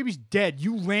 bitch, that baby's dead.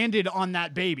 You landed on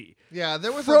that baby. Yeah,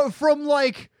 there was from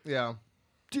like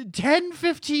 10,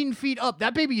 15 feet up.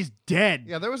 That baby is dead.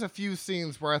 Yeah, there was a few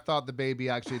scenes where I thought the baby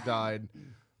actually died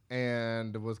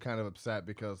and was kind of upset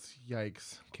because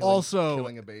yikes.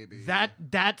 Killing a baby.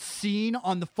 That scene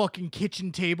on the fucking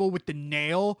kitchen table with the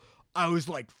nail, I was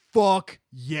like, fuck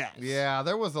yes. Yeah,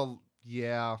 there was a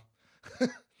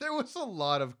there was a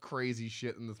lot of crazy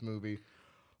shit in this movie.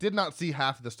 Did not see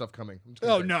half of the stuff coming.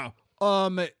 No.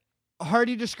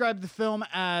 Hardy described the film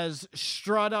as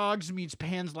Straw Dogs meets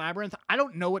Pan's Labyrinth. I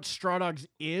don't know what Straw Dogs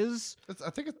is.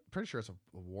 Pretty sure it's a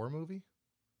war movie.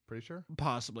 Pretty sure.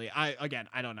 Possibly. I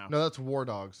don't know. No, that's War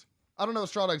Dogs. I don't know what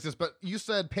Straw Dogs is, but you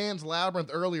said Pan's Labyrinth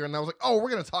earlier, and I was like, oh, we're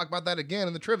gonna talk about that again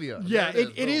in the trivia. Yeah,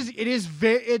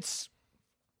 it's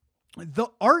the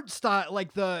art style,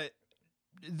 like the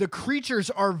creatures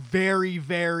are very,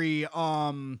 very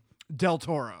Del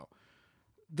Toro.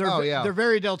 They're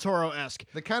very Del Toro-esque.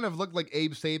 They kind of look like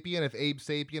Abe Sapien if Abe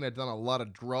Sapien had done a lot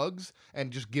of drugs and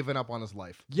just given up on his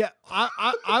life. Yeah,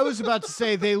 I was about to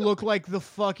say they look like the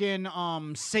fucking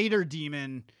satyr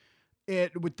demon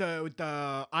with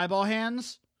the eyeball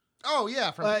hands. Oh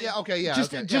yeah,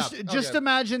 Just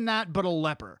imagine that, but a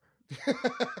leper.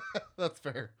 That's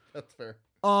fair.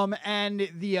 And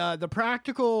the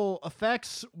practical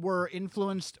effects were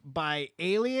influenced by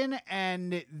Alien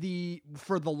and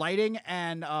for the lighting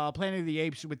and Planet of the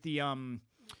Apes with the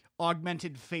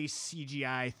augmented face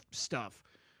CGI stuff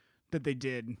that they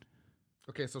did.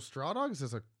 Okay, so Straw Dogs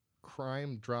is a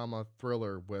crime drama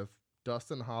thriller with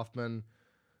Dustin Hoffman,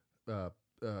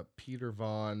 Peter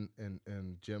Vaughn,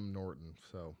 and Jim Norton.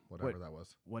 So whatever that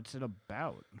was. What's it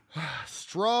about?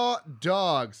 Straw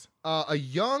Dogs. A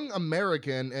young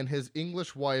American and his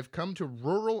English wife come to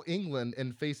rural England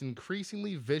and face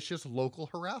increasingly vicious local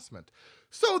harassment.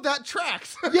 So that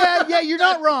tracks. Yeah, you're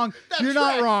not wrong. You're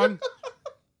not wrong.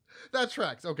 That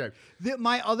tracks. Okay.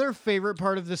 My other favorite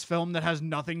part of this film that has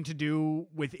nothing to do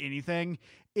with anything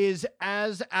is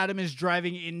as Adam is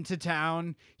driving into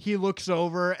town, he looks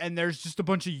over and there's just a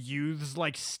bunch of youths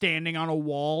like standing on a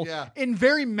wall in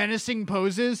very menacing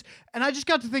poses. And I just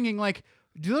got to thinking, like,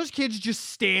 do those kids just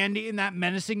stand in that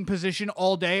menacing position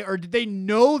all day, or did they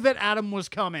know that Adam was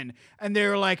coming and they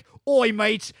were like, oi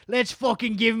mates, let's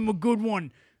fucking give him a good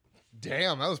one?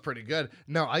 Damn, that was pretty good.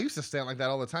 No, I used to stand like that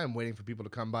all the time, waiting for people to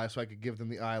come by so I could give them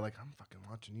the eye, like, I'm fucking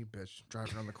watching you, bitch,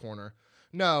 driving around the corner.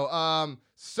 No,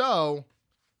 so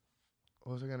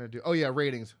what was I gonna do? Oh yeah,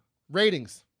 ratings.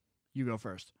 You go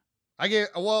first. It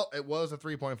was a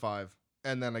 3.5.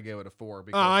 and then I gave it a 4 Oh,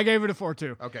 because I gave it a 4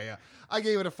 too. okay, yeah, I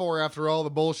gave it a 4 after all the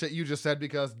bullshit you just said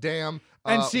because damn.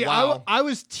 And see, wow. I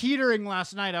was teetering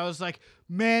last night. I was like,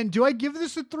 man, do I give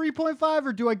this a 3.5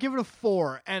 or do I give it a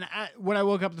 4? And when I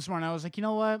woke up this morning, I was like, you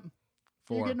know what?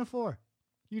 4. You're getting a 4.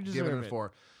 You deserve Give it a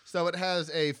 4. So it has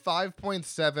a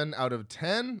 5.7 out of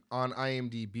 10 on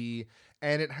IMDb,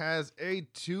 and it has a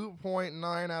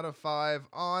 2.9 out of 5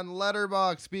 on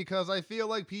Letterboxd because I feel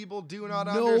like people do not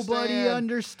Nobody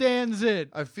understands it.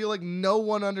 I feel like no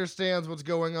one understands what's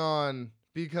going on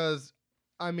because,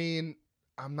 I mean,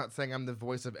 I'm not saying I'm the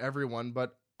voice of everyone,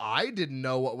 but I didn't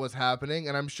know what was happening,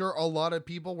 and I'm sure a lot of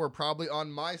people were probably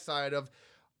on my side of,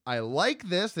 I like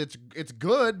this, it's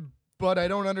good, but I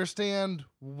don't understand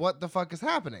what the fuck is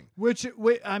happening. Which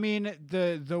I mean,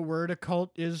 the word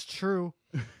occult is true.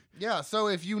 Yeah, so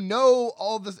if you know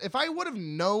all this, if I would have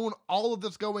known all of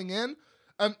this going in,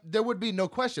 there would be no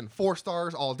question, 4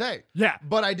 stars all day. Yeah.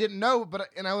 But I didn't know,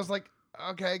 and I was like,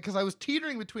 okay, because I was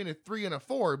teetering between a 3 and a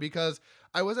 4 because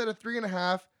I was at a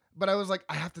 3.5, but I was like,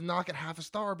 I have to knock it half a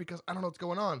star because I don't know what's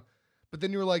going on. But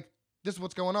then you were like, this is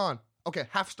what's going on. Okay,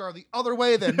 half star the other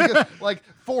way then. Because, like,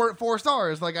 4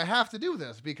 stars. Like, I have to do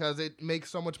this because it makes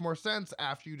so much more sense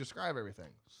after you describe everything.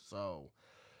 So,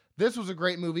 this was a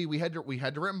great movie. We had to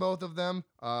rent both of them.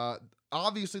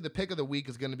 Obviously, the pick of the week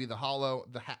is going to be the Hollow,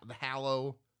 the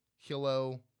Hallow,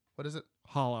 what is it?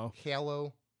 Hollow.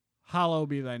 Hallow. Hollow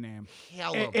be thy name.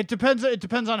 Hallow. It depends. It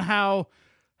depends on how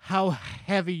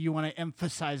heavy you want to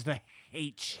emphasize the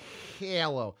H.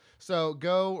 Hallow. So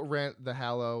go rent the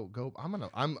Hallow.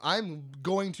 I'm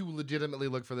going to legitimately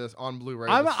look for this on Blu-ray.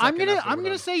 I'm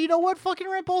gonna say, you know what? Fucking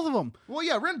rent both of them. Well,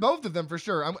 yeah, rent both of them for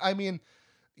sure. I mean,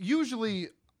 usually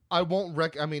I won't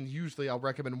usually I'll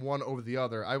recommend one over the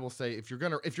other. I will say if you're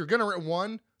gonna rent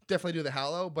one, definitely do the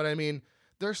Hallow. But I mean,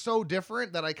 they're so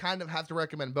different that I kind of have to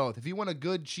recommend both. If you want a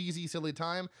good, cheesy, silly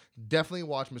time, definitely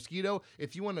watch Mosquito.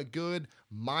 If you want a good,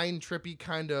 mind-trippy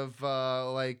kind of,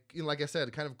 like I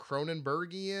said, kind of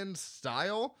Cronenbergian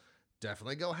style,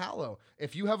 definitely go Hallow.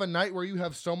 If you have a night where you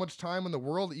have so much time in the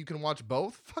world that you can watch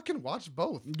both, fucking watch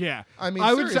both. Yeah. I mean,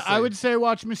 I would say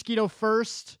watch Mosquito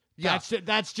first. Yeah.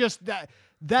 That's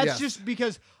just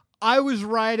because I was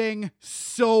riding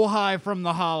so high from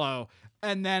the Hollow.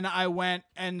 And then I went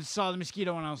and saw the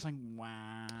Mosquito, and I was like,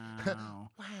 wow.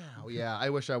 Wow. Yeah,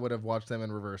 I wish I would have watched them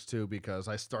in reverse, too, because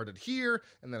I started here,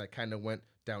 and then I kind of went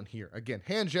down here. Again,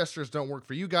 hand gestures don't work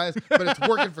for you guys, but it's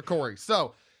working for Corey.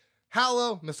 So,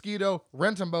 Hallow, Mosquito,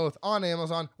 rent them both on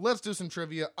Amazon. Let's do some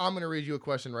trivia. I'm going to read you a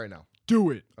question right now.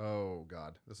 Do it. Oh,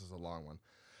 God. This is a long one.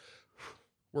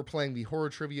 We're playing the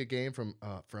horror trivia game from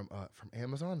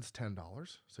Amazon. It's $10,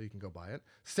 so you can go buy it.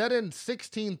 Set in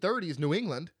 1630s New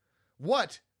England.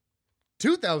 What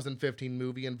 2015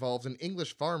 movie involves an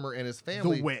English farmer and his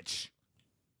family? The Witch.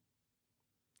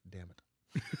 Damn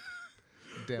it.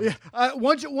 Damn it. Yeah,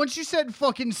 once you said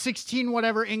fucking 16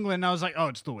 whatever England, I was like, oh,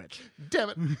 it's The Witch. Damn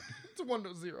it. It's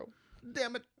 1-0.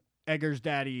 Damn it. Edgar's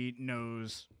daddy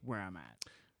knows where I'm at.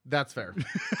 That's fair.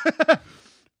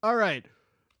 All right.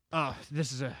 Oh,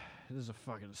 this is a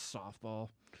fucking softball.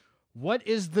 What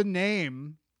is the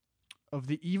name of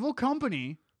the evil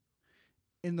company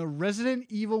in the Resident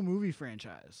Evil movie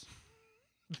franchise?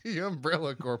 The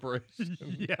Umbrella Corporation.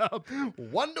 Yep.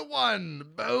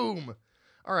 1-1. Boom.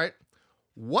 All right.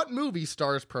 What movie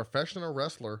stars professional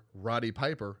wrestler Roddy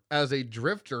Piper as a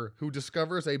drifter who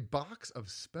discovers a box of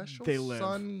special They Live.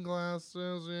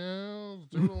 sunglasses? Yeah,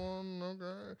 2-1.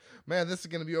 Okay. Man, this is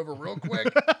going to be over real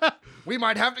quick. We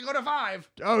might have to go to 5.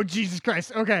 Oh, Jesus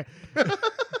Christ. Okay.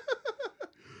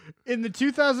 In the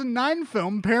 2009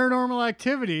 film Paranormal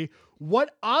Activity,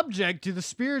 what object do the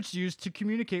spirits use to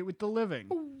communicate with the living?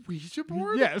 A Ouija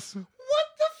board? Yes. What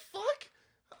the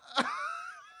fuck?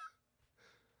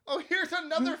 Oh, here's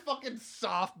another fucking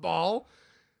softball.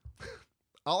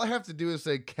 All I have to do is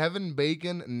say Kevin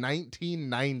Bacon,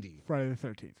 1990. Friday the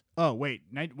 13th. Oh, wait.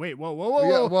 Whoa.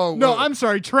 Yeah, whoa, No, whoa. I'm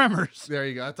sorry. Tremors. There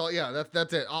you go. That's all. Yeah,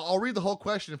 that's it. I'll read the whole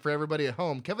question for everybody at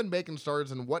home. Kevin Bacon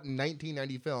stars in what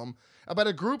 1990 film about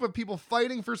a group of people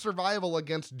fighting for survival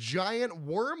against giant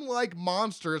worm-like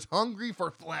monsters hungry for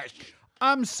flesh?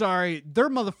 I'm sorry. They're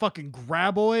motherfucking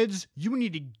graboids. You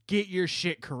need to get your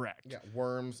shit correct. Yeah,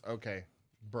 worms. Okay,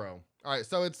 bro. All right,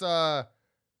 so it's 3-2.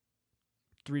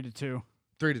 3-2.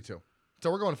 So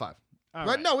we're going 5. All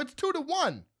right? No, it's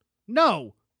 2-1.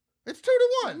 No. It's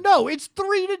 2-1. No, it's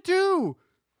 3-2.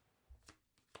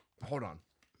 Hold on.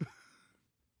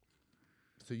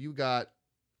 So you got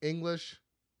English,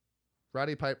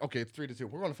 Roddy Piper. Okay, it's 3-2.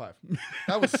 We're going to 5.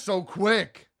 That was so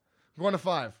quick. We're going to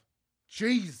 5.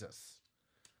 Jesus.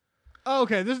 Oh,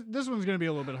 okay, this one's going to be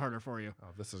a little bit harder for you. Oh,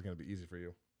 this is going to be easy for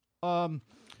you.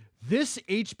 This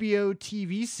HBO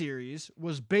TV series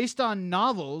was based on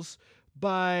novels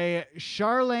by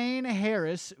Charlaine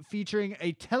Harris featuring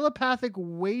a telepathic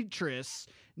waitress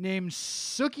named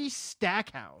Sookie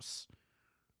Stackhouse.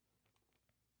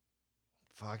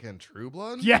 Fucking True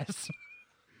Blood? Yes.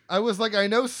 I was like, I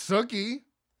know Sookie,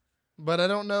 but I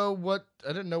didn't know what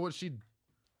she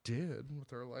did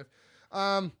with her life.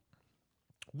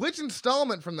 Which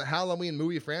installment from the Halloween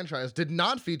movie franchise did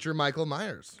not feature Michael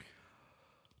Myers?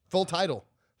 Full title,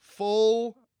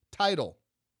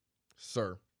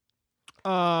 sir.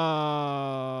 Halloween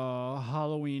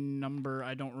number.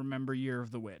 I don't remember. Year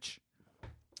of the Witch.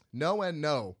 No and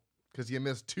no, because you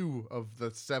missed 2 of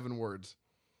the 7 words.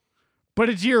 But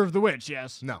it's Year of the Witch.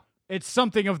 Yes. No. It's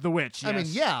something of the witch. Yes. I mean,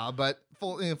 yeah, but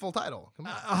full title. Come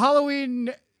on.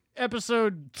 Halloween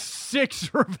episode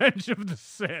 6, Revenge of the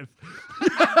Sith.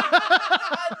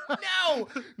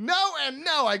 No and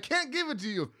no. I can't give it to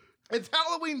you. It's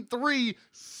Halloween 3,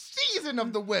 Season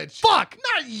of the Witch. Fuck!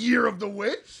 Not Year of the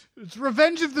Witch. It's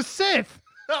Revenge of the Sith.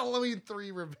 Halloween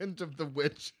 3, Revenge of the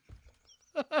Witch.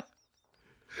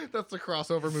 That's the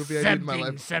crossover movie I need in my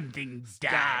life. Something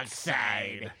dark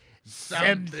side.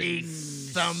 Something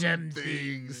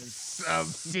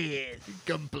Sith.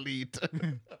 complete.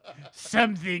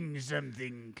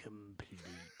 Something complete.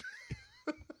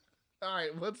 All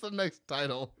right, what's the next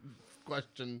title?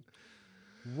 Question.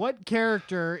 What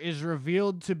character is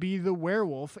revealed to be the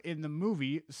werewolf in the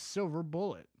movie Silver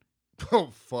Bullet?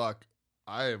 Oh, fuck.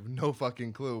 I have no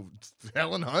fucking clue.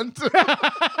 Helen Hunt?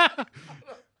 I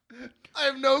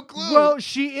have no clue. Well,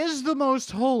 she is the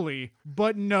most holy,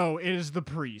 but no, it is the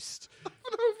priest.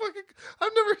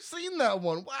 I've never seen that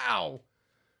one. Wow.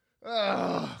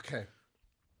 Okay.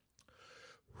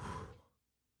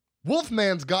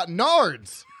 Wolfman's Got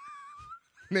Nards.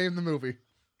 Name the movie.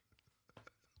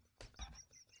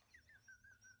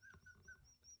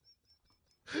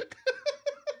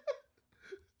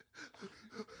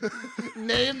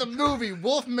 Name the movie.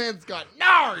 Wolfman's Got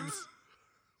Nards.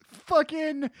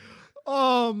 Fucking,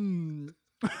 fucking,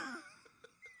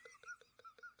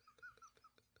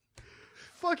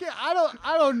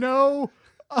 I don't know.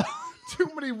 Too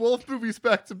many wolf movies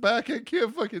back to back. I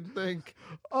can't fucking think.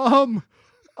 Fucking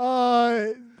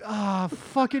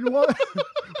what?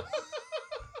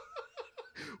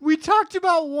 We talked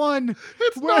about one.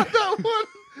 It's not that one.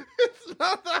 It's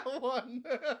not that one.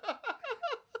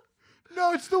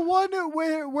 No, it's the one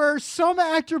where some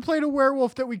actor played a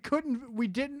werewolf that we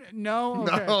didn't know.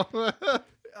 Okay. No.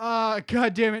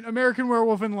 God damn it. American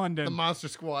Werewolf in London. The Monster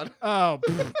Squad. Oh,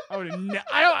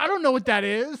 I don't know what that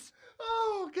is.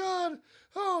 Oh, God.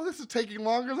 Oh, this is taking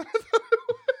longer than I thought it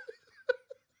would.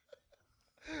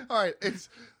 All right, it's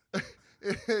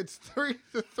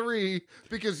 3-3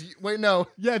 because wait, no.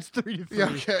 Yeah, it's 3-3. Yeah,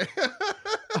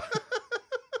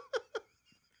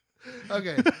 okay.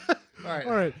 Okay.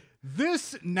 All right.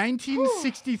 This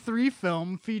 1963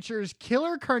 film features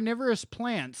killer carnivorous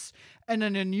plants and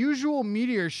an unusual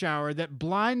meteor shower that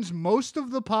blinds most of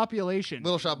the population.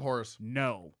 Little Shop of Horrors.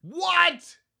 No.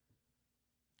 What?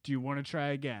 Do you want to try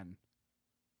again?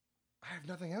 I have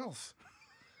nothing else.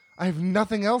 I have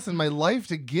nothing else in my life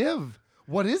to give.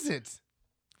 What is it?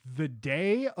 The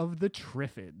Day of the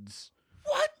Triffids.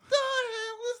 What the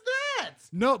hell is that?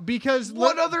 No, because...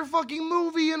 What other fucking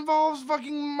movie involves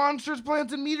fucking monsters,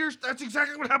 plants, and meteors? That's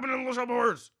exactly what happened in Little Shop of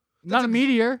Horrors. Not a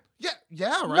meteor. Yeah,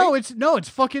 right? No, it's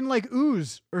fucking like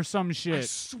ooze or some shit. I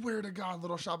swear to God,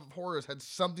 Little Shop of Horrors had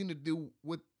something to do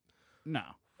with... No.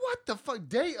 What the fuck?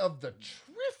 Day of the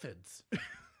Triffids?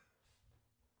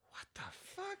 What the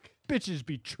fuck? Bitches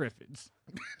be triffids.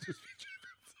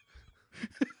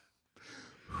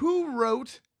 Who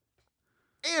wrote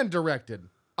and directed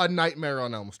A Nightmare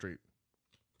on Elm Street?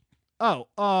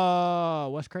 Oh,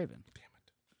 Wes Craven. Damn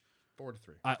it. 4-3.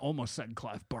 I almost said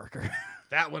Clive Barker.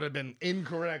 That would have been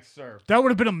incorrect, sir. That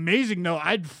would have been amazing, though.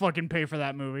 I'd fucking pay for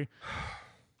that movie.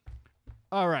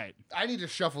 All right. I need to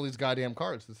shuffle these goddamn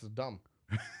cards. This is dumb.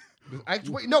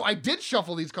 Actually, wait, no, I did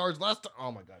shuffle these cards last time.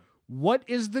 Oh, my God. What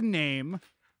is the name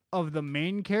of the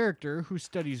main character who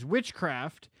studies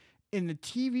witchcraft in the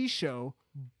TV show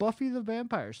Buffy the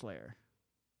Vampire Slayer?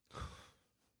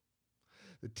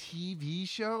 The TV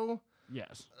show?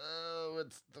 Yes. Oh,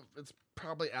 it's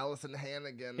probably Allison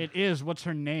Hannigan. It is. What's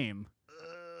her name?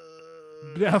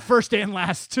 First and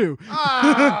last, too.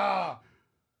 I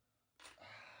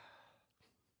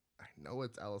know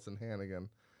it's Allison Hannigan.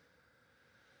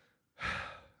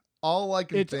 All I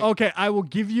can think... Okay, I will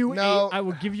give you No. I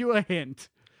will give you a hint.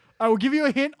 I will give you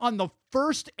a hint on the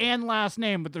first and last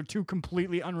name, but they're two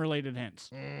completely unrelated hints.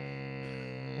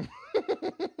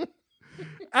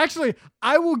 Actually,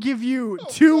 I will give you Oh,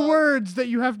 two God. words that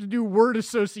you have to do word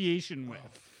association with.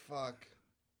 Fuck.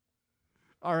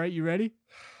 All right, you ready?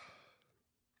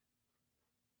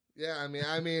 Yeah,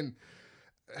 I mean,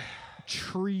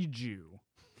 Tree Jew.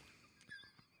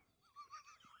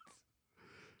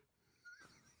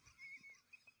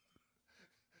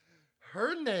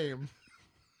 her name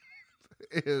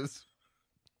is.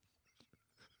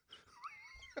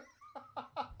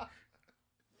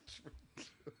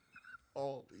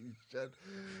 Holy shit.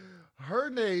 Her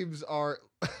names are.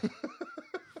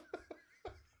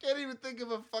 Can't even think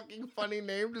of a fucking funny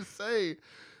name to say.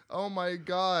 Oh my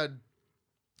God.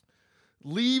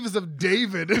 Leaves of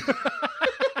David. No.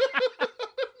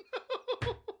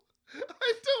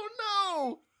 I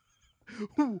don't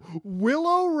know.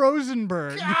 Willow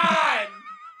Rosenberg. God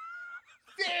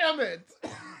damn it.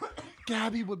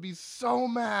 Gabby would be so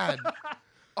mad.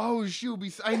 Oh, she would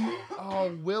be.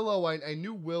 Willow. I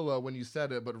knew Willow when you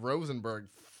said it, but Rosenberg,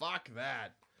 fuck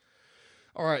that.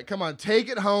 All right, come on. Take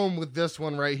it home with this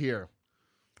one right here.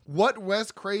 What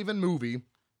Wes Craven movie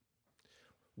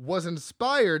was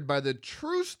inspired by the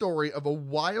true story of a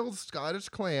wild Scottish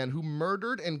clan who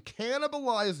murdered and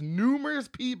cannibalized numerous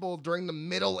people during the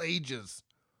Middle Ages?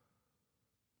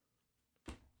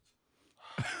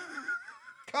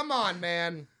 Come on,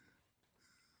 man.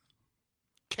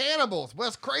 Cannibals,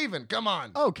 Wes Craven, come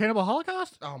on. Oh, Cannibal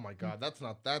Holocaust? Oh my God, that's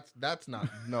not,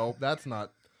 no, that's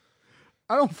not.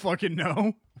 I don't fucking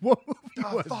know. What movie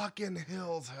The was it? fucking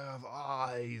hills have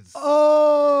eyes.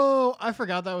 Oh, I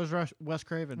forgot that was Wes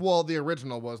Craven. Well, the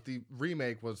original was, the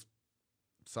remake was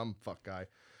some fuck guy.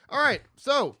 All right,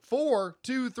 so 4,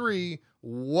 2, 3,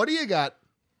 what do you got?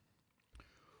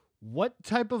 What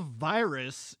type of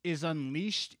virus is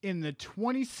unleashed in the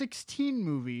 2016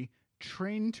 movie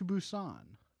Train to Busan?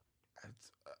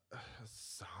 It's a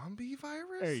zombie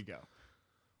virus? There you go.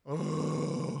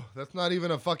 Oh, that's not even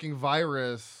a fucking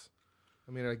virus.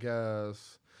 I mean, I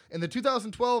guess. In the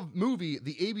 2012 movie,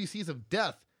 The ABCs of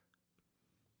Death,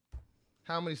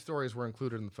 how many stories were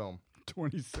included in the film?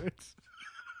 26.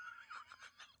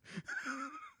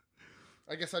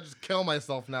 I guess I just kill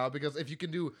myself now because if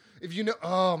you know,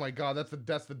 oh my God, that's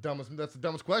the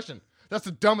dumbest question. That's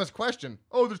the dumbest question.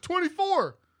 Oh, there's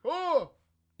 24. Oh,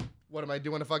 what am I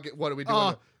doing if I get? What are we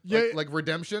doing? Yeah. Like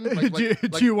redemption? Do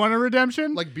you want a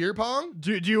redemption? Like beer pong?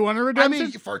 Do you want a I redemption?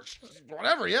 mean, for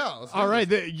whatever, yeah. Let's do All right,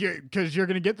 this. because you're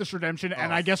going to get this redemption,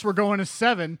 and Oh. I guess we're going to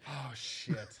 7. Oh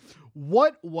shit.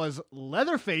 What was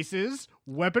Leatherface's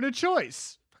weapon of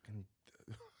choice? Fucking.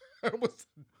 I almost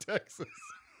said Texas.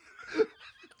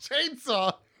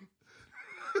 Chainsaw.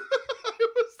 I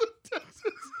almost said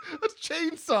Texas. A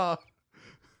chainsaw.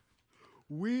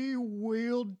 We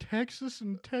wield Texas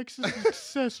and Texas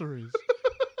accessories.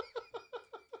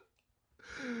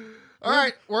 All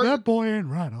right, That boy ain't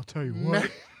right, I'll tell you what.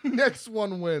 next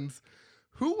one wins.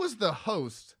 Who was the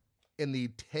host in the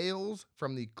Tales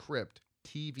from the Crypt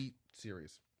TV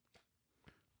series?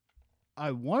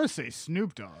 I want to say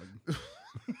Snoop Dogg.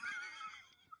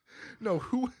 No,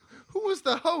 who was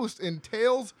the host in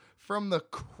Tales from the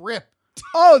Crypt?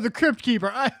 Oh, the Crypt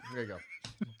Keeper. There you go.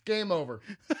 Game over.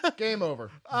 Game over.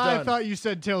 I Done. thought you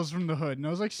said Tales from the Hood, and I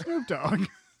was like, Snoop Dogg.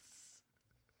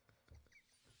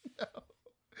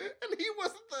 And he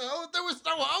wasn't the host. There was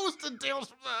no host in Tales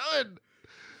from the Hood.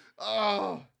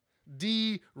 Oh,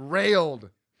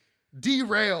 derailed.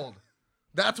 Derailed.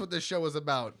 That's what this show is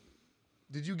about.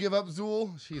 Did you give up,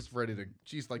 Zool? She's ready to.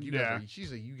 She's like, you guys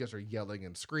are. You guys are yelling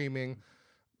and screaming.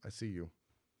 I see you.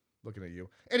 Looking at you.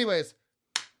 Anyways,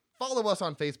 follow us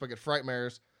on Facebook at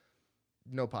Frightmares.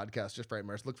 No podcast, just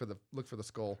Frightmares. Look for the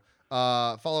skull.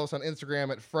 Follow us on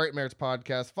Instagram at Frightmares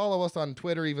Podcast. Follow us on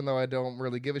Twitter, even though I don't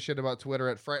really give a shit about Twitter,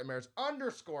 at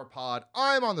Frightmares_pod.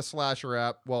 I'm on the Slasher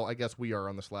app. Well, I guess we are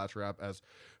on the Slasher app as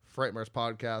Frightmares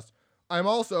Podcast. I'm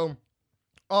also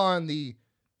on the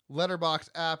Letterboxd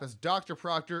app as Dr.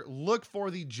 Proctor. Look for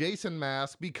the Jason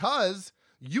mask because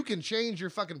you can change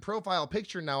your fucking profile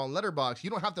picture now on Letterboxd.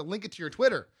 You don't have to link it to your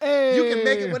Twitter. Hey. You can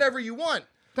make it whatever you want.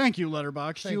 Thank you,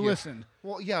 Letterboxd. Thank You you. listened.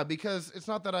 Well, yeah, because it's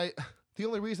not that the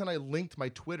only reason I linked my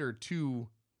Twitter to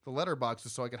the Letterboxd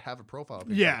is so I could have a profile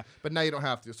picture. Yeah. But now you don't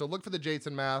have to. So look for the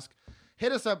Jason mask.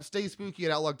 Hit us up,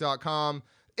 stayspooky@outlook.com.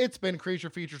 It's been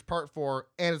Creature Features Part 4,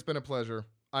 and it's been a pleasure.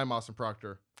 I'm Austin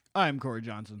Proctor. I'm Corey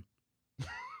Johnson.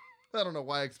 I don't know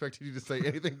why I expected you to say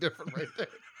anything different right there.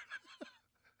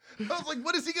 I was like,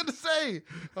 what is he going to say?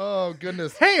 Oh,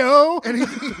 goodness. Heyo!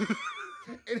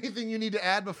 Anything you need to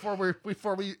add before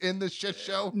we end this shit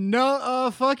show?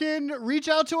 No, fucking reach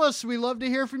out to us. We love to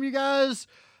hear from you guys.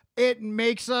 It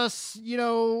makes us,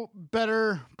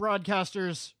 better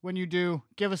broadcasters when you do.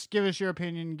 Give us your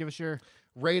opinion. Give us your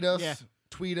Rate us, Yeah.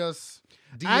 tweet us,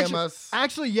 DM us.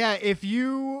 Actually, yeah, if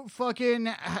you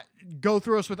fucking go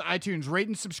through us with iTunes, rate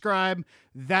and subscribe,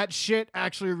 that shit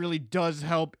actually really does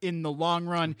help in the long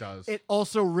run. It does. It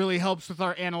also really helps with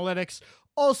our analytics.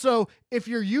 Also, if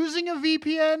you're using a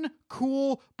VPN,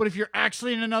 cool, but if you're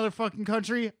actually in another fucking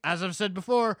country, as I've said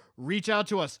before, reach out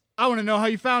to us. I want to know how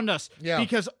you found us. Yeah.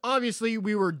 Because obviously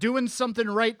we were doing something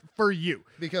right for you.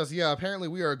 Because, yeah, apparently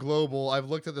we are global. I've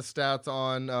looked at the stats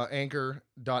on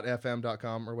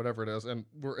anchor.fm.com or whatever it is, and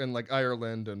we're in, like,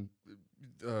 Ireland and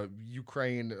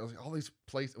Ukraine, all these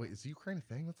places. Wait, is Ukraine a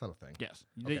thing? That's not a thing. Yes.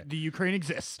 Okay. The Ukraine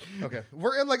exists. Okay.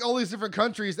 We're in, like, all these different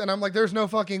countries, and I'm like, there's no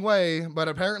fucking way. But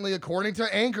apparently, according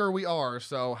to Anchor, we are.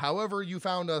 So, however you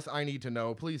found us, I need to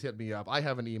know. Please hit me up. I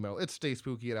have an email. It's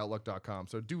stayspooky@outlook.com.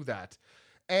 So, do that.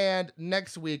 And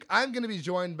next week, I'm going to be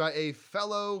joined by a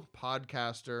fellow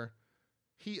podcaster.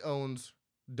 He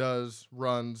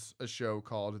runs a show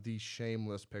called The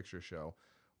Shameless Picture Show.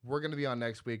 We're going to be on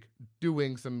next week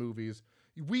doing some movies.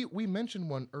 We mentioned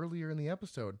one earlier in the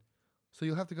episode, so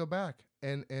you'll have to go back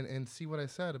and see what I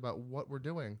said about what we're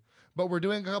doing. But we're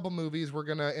doing a couple movies. We're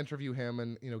going to interview him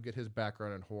and, get his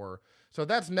background in horror. So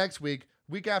that's next week.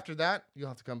 Week after that, you'll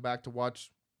have to come back to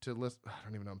listen. I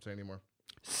don't even know what I'm saying anymore.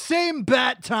 Same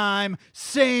bat time,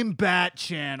 same bat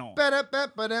channel.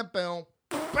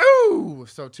 Boo!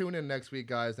 So tune in next week,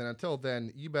 guys. And until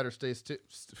then, you better stay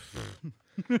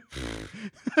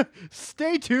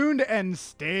Stay tuned and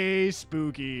stay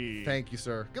spooky. Thank you,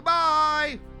 sir.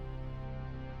 Goodbye!